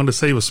that he wanted to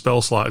save a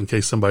spell slot in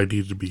case somebody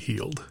needed to be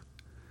healed.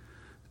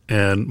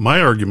 And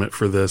my argument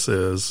for this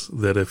is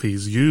that if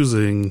he's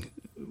using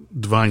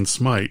Divine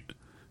Smite,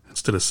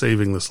 instead of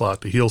saving the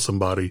slot to heal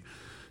somebody,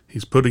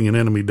 he's putting an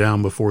enemy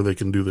down before they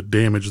can do the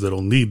damage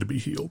that'll need to be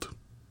healed.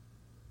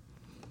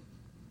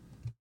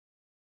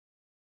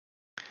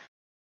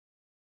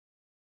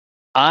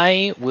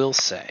 I will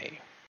say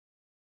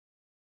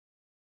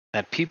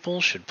that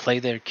people should play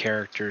their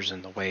characters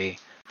in the way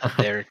that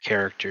their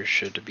characters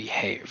should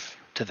behave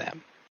to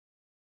them.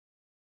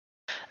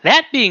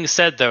 That being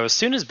said, though, as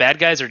soon as bad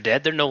guys are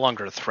dead, they're no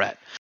longer a threat.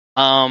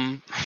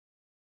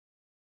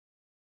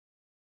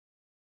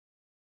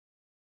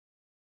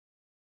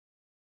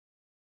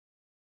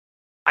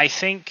 I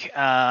think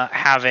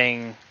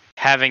having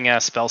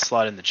a spell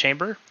slot in the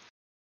chamber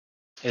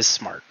is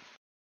smart.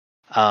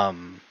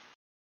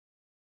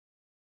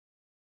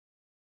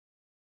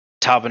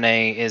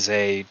 Tabane is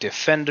a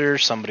defender,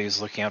 somebody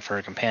who's looking out for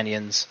her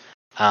companions.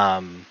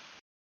 I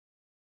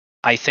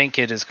think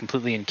it is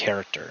completely in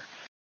character.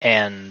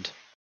 And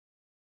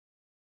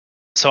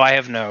so I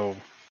have no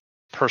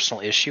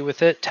personal issue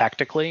with it,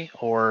 tactically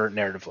or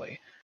narratively.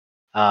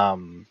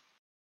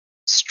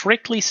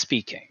 Strictly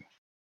speaking,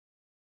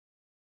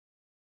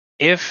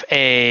 if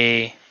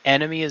a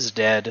enemy is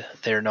dead,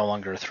 they're no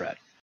longer a threat.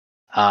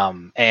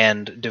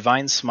 And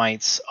Divine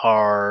Smites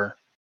are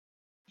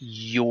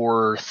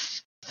your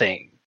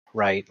thing,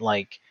 right?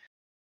 Like,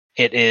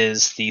 it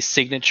is the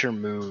signature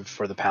move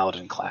for the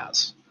Paladin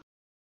class.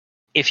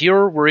 If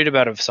you're worried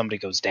about if somebody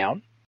goes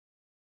down,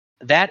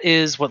 that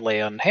is what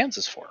Lay on Hands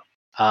is for.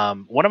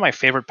 One of my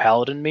favorite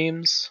Paladin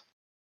memes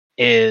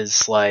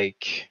is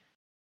like,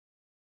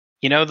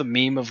 you know, the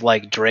meme of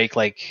like Drake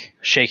like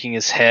shaking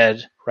his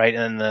head, right,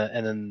 and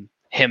then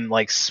him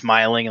like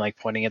smiling and like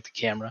pointing at the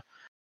camera.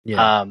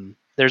 Yeah.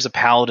 there's a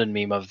paladin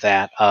meme of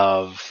that,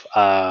 of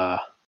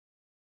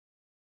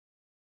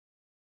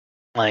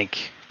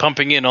like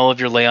pumping in all of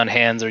your lay on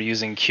hands or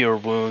using cure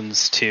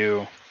wounds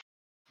to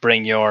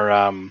bring your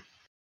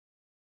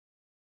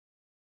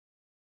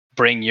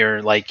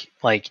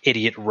like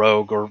idiot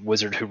rogue or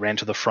wizard who ran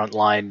to the front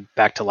line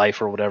back to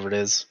life or whatever it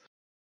is.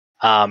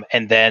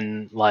 And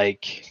then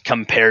like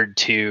compared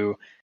to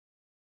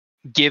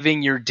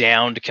giving your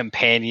downed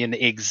companion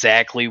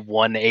exactly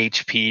 1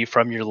 HP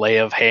from your lay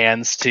of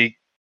hands to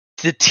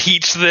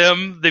teach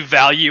them the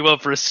value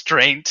of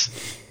restraint.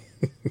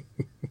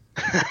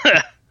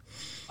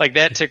 Like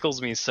that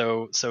tickles me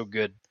so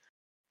good.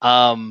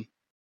 But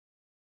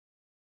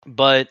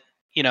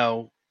you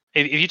know,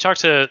 if you talk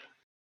to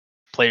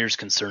players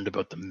concerned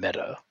about the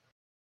meta,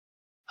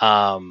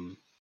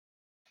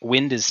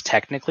 Wind is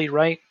technically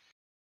right,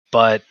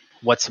 but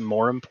what's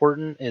more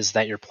important is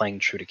that you're playing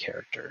true to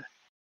character.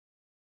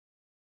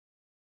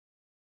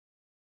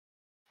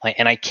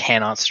 And I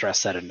cannot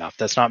stress that enough.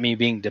 That's not me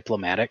being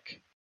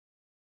diplomatic.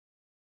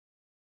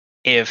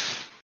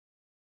 If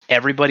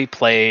everybody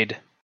played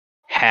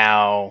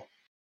how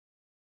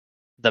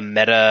the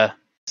meta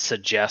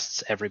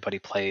suggests everybody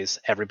plays,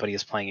 everybody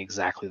is playing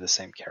exactly the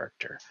same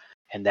character.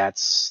 And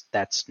that's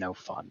no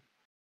fun,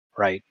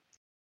 right?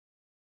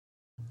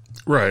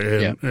 Right,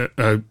 and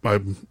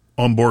I'm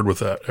on board with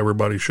that.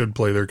 Everybody should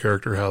play their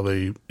character how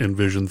they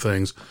envision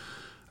things.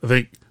 I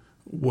think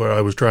what I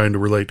was trying to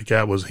relate to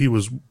Catt was he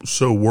was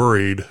so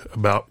worried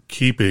about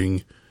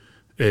keeping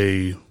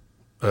a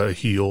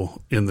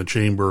heal in the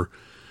chamber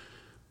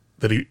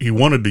that he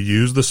wanted to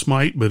use the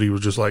smite, but he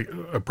was just like,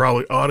 I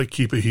probably ought to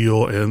keep a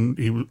heal, and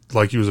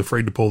he was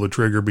afraid to pull the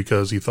trigger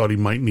because he thought he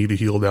might need a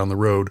heal down the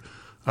road.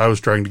 I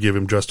was trying to give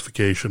him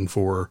justification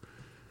for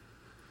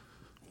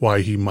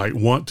why he might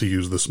want to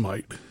use the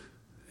smite,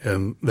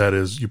 and that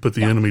is, you put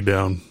the enemy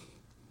down.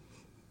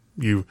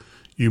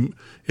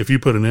 If you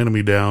put an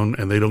enemy down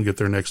and they don't get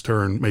their next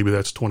turn, maybe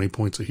that's 20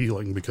 points of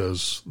healing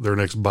because their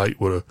next bite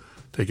would have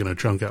taken a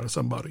chunk out of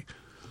somebody.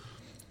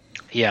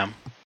 Yeah.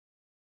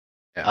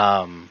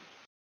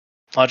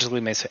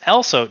 Logically makes sense.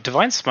 Also,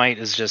 Divine Smite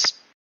is just,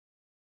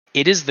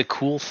 it is the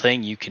cool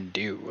thing you can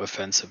do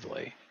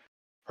offensively,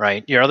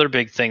 right? Your other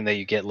big thing that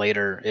you get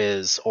later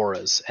is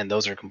auras, and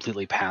those are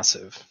completely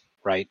passive,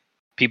 right?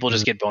 People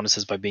just get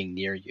bonuses by being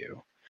near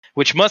you,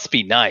 which must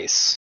be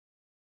nice.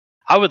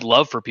 I would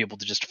love for people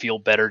to just feel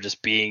better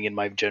just being in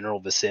my general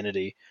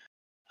vicinity.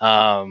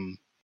 But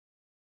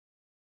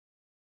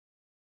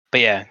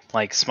yeah,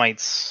 like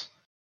smites.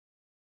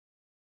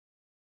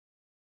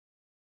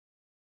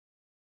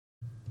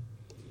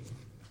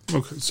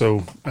 Okay,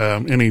 so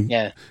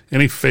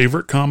any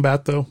favorite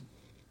combat though?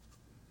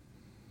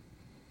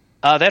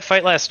 That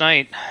fight last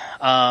night,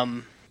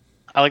 I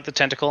like the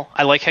tentacle.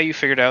 I like how you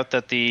figured out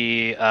that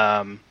the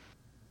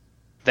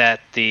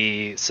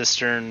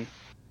cistern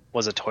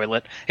was a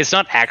toilet. It's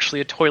not actually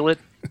a toilet.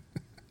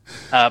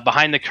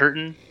 Behind the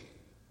curtain,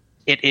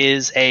 it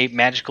is a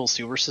magical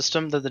sewer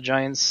system that the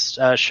Giants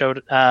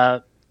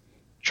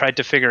tried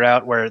to figure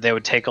out, where they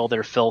would take all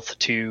their filth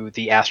to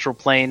the astral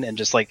plane and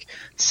just like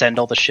send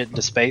all the shit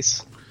into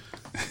space.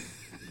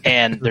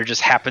 And there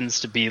just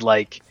happens to be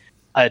like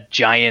a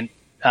giant,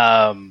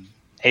 a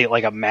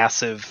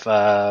massive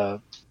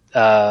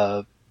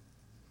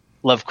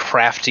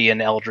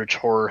Lovecraftian eldritch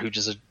horror who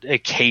just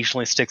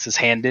occasionally sticks his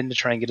hand in to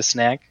try and get a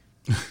snack.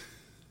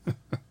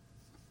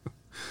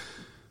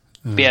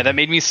 Yeah, that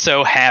made me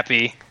so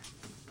happy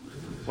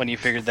when you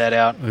figured that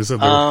out. I said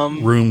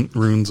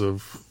runes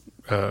of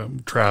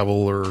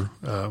travel, or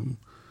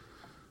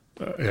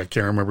I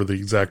can't remember the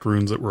exact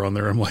runes that were on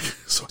there. I'm like,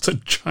 so it's a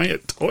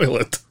giant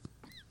toilet.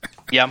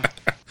 Yeah.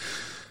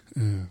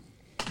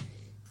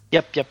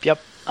 Yep.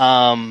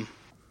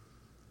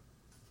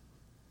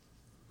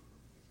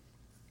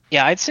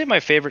 Yeah, I'd say my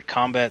favorite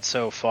combat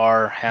so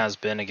far has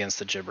been against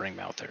the Gibbering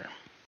Mouther.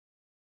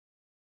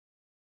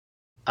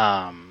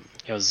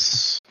 It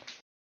was...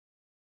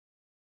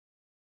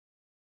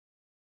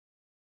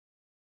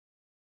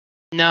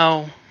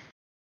 No.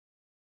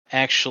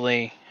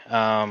 Actually,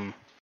 the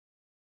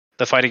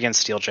fight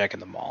against Steeljack in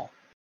the mall.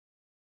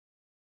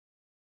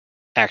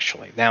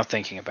 Actually, now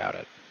thinking about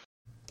it.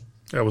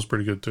 That was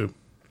pretty good too.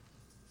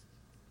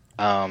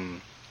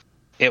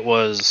 It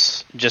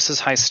was just as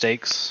high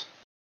stakes,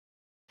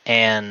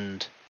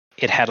 and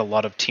it had a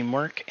lot of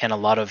teamwork and a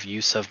lot of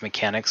use of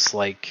mechanics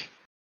like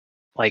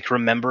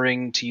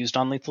remembering to use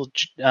non-lethal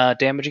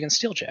damage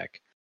against Steeljack.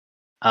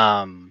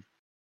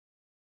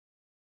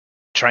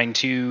 Trying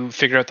to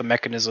figure out the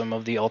mechanism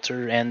of the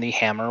altar and the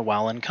hammer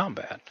while in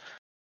combat.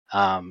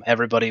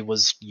 Everybody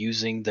was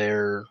using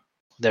their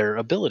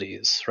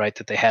abilities, right,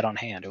 that they had on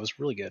hand. It was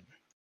really good.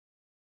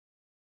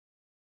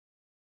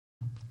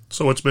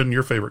 So what's been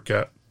your favorite,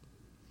 Catt?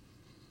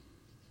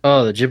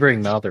 Oh, the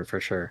Gibbering Mouther for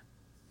sure.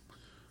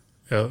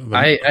 Yeah,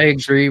 I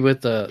agree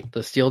with the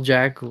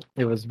Steeljack.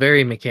 It was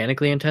very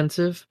mechanically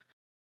intensive,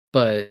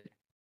 but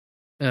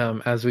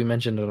as we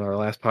mentioned in our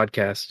last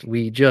podcast,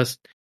 we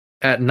just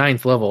at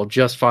 9th level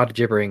just fought a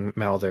Gibbering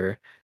Mouther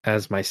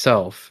as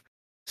myself.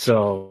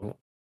 So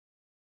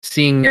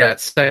seeing that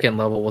second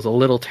level was a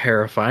little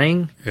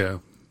terrifying. Yeah.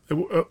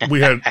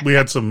 We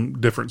had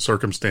some different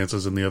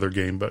circumstances in the other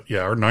game, but yeah,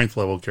 our 9th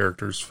level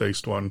characters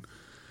faced one,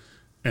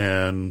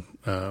 and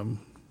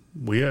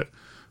we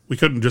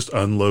couldn't just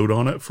unload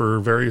on it for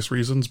various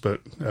reasons,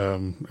 but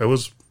that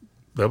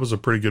was a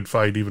pretty good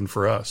fight even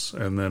for us.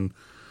 And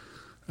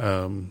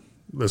then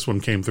this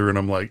one came through, and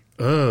I'm like,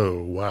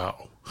 oh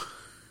wow,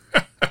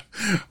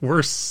 we're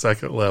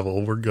 2nd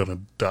level, we're gonna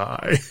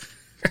die.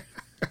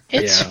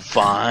 It's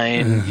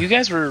fine. You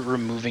guys were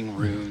removing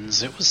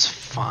runes. It was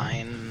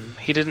fine.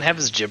 He didn't have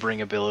his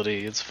gibbering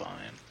ability. It's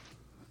fine.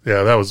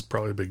 Yeah, that was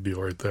probably a big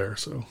deal right there.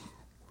 So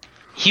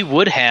he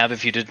would have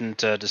if you didn't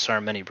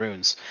disarm many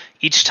runes.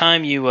 Each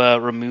time you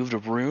removed a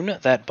rune,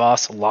 that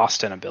boss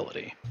lost an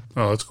ability.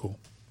 Oh, that's cool.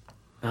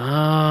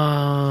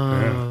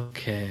 Oh,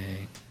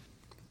 okay.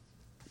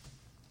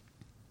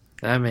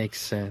 That makes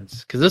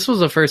sense. Because this was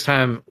the first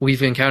time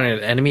we've encountered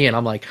an enemy, and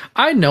I'm like,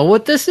 I know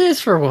what this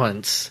is for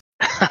once.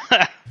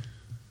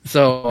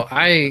 So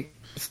I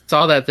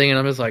saw that thing, and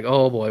I'm just like,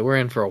 oh boy, we're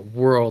in for a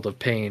world of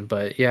pain.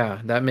 But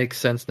yeah, that makes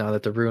sense now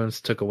that the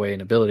runes took away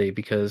an ability,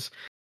 because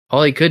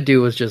all he could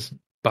do was just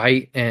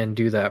bite and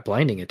do that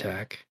blinding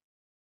attack.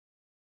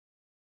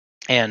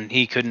 And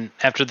he couldn't,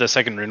 after the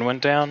second rune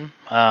went down,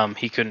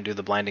 he couldn't do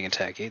the blinding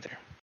attack either.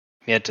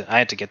 I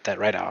had to get that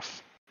right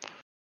off.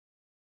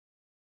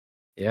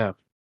 Yeah.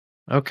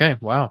 Okay,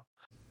 wow.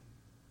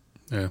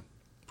 Yeah.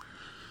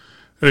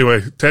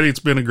 Anyway, Teddy, it's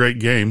been a great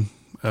game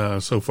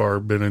so far.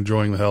 Been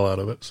enjoying the hell out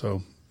of it.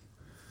 So,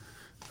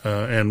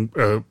 and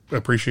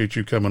appreciate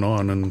you coming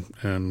on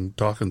and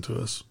talking to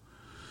us.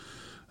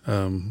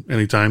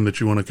 Anytime that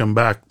you want to come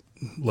back,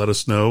 let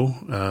us know.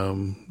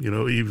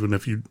 Even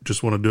if you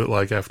just want to do it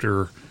like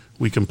after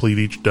we complete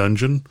each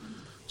dungeon,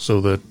 so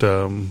that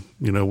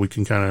we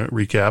can kind of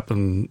recap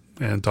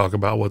and talk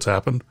about what's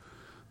happened.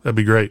 That'd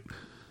be great.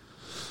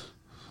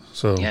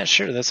 So yeah,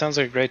 sure. That sounds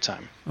like a great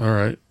time. All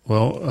right.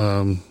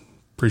 Well,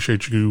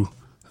 appreciate you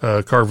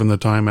carving the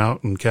time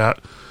out, and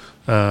Catt,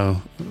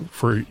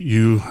 for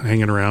you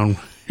hanging around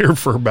here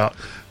for about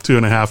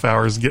 2.5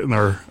 hours getting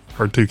our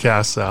 2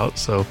 casts out.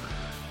 So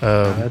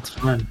that's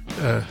fun.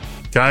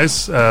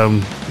 Guys,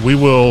 we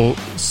will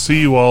see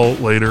you all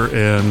later.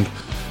 And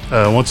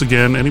once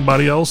again,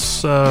 anybody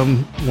else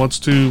wants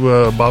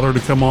to bother to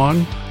come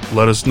on,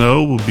 let us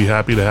know. We'll be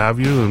happy to have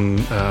you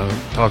and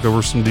talk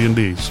over some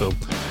D&D. So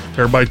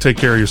everybody take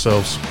care of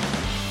yourselves.